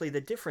exactly the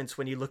difference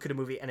when you look at a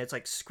movie and it's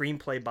like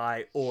screenplay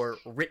by or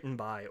written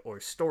by or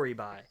story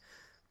by.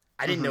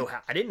 I didn't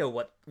know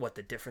what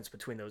the difference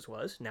between those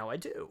was. Now I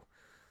do.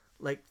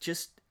 Like,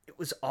 just, it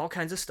was all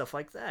kinds of stuff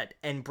like that.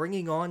 And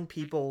bringing on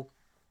people,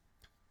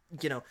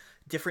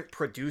 different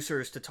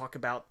producers to talk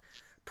about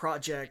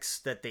projects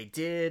that they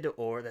did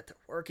or that they're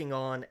working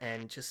on,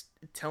 and just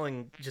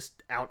telling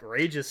just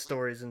outrageous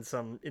stories in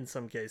some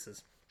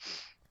cases.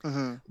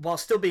 Mm-hmm. While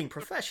still being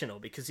professional,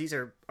 because these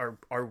are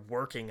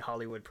working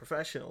Hollywood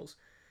professionals.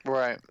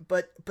 Right.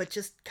 But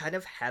just kind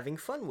of having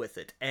fun with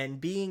it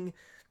and being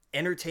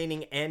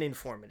entertaining and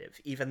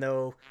informative, even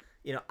though,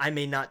 I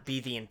may not be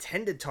the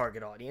intended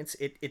target audience.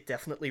 It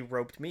definitely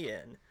roped me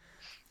in.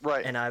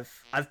 Right. And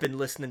I've been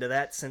listening to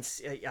that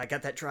since I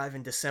got that drive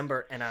in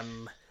December, and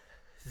I'm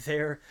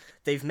there.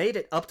 They've made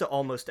it up to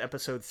almost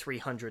episode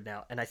 300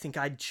 now, and I think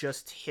I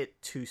just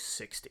hit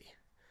 260.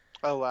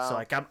 Oh wow. So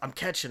like I'm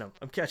catching them.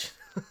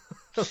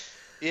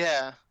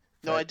 Yeah.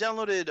 No, I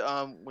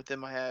downloaded with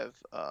them. I have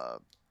I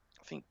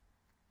think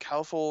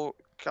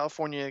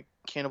California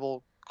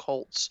Cannibal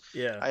Cults.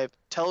 Yeah. I have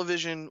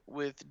Television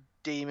with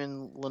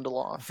Damon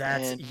Lindelof.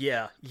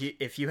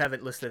 If you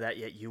haven't listened to that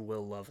yet, you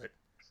will love it.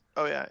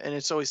 Oh yeah, and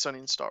It's Always Sunny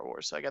in Star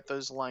Wars. So I got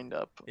those lined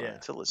up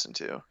to listen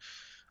to.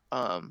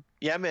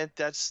 Yeah, man,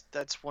 that's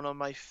one of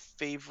my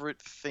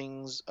favorite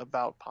things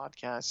about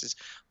podcasts is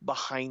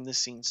behind the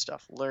scenes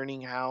stuff,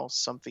 learning how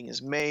something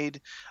is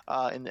made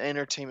in the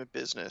entertainment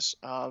business,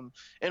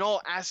 in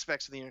all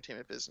aspects of the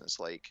entertainment business,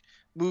 like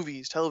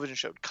movies, television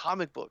show,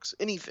 comic books,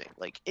 anything,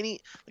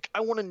 I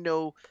want to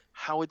know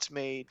how it's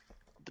made,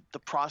 the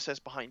process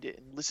behind it,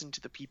 and listen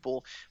to the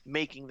people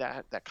making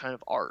that kind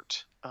of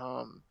art.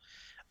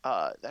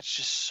 That's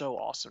just so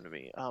awesome to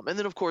me. And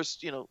then of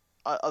course,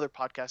 other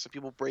podcasts of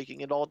people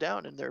breaking it all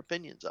down and their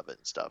opinions of it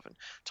and stuff, and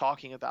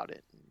talking about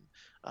it and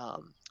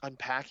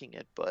unpacking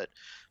it. But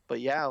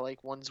yeah,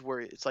 like ones where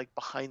it's like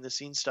behind the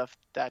scenes stuff.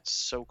 That's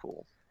so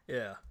cool.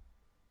 Yeah.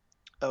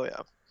 Oh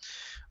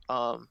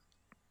yeah.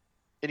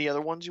 Any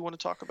other ones you want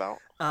to talk about?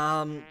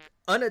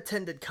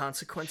 Unintended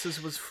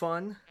Consequences was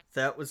fun.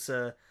 That was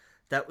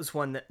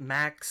one that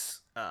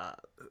Max,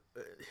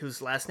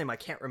 whose last name I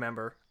can't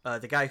remember,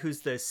 the guy who's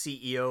the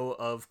CEO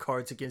of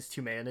Cards Against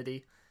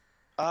Humanity.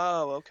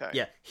 Oh, okay.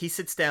 Yeah, he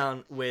sits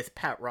down with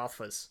Pat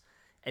Rothfuss,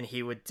 and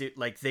he would do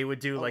they would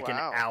do an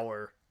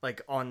hour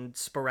on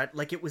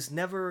sporadic. It was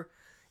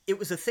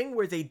a thing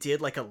where they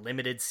did a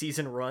limited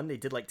season run. They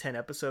did 10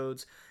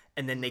 episodes,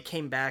 and then they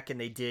came back and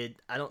they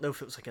did, I don't know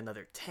if it was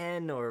another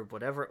 10 or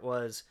whatever it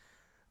was,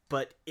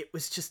 but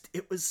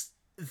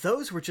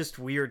those were just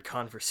weird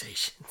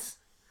conversations.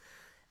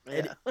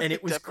 Yeah. And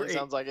it was definitely great.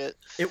 Sounds like it.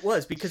 It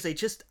was, because they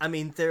just,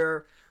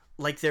 there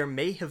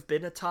may have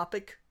been a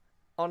topic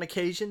on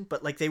occasion,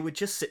 but they would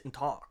just sit and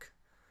talk.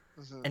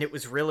 Mm-hmm. And it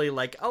was really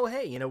oh,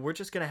 hey, we're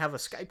just gonna have a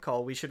Skype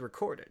call, we should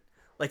record it.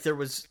 There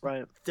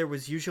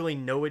was usually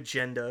no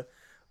agenda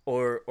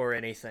or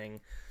anything,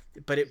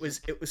 but it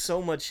was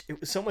so much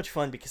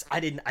fun, because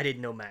I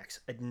didn't know Max.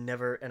 I'd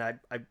never, and I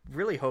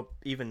really hope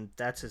even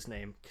that's his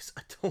name, because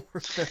I don't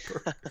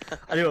remember.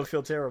 I don't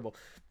feel terrible,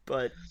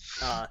 but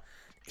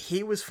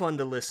he was fun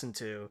to listen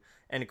to.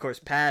 And of course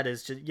Pat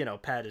is just,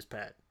 Pat is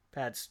Pat.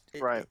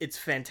 It's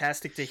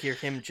fantastic to hear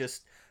him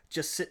just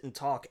sit and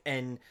talk.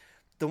 And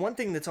the one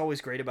thing that's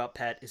always great about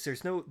Pat is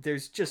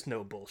there's just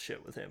no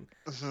bullshit with him.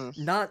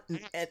 Mm-hmm.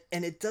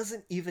 And it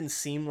doesn't even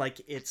seem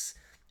like it's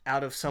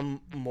out of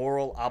some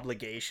moral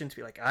obligation to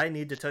be I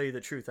need to tell you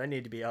the truth, I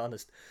need to be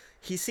honest.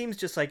 He seems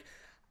just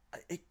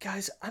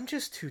guys, I'm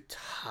just too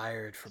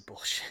tired for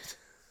bullshit.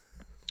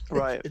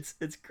 Right.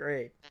 It's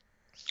great.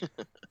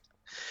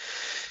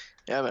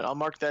 Yeah, man, I'll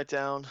mark that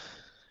down.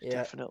 Yeah,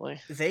 definitely.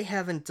 They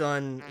haven't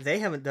done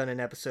an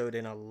episode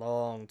in a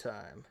long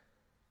time.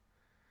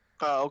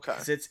 Oh, okay.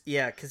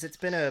 Because it's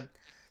been a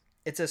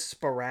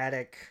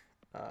sporadic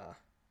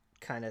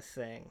kind of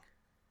thing.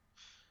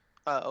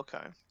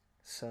 Okay.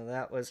 So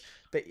that was,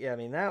 but yeah, I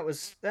mean that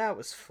was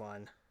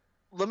fun.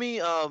 Let me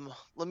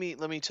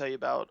tell you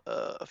about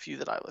a few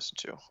that I listen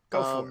to.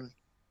 Go for it.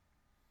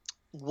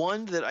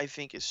 One that I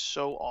think is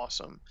so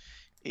awesome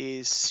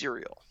is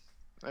Serial.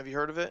 Have you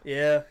heard of it?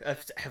 Yeah,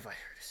 have I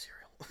heard of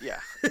Serial?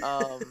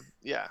 Yeah.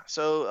 Yeah.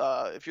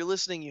 So if you're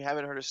listening, you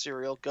haven't heard of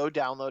Serial, go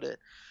download it.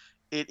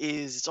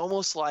 It's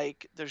almost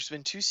like there's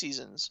been 2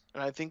 seasons,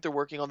 and I think they're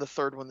working on the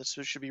third one that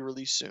should be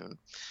released soon.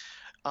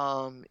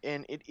 And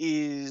it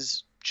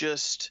is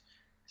just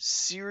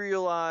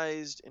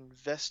serialized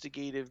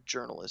investigative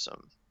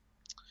journalism.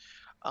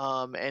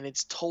 And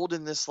it's told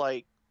in this,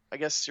 like, I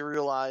guess,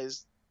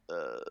 serialized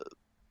uh,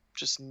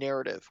 just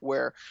narrative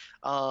where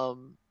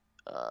um,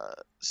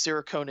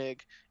 Sarah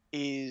Koenig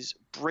is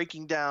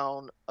breaking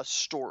down a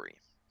story.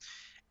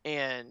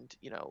 And,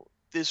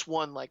 this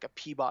won like a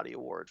Peabody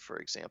Award, for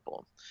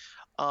example.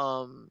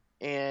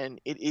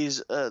 And it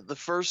is the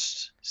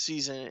first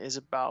season is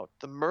about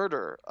the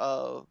murder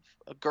of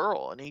a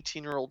girl, an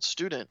 18-year-old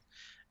student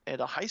at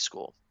a high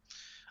school,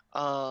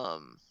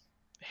 um,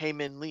 Hae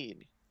Min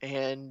Lee,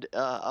 and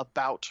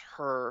about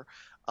her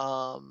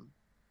um,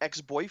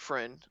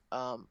 ex-boyfriend,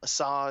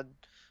 Assad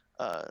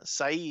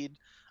Saeed,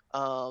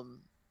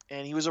 um,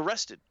 and he was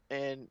arrested.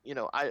 And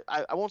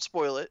I won't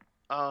spoil it,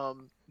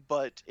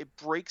 but it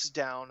breaks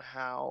down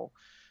how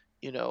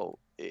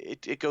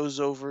it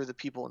goes over the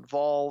people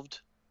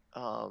involved,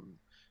 um,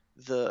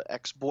 the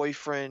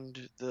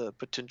ex-boyfriend,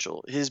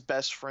 his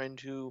best friend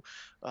who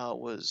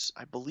was,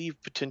 I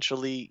believe,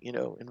 potentially,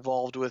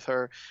 involved with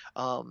her.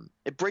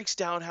 It breaks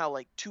down how,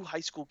 like, two high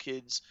school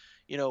kids,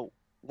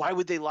 why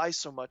would they lie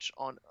so much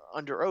on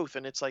under oath?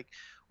 And it's like,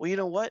 well, you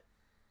know what?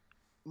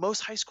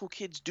 Most high school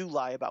kids do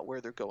lie about where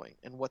they're going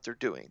and what they're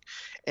doing,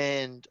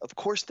 and of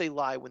course they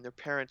lie when their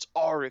parents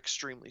are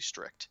extremely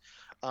strict.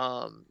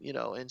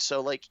 And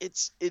so, like,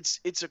 it's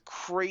a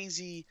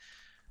crazy,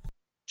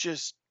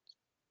 just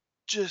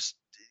just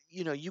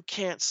you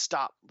can't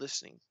stop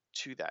listening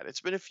to that.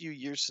 It's been a few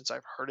years since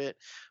I've heard it,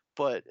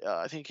 but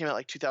I think it came out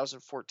like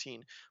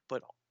 2014.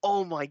 But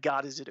oh my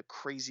God, is it a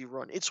crazy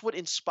run? It's what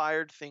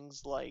inspired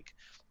things like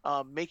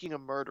Making a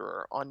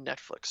Murderer on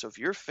Netflix. So if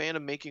you're a fan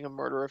of Making a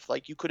Murderer, if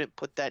like you couldn't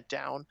put that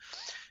down,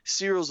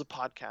 Serial's a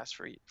podcast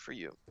for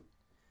you.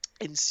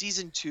 And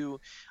season 2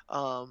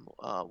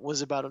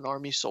 was about an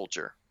army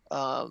soldier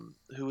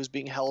who was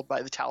being held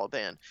by the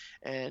Taliban,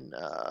 and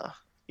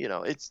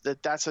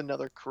that's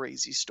another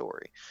crazy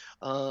story.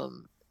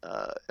 And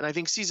I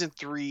think season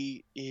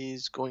 3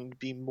 is going to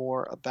be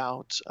more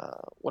about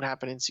what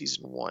happened in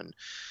season 1.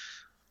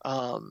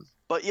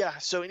 But yeah,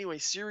 so anyway,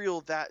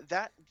 Serial, that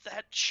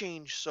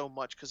changed so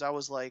much, because I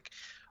was like,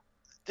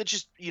 that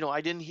just,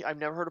 I've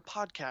never heard a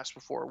podcast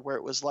before where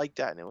it was like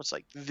that, and it was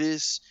like,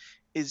 this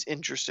is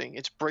interesting.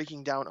 It's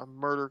breaking down a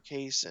murder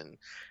case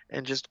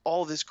and just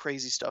all this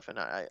crazy stuff, and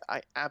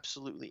I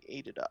absolutely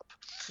ate it up.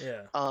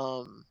 Yeah.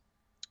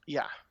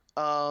 Yeah.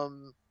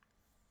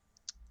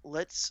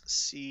 Let's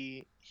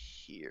see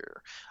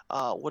here.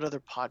 What other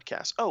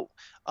podcasts?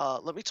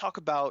 Let me talk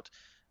about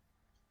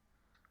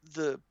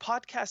the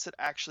podcast that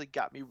actually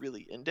got me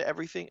really into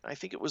everything. I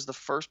think it was the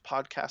first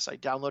podcast I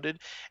downloaded,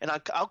 and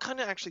I'll kind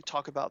of actually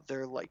talk about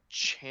their, like,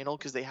 channel,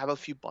 because they have a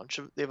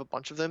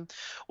bunch of them.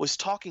 Was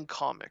Talking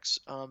Comics.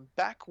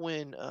 Back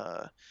when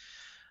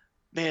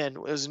man,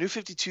 it was a New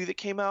 52 that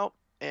came out,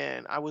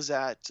 and I was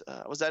at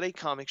a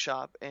comic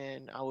shop,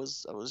 and I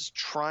was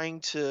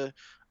trying to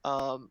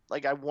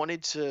like, I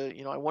wanted to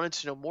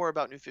know more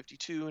about New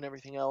 52 and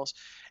everything else.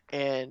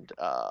 And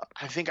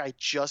I think I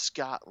just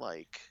got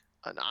like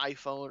an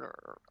iPhone,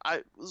 or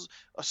I was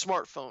a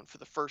smartphone for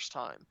the first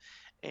time,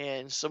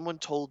 and someone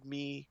told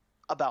me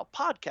about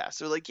podcasts.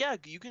 They're like, yeah,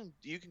 you can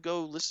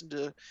go listen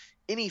to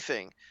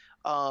anything.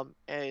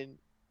 And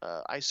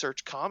I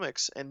searched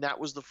comics, and that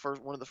was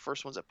one of the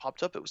first ones that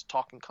popped up. It was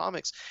Talking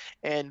Comics,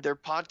 and their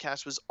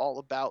podcast was all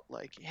about,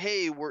 like,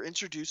 hey, we're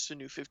introduced to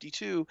New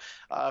 52,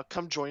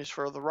 come join us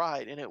for the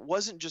ride. And it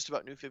wasn't just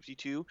about New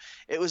 52;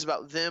 it was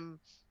about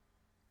them,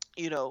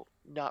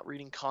 not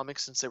reading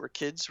comics since they were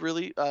kids.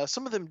 Really,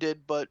 some of them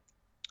did, but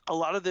a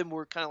lot of them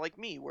were kind of like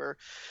me, where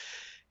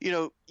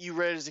you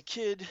read as a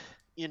kid,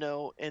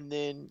 and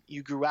then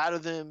you grew out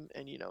of them,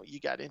 and you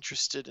got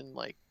interested in,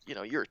 like,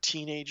 you're a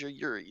teenager,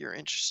 you're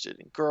interested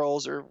in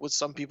girls, or with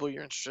some people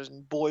you're interested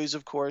in boys,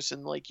 of course,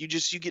 and like you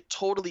get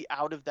totally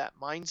out of that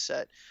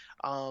mindset,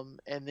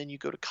 and then you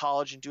go to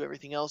college and do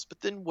everything else. But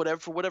then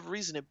for whatever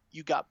reason,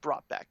 you got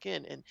brought back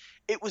in, and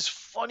it was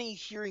funny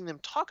hearing them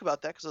talk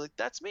about that, because I was like,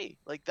 that's me,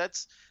 like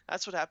that's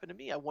what happened to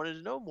me. I wanted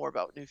to know more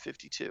about New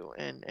 52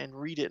 and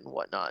read it and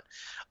whatnot.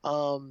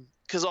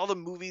 Because all the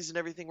movies and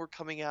everything were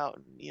coming out,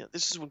 and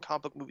this is when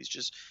comic book movies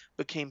just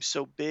became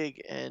so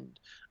big, and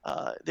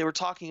they were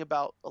talking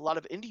about a lot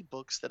of indie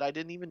books that I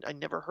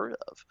never heard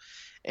of,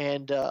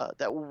 and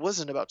that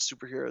wasn't about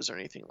superheroes or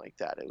anything like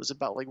that. It was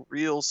about, like,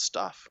 real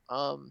stuff,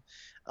 and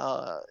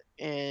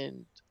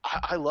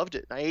I loved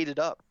it, and I ate it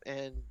up.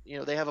 And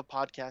they have a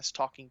podcast,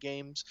 Talking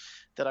Games,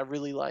 that I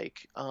really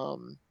like.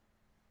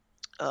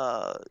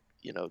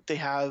 They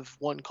have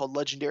one called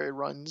Legendary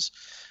Runs,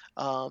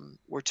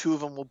 where two of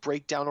them will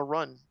break down a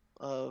run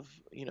of,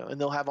 and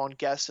they'll have on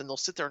guests, and they'll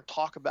sit there and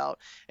talk about,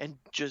 and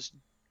just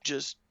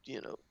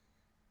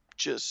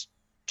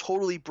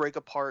totally break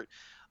apart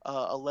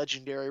a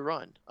legendary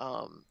run.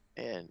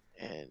 and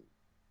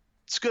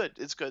it's good.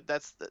 It's good.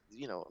 That's the,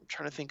 I'm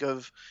trying to think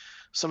of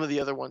some of the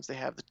other ones they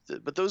have,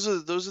 but those are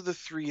the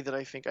three that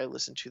I think I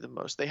listen to the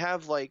most. They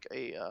have like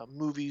a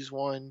movies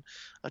one,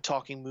 a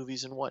talking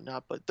movies and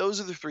whatnot, but those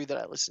are the three that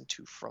I listen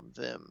to from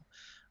them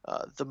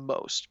the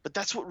most. But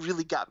that's what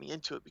really got me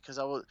into it, because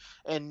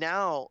and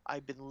now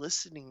I've been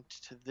listening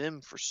to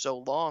them for so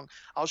long.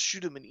 I'll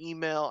shoot them an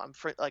email.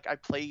 Like I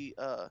play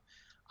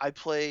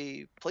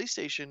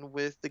PlayStation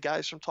with the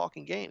guys from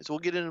Talking Games. We'll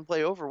get in and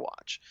play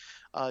Overwatch,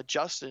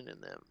 Justin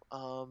and them.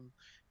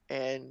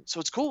 And so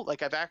it's cool.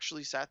 Like I've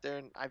actually sat there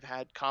and I've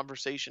had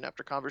conversation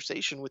after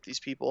conversation with these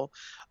people,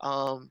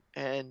 and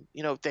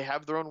they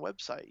have their own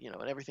website,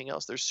 and everything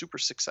else. They're super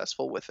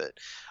successful with it,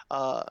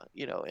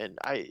 and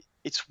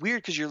it's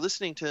weird because you're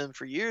listening to them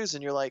for years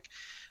and you're like,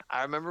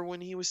 I remember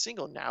when he was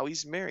single. Now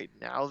he's married.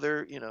 Now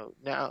they're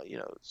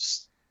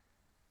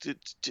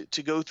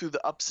to go through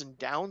the ups and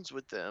downs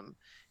with them.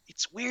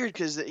 It's weird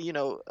because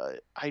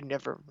I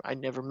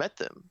never met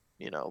them,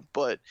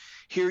 but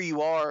here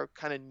you are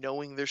kind of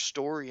knowing their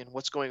story and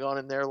what's going on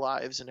in their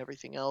lives and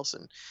everything else.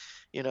 And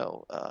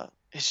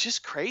it's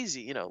just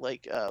crazy.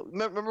 Like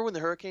remember when the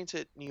hurricanes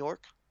hit New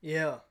York?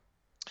 Yeah.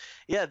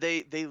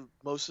 They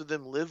most of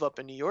them live up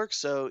in New York,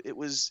 so it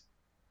was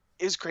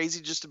crazy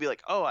just to be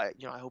like, oh, I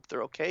hope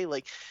they're okay.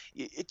 Like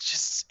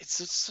it's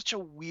such a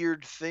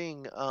weird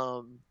thing.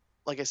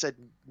 Like I said,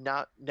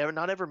 not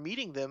ever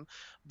meeting them,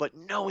 but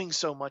knowing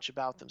so much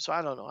about them. So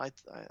I don't know.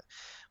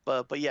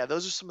 But yeah,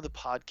 those are some of the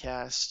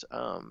podcasts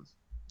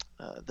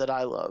that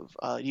I love.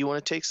 You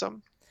want to take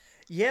some?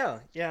 Yeah,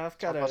 I've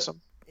got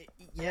some.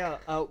 Yeah,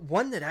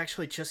 one that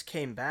actually just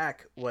came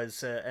back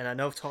was, and I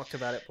know I've talked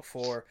about it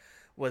before,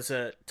 was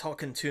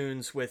Talking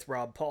Tunes with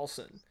Rob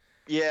Paulson.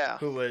 Yeah.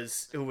 Who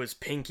was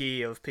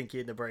Pinky of Pinky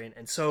and the Brain,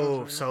 and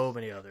so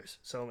many others.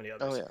 Oh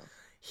yeah.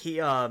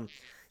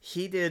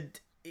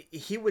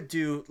 He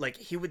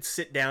would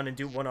sit down and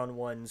do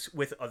one-on-ones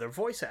with other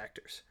voice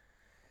actors.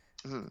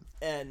 Mm-hmm.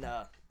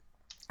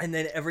 And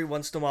then every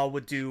once in a while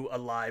would do a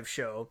live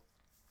show,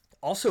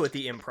 also at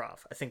the Improv,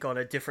 I think on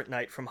a different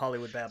night from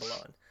Hollywood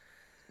Babylon.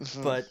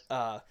 Mm-hmm. But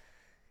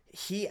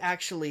he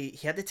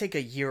had to take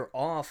a year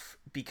off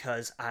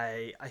because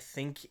I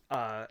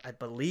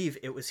believe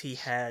it was he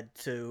had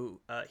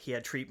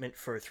treatment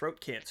for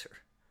throat cancer.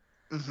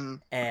 Mm-hmm.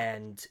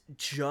 And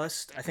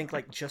I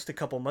think just a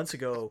couple months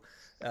ago,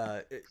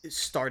 it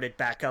started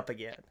back up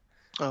again.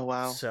 Oh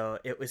wow! So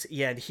it was,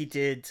 and he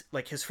did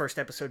like his first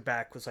episode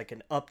back was like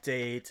an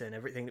update and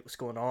everything that was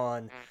going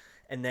on,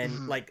 and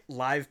then like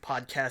live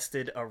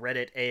podcasted a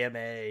Reddit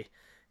AMA,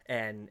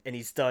 and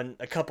he's done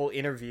a couple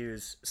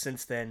interviews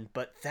since then.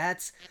 But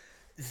that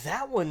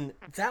one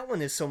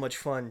is so much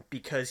fun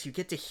because you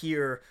get to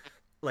hear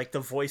like the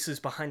voices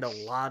behind a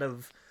lot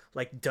of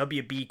like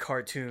WB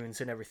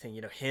cartoons and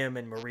everything. Him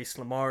and Maurice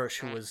LaMarche,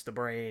 who was the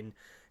Brain.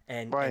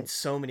 And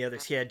so many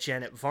others. He had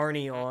Janet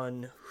Varney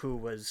on, who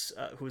was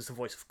the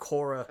voice of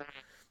Korra,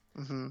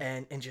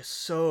 and just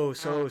so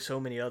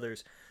many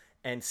others.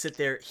 And sit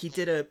there. He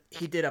did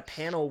a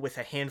panel with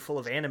a handful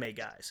of anime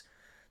guys.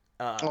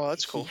 Oh,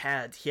 that's cool.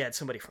 He had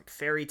somebody from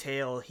Fairy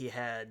Tail. He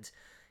had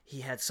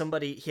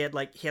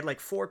like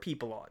 4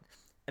 people on,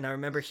 and I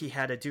remember he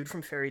had a dude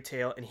from Fairy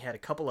Tail, and he had a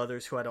couple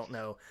others who I don't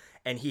know,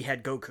 and he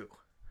had Goku.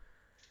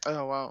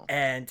 Oh wow!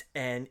 And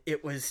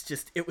it was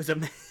just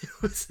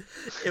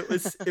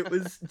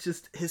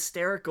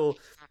hysterical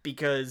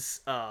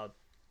because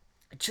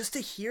just to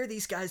hear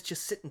these guys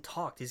just sit and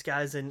talk, these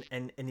guys and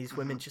these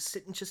women just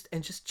sit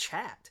and just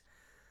chat,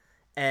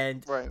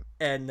 and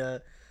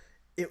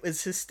it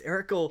was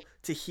hysterical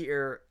to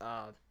hear.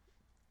 I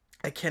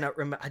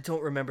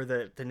don't remember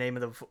the name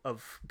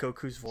of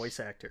Goku's voice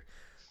actor,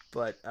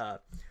 but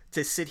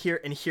to sit here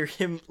and hear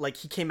him, like,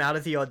 he came out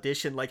of the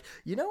audition like,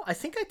 I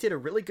think I did a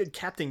really good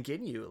Captain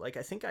Ginyu. Like,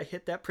 I think I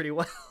hit that pretty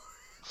well.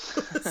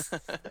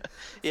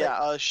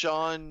 Yeah,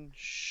 Sean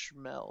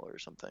Schmel or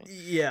something.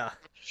 Yeah.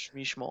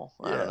 Schmel.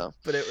 I don't know.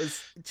 But it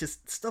was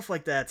just stuff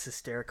like that's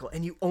hysterical.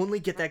 And you only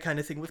get that kind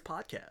of thing with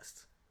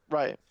podcasts.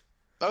 Right.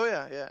 Oh,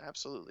 yeah,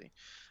 absolutely.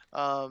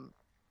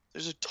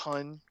 There's a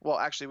ton. Well,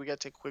 actually, we got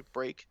to take a quick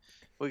break.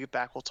 When we get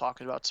back, we'll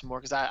talk about some more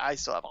because I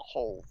still have a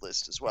whole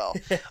list as well.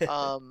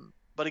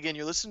 But again,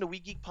 you're listening to We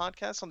Geek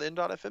Podcast on the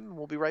N.FM, and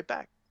we'll be right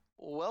back.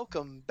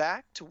 Welcome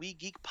back to We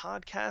Geek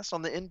Podcast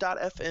on the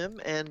N.FM,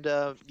 and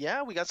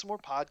we got some more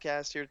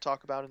podcasts here to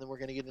talk about, and then we're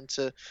going to get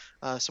into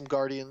some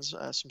Guardians,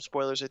 some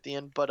spoilers at the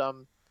end. But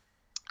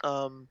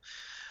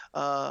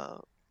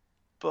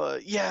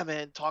yeah,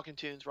 man, Talking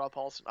Tunes, Rob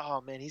Paulson. Oh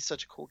man, he's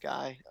such a cool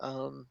guy.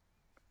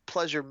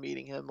 Pleasure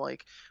meeting him.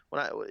 Like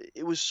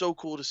it was so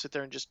cool to sit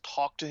there and just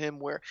talk to him,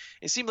 where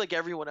it seemed like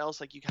everyone else,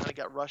 like, you kind of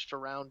got rushed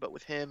around, but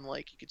with him,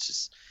 like, you could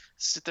just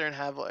sit there and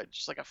have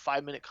just like a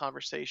 5-minute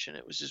conversation.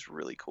 It was just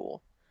really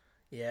cool.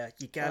 Yeah,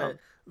 you gotta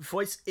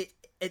voice it.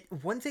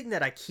 One thing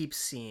that I keep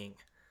seeing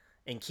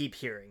and keep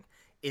hearing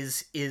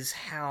is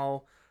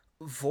how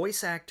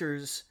voice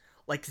actors,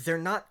 like, they're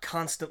not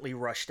constantly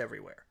rushed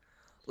everywhere.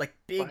 Like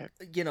big,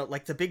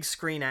 like the big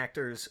screen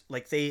actors,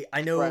 like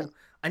I know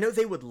I know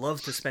they would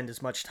love to spend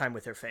as much time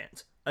with their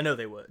fans. I know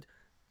they would.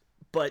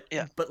 But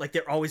Yeah. like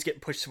they're always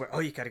getting pushed to where, oh,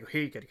 you gotta go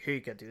here, you gotta go here,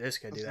 you gotta do this,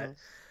 you gotta do that.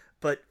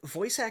 But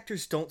voice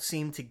actors don't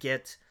seem to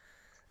get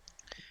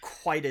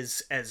quite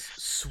as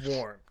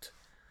swarmed,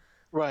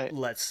 Right.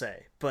 let's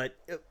say. But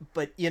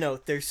you know,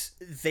 they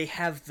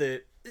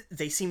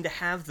seem to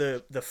have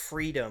the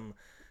freedom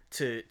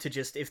to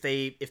just if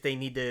they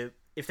need to,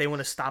 if they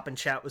want to stop and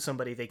chat with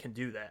somebody, they can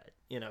do that,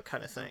 you know,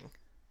 kind of thing.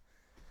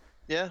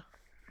 Yeah.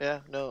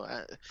 Yeah, no,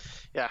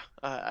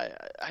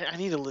 I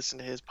need to listen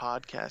to his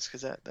podcast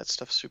because that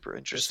stuff's super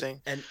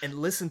interesting. And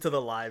listen to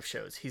the live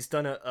shows. He's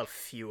done a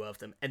few of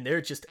them, and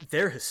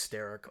they're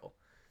hysterical.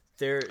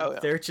 They're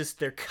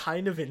they're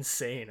kind of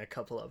insane. A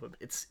couple of them.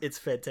 It's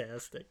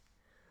fantastic.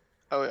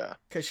 Oh yeah.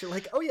 Because you're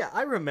like, oh yeah,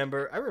 I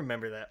remember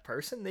that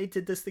person. They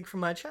did this thing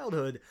from my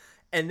childhood,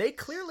 and they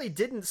clearly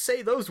didn't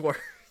say those words.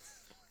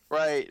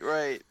 Right.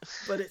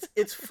 But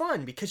it's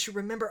fun because you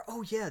remember.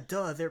 Oh yeah,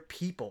 duh, they're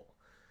people.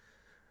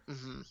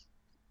 Mm-hmm.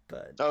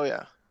 But oh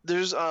yeah,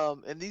 there's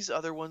and these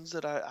other ones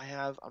that I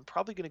have, I'm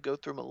probably gonna go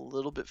through them a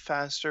little bit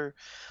faster,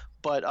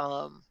 but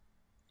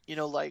you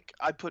know, like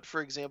I put,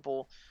 for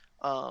example,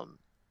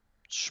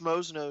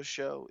 Schmoes No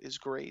Show is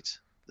great.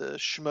 The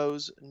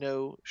Schmoes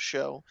No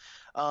Show,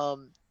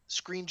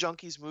 Screen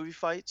Junkies Movie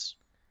Fights.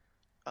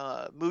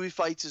 Movie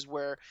Fights is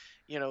where,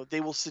 you know,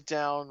 they will sit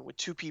down with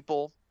two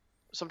people.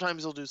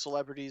 Sometimes they'll do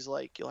celebrities,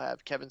 like you'll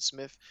have Kevin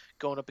Smith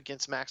going up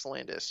against Max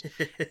Landis,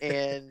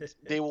 and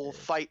they will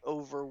fight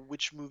over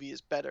which movie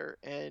is better.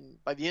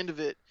 And by the end of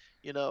it,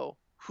 you know,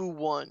 who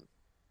won,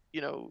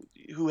 you know,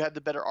 who had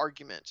the better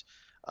argument,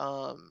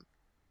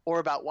 or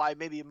about why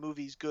maybe a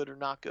movie's good or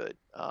not good,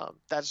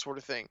 that sort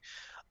of thing.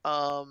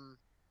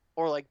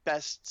 Or like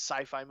best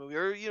sci-fi movie,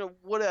 or, you know,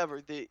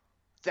 whatever.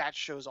 That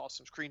show's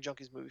awesome. Screen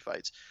Junkies Movie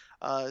Fights.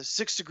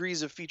 6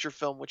 Degrees of Feature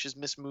Film, which is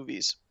Miss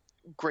Movies.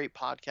 Great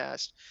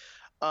podcast.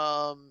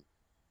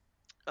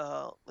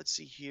 Let's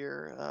see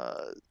here.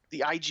 The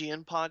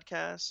IGN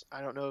podcast.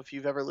 I don't know if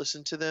you've ever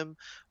listened to them,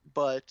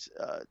 but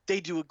they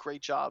do a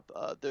great job.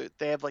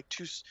 They have like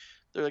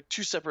they're like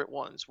two separate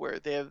ones where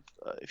they have,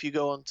 if you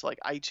go onto like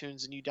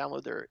iTunes and you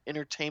download their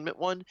entertainment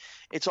one,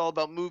 it's all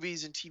about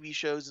movies and TV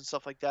shows and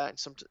stuff like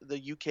that. And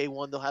the UK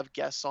one, they'll have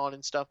guests on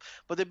and stuff,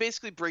 but they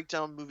basically break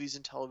down movies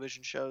and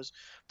television shows.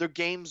 Their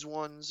games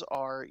ones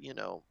are, you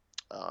know,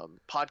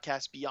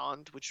 Podcast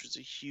Beyond, which was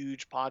a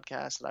huge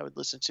podcast that I would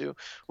listen to,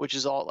 which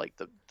is all like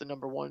the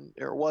number one,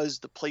 or was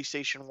the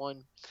PlayStation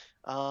one.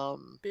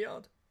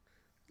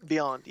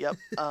 Beyond, yep.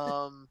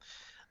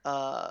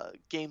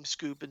 Game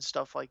Scoop and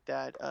stuff like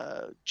that.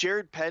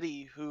 Jared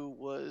Petty, who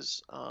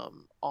was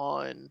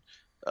on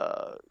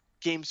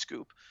Game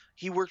Scoop,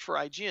 he worked for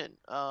IGN.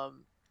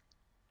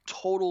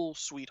 Total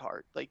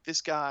sweetheart. Like,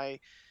 this guy,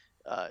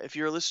 if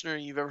you're a listener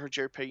and you've ever heard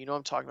Jared Petty, you know what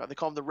I'm talking about. They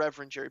call him the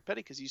Reverend Jared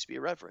Petty because he used to be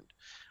a reverend,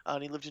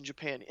 and he lived in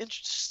Japan.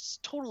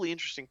 Totally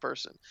interesting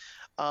person.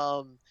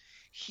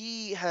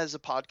 He has a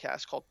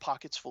podcast called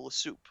Pockets Full of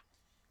Soup.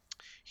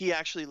 He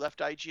actually left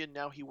IGN.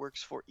 Now he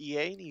works for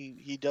EA, and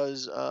he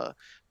does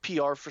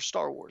PR for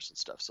Star Wars and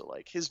stuff. So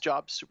like, his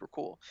job's super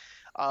cool.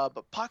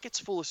 But Pockets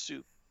Full of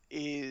Soup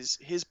is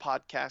his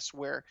podcast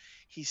where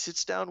he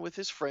sits down with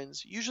his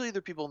friends. Usually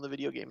they're people in the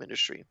video game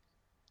industry.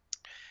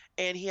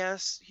 And he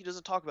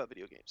doesn't talk about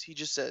video games. He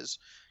just says,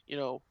 you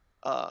know,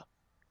 I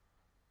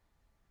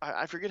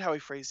forget how he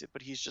phrased it,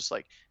 but he's just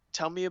like,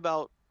 tell me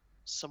about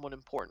someone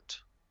important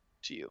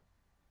to you.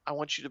 I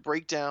want you to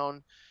break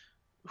down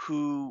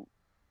who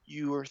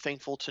you are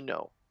thankful to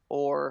know,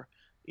 or,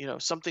 you know,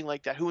 something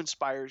like that. Who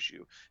inspires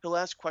you? He'll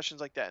ask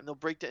questions like that, and they'll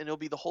break down, and it'll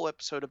be the whole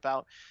episode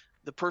about,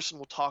 the person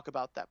will talk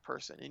about that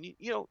person. And,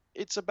 you know,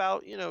 it's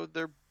about, you know,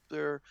 their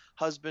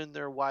husband,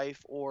 their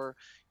wife, or,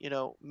 you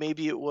know,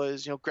 maybe it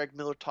was, you know, Greg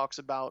Miller talks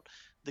about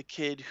the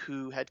kid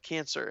who had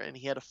cancer and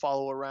he had to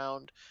follow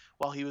around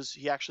while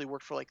he actually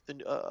worked for like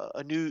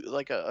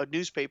a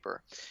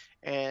newspaper,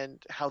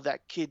 and how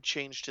that kid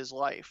changed his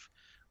life,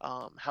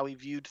 how he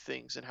viewed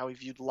things and how he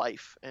viewed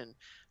life, and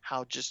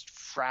how just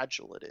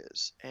fragile it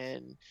is,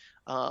 and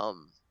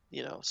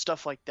you know,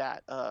 stuff like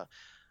that.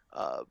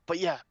 But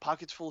yeah,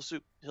 Pockets Full of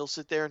Soup. He'll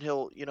sit there and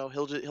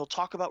he'll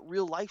talk about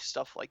real life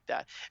stuff like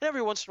that. And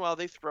every once in a while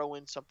they throw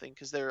in something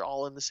because they're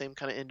all in the same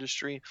kind of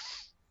industry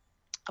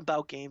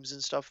about games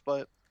and stuff.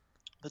 But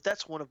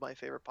that's one of my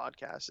favorite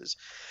podcasts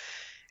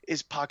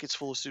is Pockets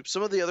Full of Soup.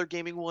 Some of the other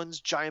gaming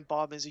ones, Giant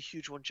Bomb is a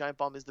huge one. Giant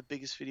Bomb is the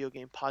biggest video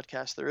game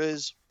podcast there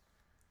is.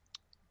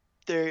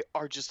 They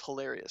are just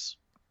hilarious.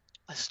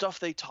 The stuff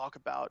they talk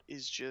about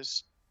is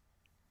just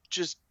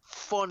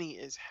funny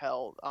as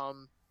hell.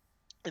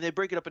 And they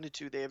break it up into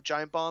two. They have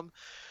Giant Bomb,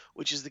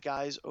 which is the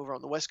guys over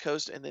on the West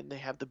Coast, and then they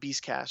have the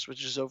Beastcast,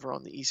 which is over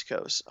on the East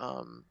Coast.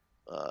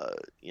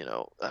 You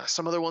know,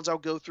 some other ones I'll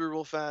go through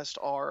real fast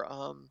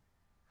are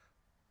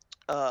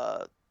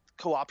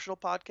Co-optional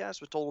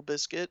Podcast with Total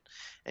Biscuit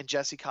and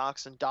Jesse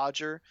Cox and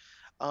Dodger.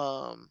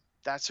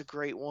 That's a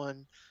great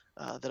one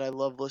that I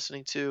love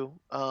listening to.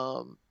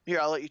 Here,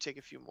 I'll let you take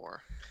a few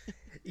more.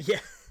 Yeah,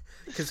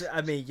 because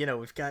I mean, you know,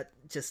 we've got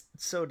just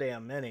so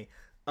damn many.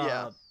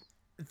 Yeah.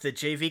 the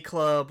JV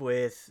Club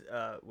with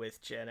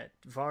Janet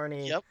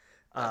Varney. Yep,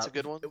 that's a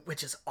good one.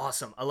 Which is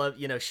awesome. I love,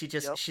 Yep.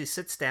 she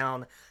sits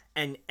down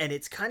and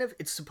it's kind of,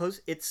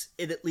 it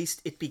at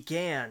least it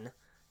began,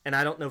 and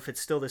I don't know if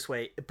it's still this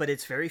way, but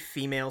it's very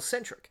female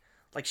centric.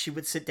 Like she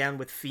would sit down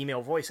with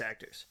female voice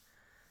actors.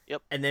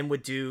 Yep. And then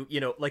would do,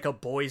 like a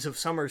Boys of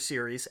Summer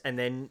series and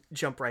then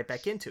jump right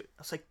back into it.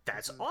 I was like,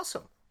 that's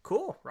awesome.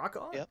 Cool. Rock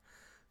on. Yep.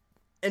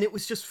 And it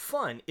was just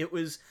fun. It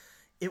was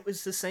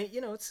the same,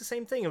 it's the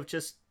same thing of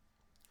just,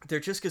 they're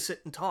just gonna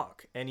sit and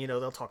talk, and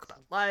they'll talk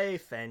about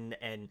life and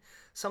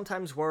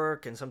sometimes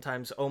work, and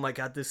sometimes, oh my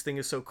god, this thing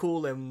is so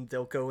cool, and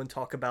they'll go and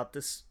talk about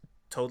this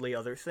totally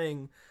other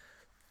thing.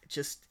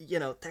 Just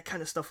that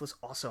kind of stuff was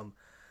awesome.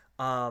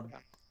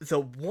 The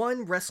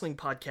one wrestling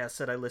podcast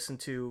that I listen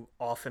to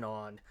off and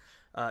on,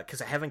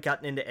 because I haven't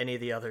gotten into any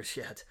of the others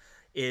yet,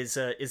 is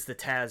the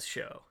Taz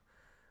Show.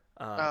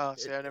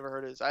 See, I never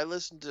heard of this. I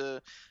listened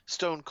to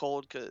Stone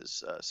Cold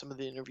because some of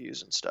the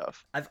interviews and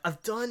stuff.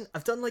 I've done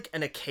like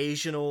an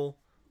occasional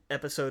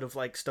episode of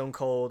like Stone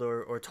Cold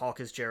or Talk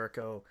Is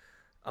Jericho,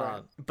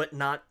 Right. but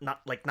not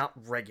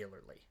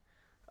regularly.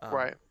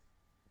 Right.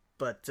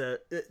 But the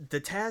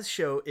Taz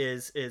Show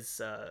is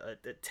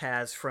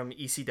Taz from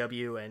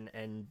ECW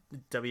and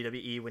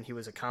WWE when he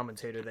was a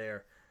commentator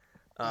there.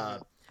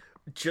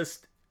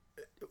 Just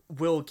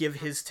will give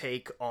his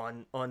take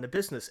on the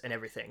business and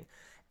everything.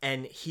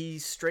 And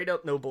he's straight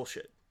up no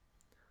bullshit.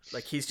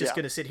 Like he's just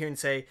gonna sit here and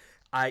say,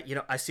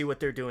 I see what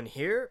they're doing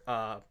here.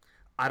 I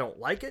don't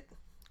like it,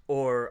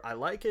 or I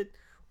like it,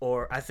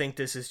 or I think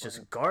this is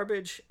just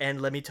garbage.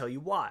 And let me tell you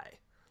why.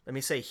 Let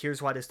me say,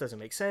 here's why this doesn't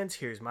make sense.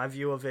 Here's my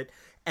view of it,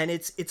 and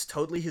it's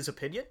totally his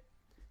opinion,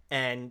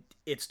 and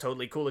it's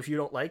totally cool if you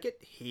don't like it.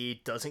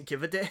 He doesn't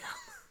give a damn.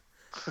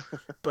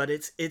 But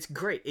it's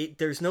great.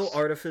 There's no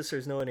artifice.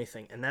 There's no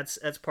anything, and that's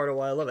part of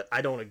why I love it.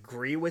 I don't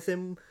agree with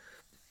him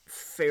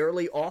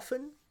fairly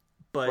often,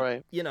 but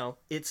Right.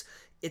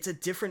 It's a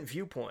different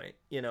viewpoint,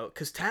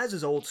 because Taz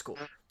is old school.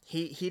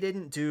 He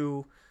didn't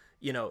do,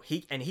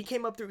 he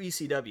came up through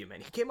ECW,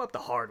 man. He came up the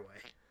hard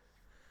way.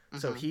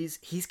 So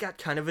he's got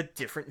kind of a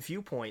different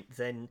viewpoint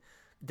than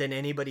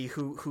anybody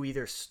who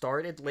either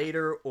started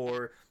later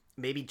or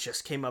maybe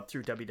just came up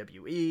through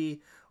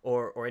WWE,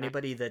 or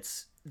anybody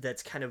that's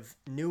kind of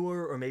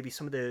newer, or maybe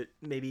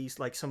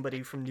like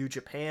somebody from New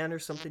Japan or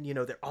something.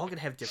 They're all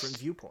gonna have different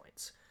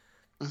viewpoints.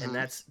 And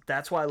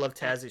that's why I love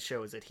Taz's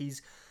show, is that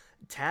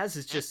Taz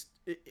is just,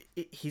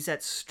 he's that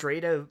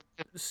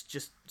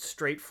just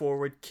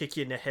straightforward, kick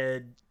you in the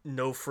head,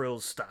 no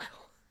frills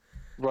style.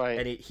 Right.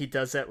 And he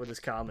does that with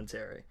his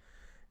commentary.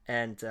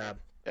 And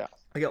Yeah.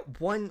 I got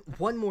one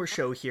more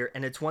show here,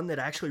 and it's one that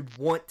I actually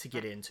want to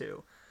get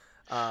into.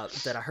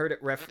 That I heard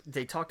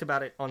they talked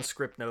about it on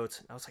Script Notes,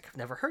 and I was like, I've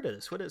never heard of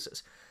this. What is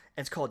this?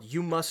 And it's called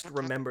You Must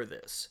Remember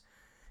This.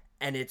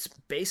 And it's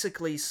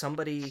basically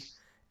somebody,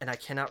 and I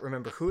cannot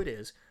remember who it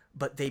is,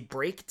 but they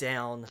break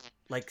down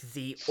like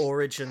the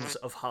origins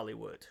of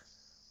Hollywood.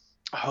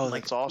 Oh,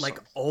 that's awesome. Like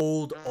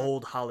old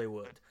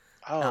Hollywood.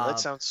 Oh, that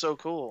sounds so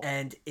cool.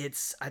 And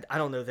it's, I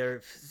don't know,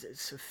 they're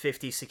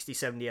 50, 60,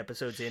 70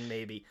 episodes in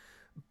maybe,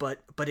 but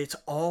it's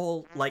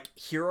all like,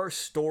 here are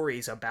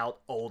stories about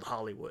old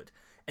Hollywood.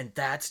 And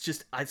that's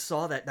just, I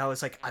saw that and I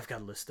was like, I've got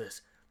to list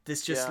this.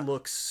 This just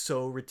looks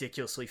so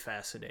ridiculously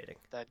fascinating.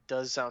 That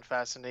does sound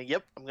fascinating.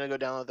 Yep, I'm going to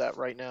go download that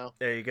right now.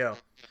 There you go.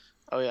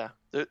 Oh, yeah.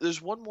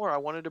 There's one more I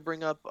wanted to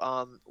bring up,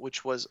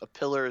 which was a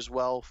pillar as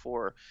well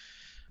for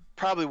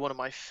probably one of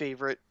my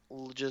favorite,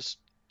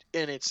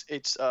 and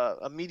it's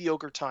A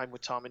Mediocre Time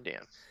with Tom and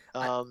Dan.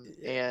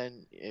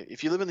 And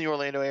if you live in the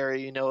Orlando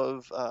area, you know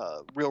of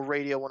Real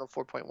Radio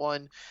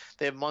 104.1.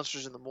 They have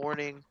Monsters in the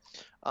Morning.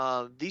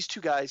 These two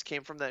guys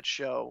came from that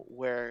show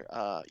where,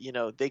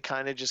 they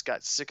kind of just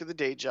got sick of the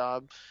day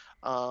job.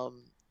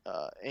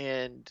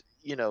 And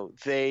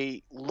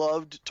they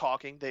loved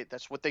talking.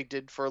 That's what they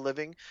did for a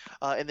living.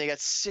 And they got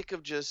sick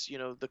of just,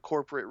 the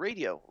corporate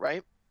radio,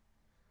 right?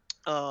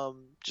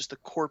 Just the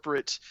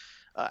corporate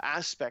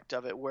aspect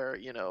of it, where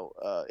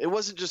it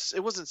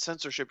wasn't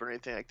censorship or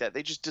anything like that.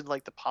 They just didn't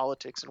like the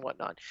politics and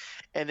whatnot,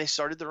 and they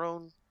started their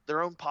own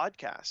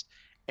podcast,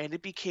 and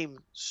it became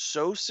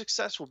so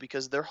successful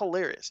because they're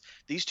hilarious.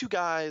 These two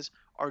guys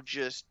are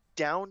just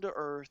down to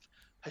earth,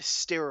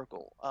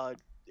 hysterical,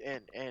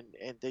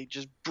 and they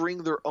just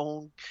bring their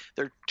own.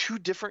 They're two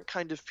different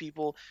kind of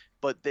people,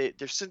 but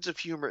their sense of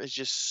humor is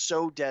just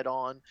so dead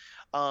on.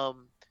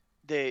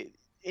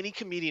 Any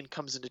comedian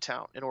comes into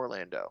town in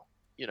Orlando,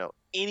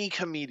 any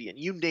comedian,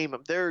 you name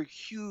them, they're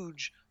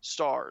huge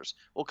stars,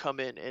 will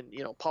come in, and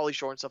Pauly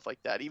Shore and stuff like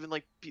that. Even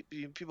like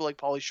people like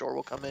Pauly Shore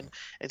will come in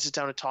and sit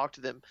down and talk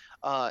to them,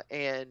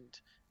 and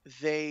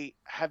they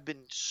have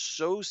been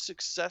so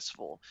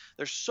successful.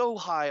 They're so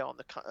high on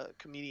the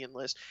comedian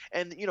list,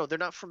 and they're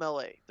not from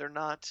LA. They're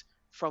not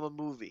from a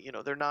movie.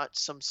 They're not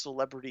some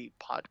celebrity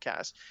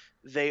podcast.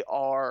 They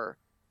are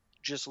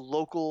just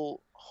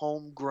local,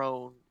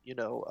 homegrown,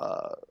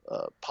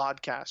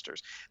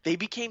 podcasters. They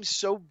became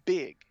so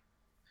big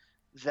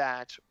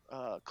that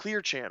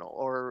Clear Channel,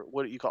 or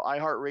what you call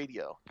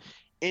iHeartRadio,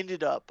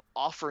 ended up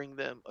offering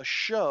them a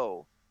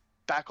show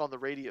back on the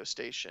radio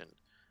station,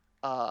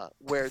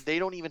 where they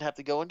don't even have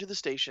to go into the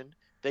station.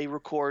 They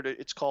record it.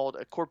 It's called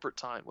A Corporate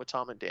Time with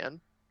Tom and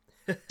Dan.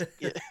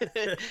 Yeah.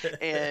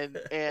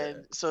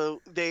 and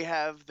so they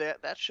have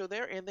that show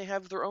there, and they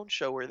have their own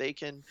show where they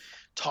can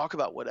talk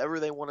about whatever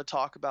they want to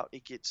talk about.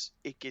 It gets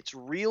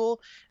real.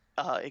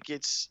 It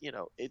gets,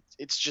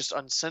 it's just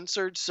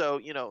uncensored. So,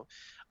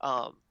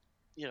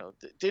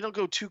 they don't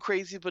go too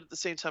crazy, but at the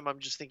same time, I'm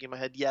just thinking in my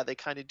head, yeah, they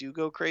kind of do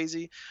go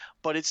crazy,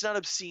 but it's not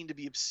obscene to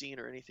be obscene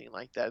or anything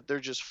like that. They're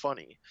just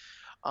funny.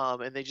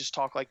 And they just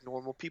talk like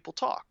normal people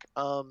talk.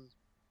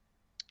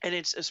 And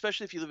it's,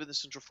 especially if you live in the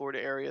Central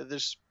Florida area,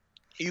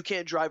 you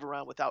can't drive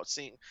around without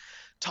seeing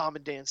Tom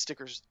and Dan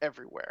stickers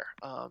everywhere.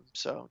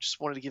 So just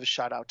wanted to give a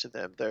shout out to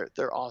them.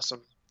 They're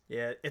awesome.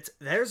 Yeah,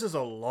 theirs is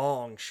a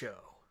long show.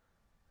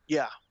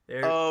 Yeah.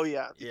 Oh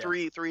yeah. Yeah.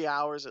 3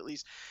 hours at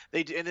least.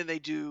 They do, and then they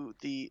do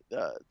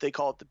they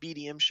call it the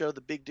BDM show,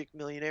 the Big Dick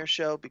Millionaire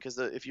show, because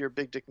if you're a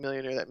Big Dick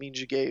Millionaire, that means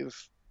you gave,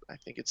 I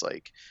think it's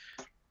like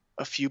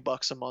a few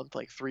bucks a month,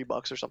 like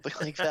 $3 or something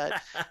like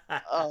that.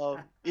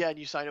 Yeah, and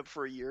you sign up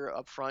for a year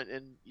up front,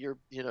 and you're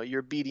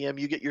BDM.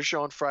 You get your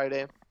show on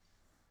Friday.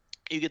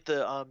 You get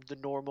the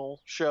normal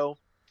show.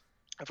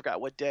 I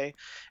forgot what day,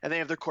 and they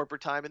have their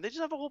corporate time, and they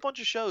just have a whole bunch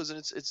of shows,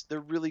 and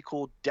they're really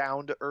cool,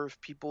 down to earth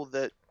people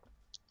that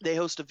they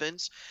host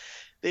events.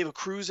 They have a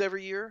cruise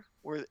every year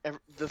where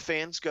the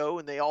fans go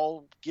and they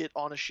all get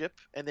on a ship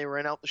and they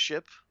rent out the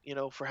ship,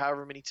 for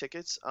however many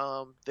tickets.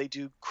 They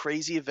do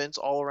crazy events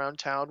all around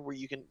town where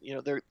you can,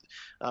 they're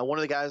one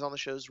of the guys on the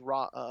show is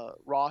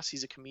Ross.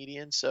 He's a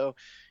comedian, so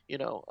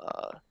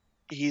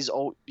he's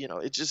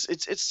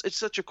it's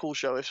such a cool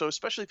show. So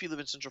especially if you live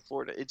in Central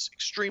Florida, it's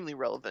extremely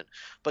relevant.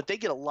 But they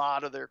get a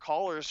lot of their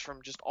callers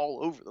from just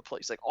all over the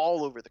place, like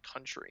all over the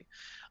country,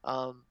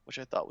 which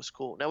I thought was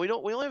cool. Now we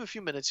only have a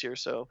few minutes here,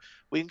 so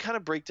we can kind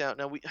of break down.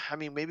 Now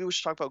maybe we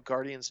should talk about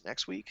Guardians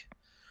next week.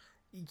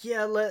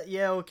 Yeah,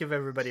 we'll give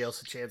everybody else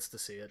a chance to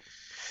see it.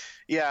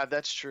 Yeah,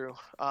 that's true.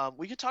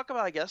 We could talk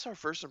about, I guess, our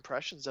first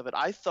impressions of it.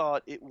 I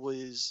thought it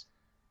was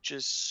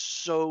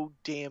just so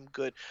damn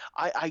good.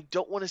 I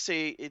don't want to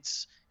say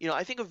it's,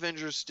 I think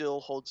Avengers still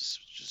holds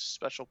just a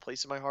special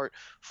place in my heart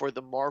for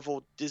the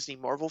Disney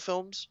Marvel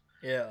films.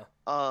 Yeah.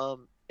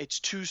 It's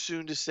too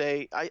soon to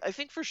say. I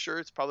think for sure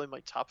it's probably my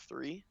top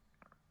 3.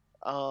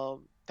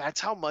 That's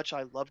how much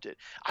I loved it.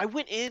 I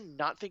went in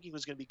not thinking it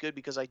was going to be good,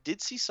 because I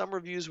did see some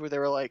reviews where they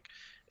were like,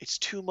 it's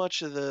too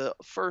much of the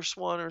first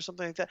one or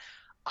something like that.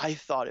 I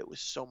thought it was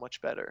so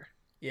much better.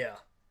 Yeah.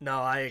 No,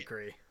 I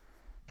agree.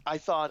 I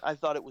thought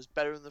it was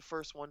better than the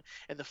first one,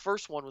 and the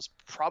first one was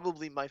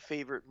probably my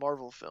favorite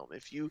Marvel film.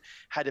 If you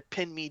had to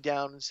pin me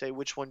down and say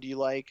which one do you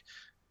like,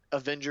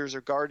 Avengers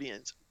or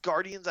Guardians,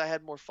 I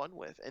had more fun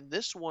with. And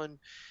this one,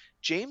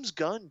 James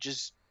Gunn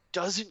just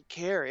doesn't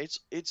care. He's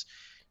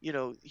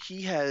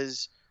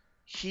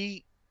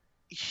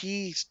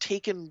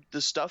taken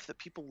the stuff that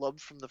people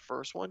loved from the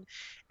first one,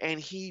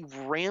 and he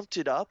ramped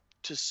it up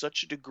to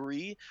such a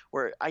degree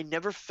where I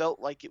never felt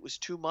like it was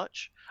too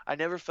much. I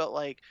never felt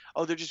like,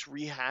 oh, they're just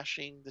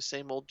rehashing the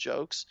same old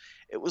jokes.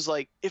 It was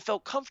like, it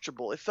felt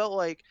comfortable. It felt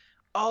like,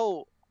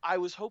 oh, I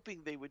was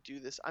hoping they would do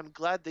this. I'm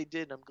glad they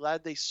did. I'm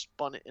glad they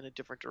spun it in a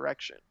different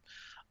direction.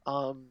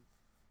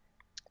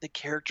 The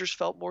characters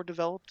felt more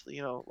developed,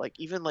 like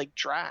even like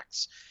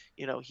Drax,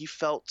 he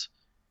felt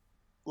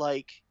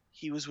like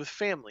he was with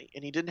family,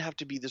 and he didn't have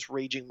to be this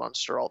raging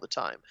monster all the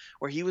time,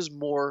 where he was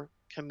more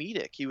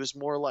comedic. He was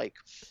more like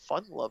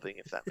fun loving,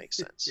 if that makes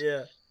sense.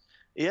 Yeah.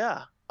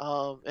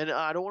 And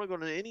I don't want to go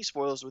into any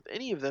spoilers with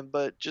any of them,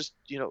 but just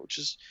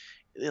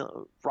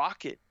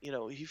Rocket,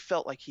 he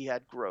felt like he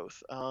had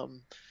growth.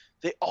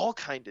 They all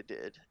kind of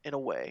did in a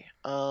way.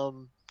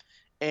 And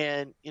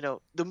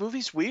the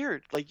movie's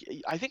weird. Like,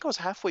 I think I was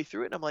halfway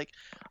through it and I'm like,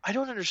 I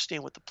don't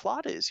understand what the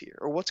plot is here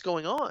or what's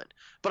going on,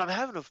 but I'm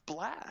having a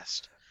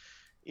blast.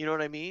 You know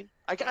what I mean?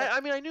 I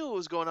mean, I knew what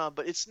was going on,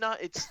 but it's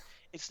not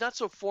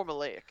so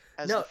formulaic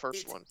as the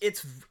first one.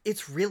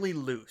 It's really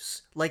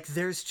loose. Like,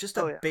 there's just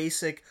a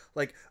basic,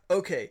 like,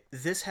 okay,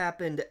 this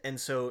happened, and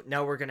so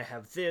now we're gonna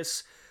have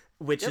this,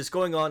 which is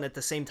going on at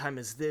the same time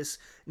as this.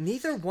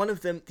 Neither one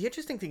of them. The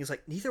interesting thing is,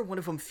 like, neither one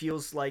of them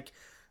feels like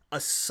a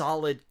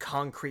solid,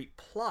 concrete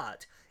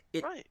plot.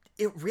 It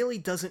really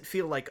doesn't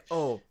feel like,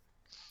 oh,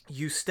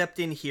 you stepped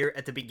in here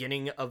at the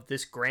beginning of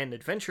this grand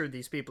adventure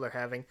these people are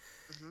having.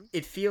 Mm-hmm.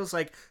 It feels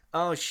like,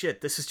 oh shit,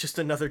 this is just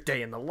another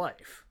day in the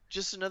life.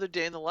 Just another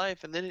day in the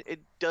life, and then it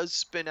does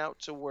spin out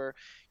to where,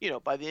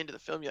 by the end of the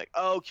film, you're like,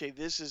 oh, okay,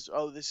 this is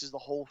the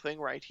whole thing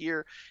right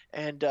here,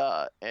 and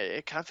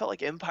it kind of felt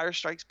like Empire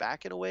Strikes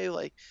Back in a way,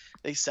 like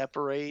they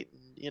separate,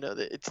 and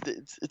it's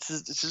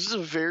just a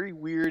very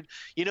weird.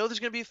 There's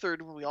gonna be a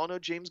third one. We all know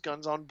James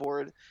Gunn's on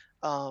board,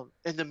 and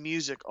the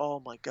music. Oh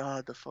my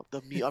God,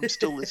 I'm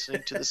still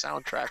listening to the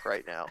soundtrack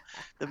right now.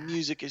 The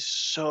music is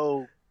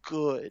so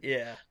good.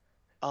 Yeah.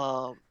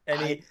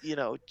 Any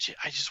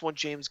I just want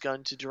James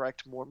Gunn to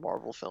direct more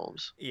Marvel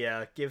films.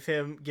 Yeah, give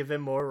him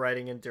more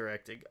writing and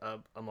directing.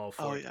 I'm all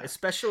Oh for it. yeah.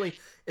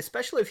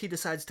 Especially if he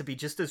decides to be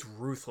just as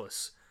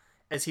ruthless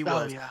as he Oh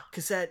was. yeah.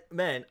 Cause that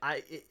man,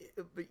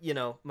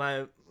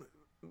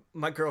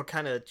 my girl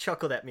kind of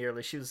chuckled at me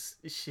earlier. She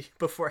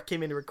before I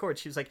came in to record,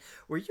 she was like,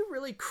 "Were you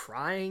really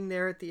crying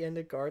there at the end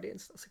of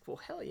Guardians?" I was like, "Well,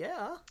 hell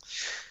yeah."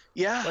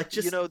 Yeah, Like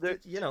just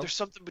there's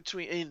something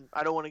between, and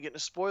I don't want to get into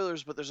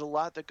spoilers, but there's a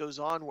lot that goes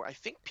on where I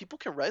think people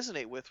can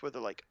resonate with, where they're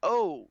like,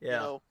 oh,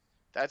 yeah,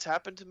 that's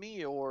happened to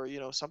me, or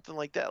something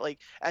like that. Like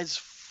as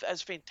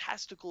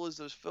fantastical as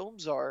those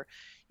films are,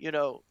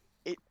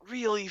 it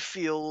really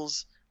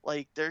feels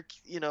like they're,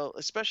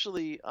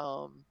 especially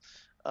uh,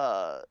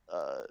 uh,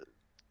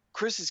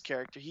 Chris's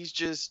character. He's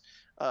just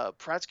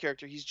Pratt's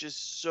character. He's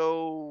just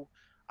so,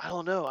 I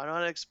don't know. I don't know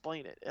how to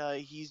explain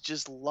it. He's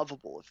just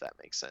lovable, if that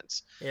makes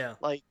sense. yeah.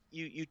 Like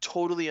you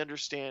totally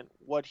understand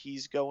what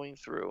he's going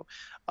through,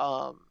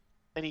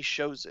 and he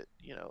shows it.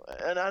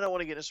 And I don't want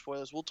to get into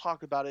spoilers. We'll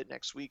talk about it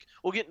next week.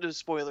 We'll get into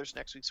spoilers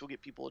next week, so we'll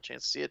get people a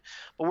chance to see it.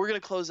 But we're gonna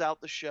close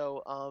out the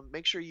show.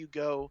 Make sure you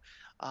go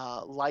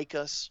like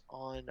us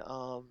on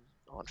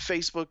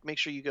Facebook. Make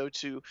sure you go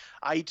to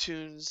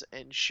iTunes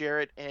and share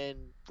it and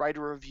write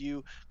a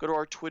review. Go to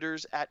our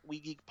Twitters at We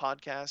Geek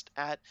Podcast,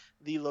 at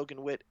The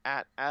Logan Witt,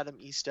 at Adam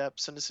Estep.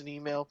 Send us an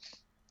email.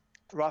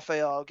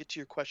 Raphael, I'll get to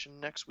your question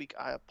next week.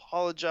 I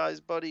apologize,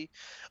 buddy.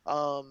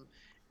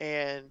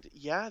 And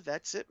yeah,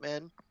 that's it,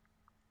 man.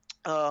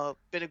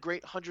 Been a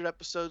great 100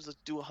 episodes. Let's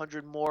do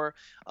 100 more.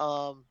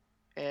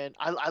 And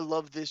I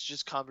love this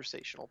just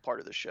conversational part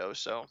of the show.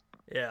 So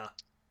Yeah.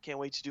 can't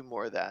wait to do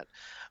more of that.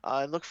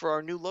 And look for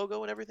our new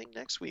logo and everything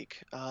next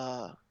week.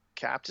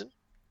 Captain.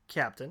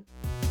 Captain.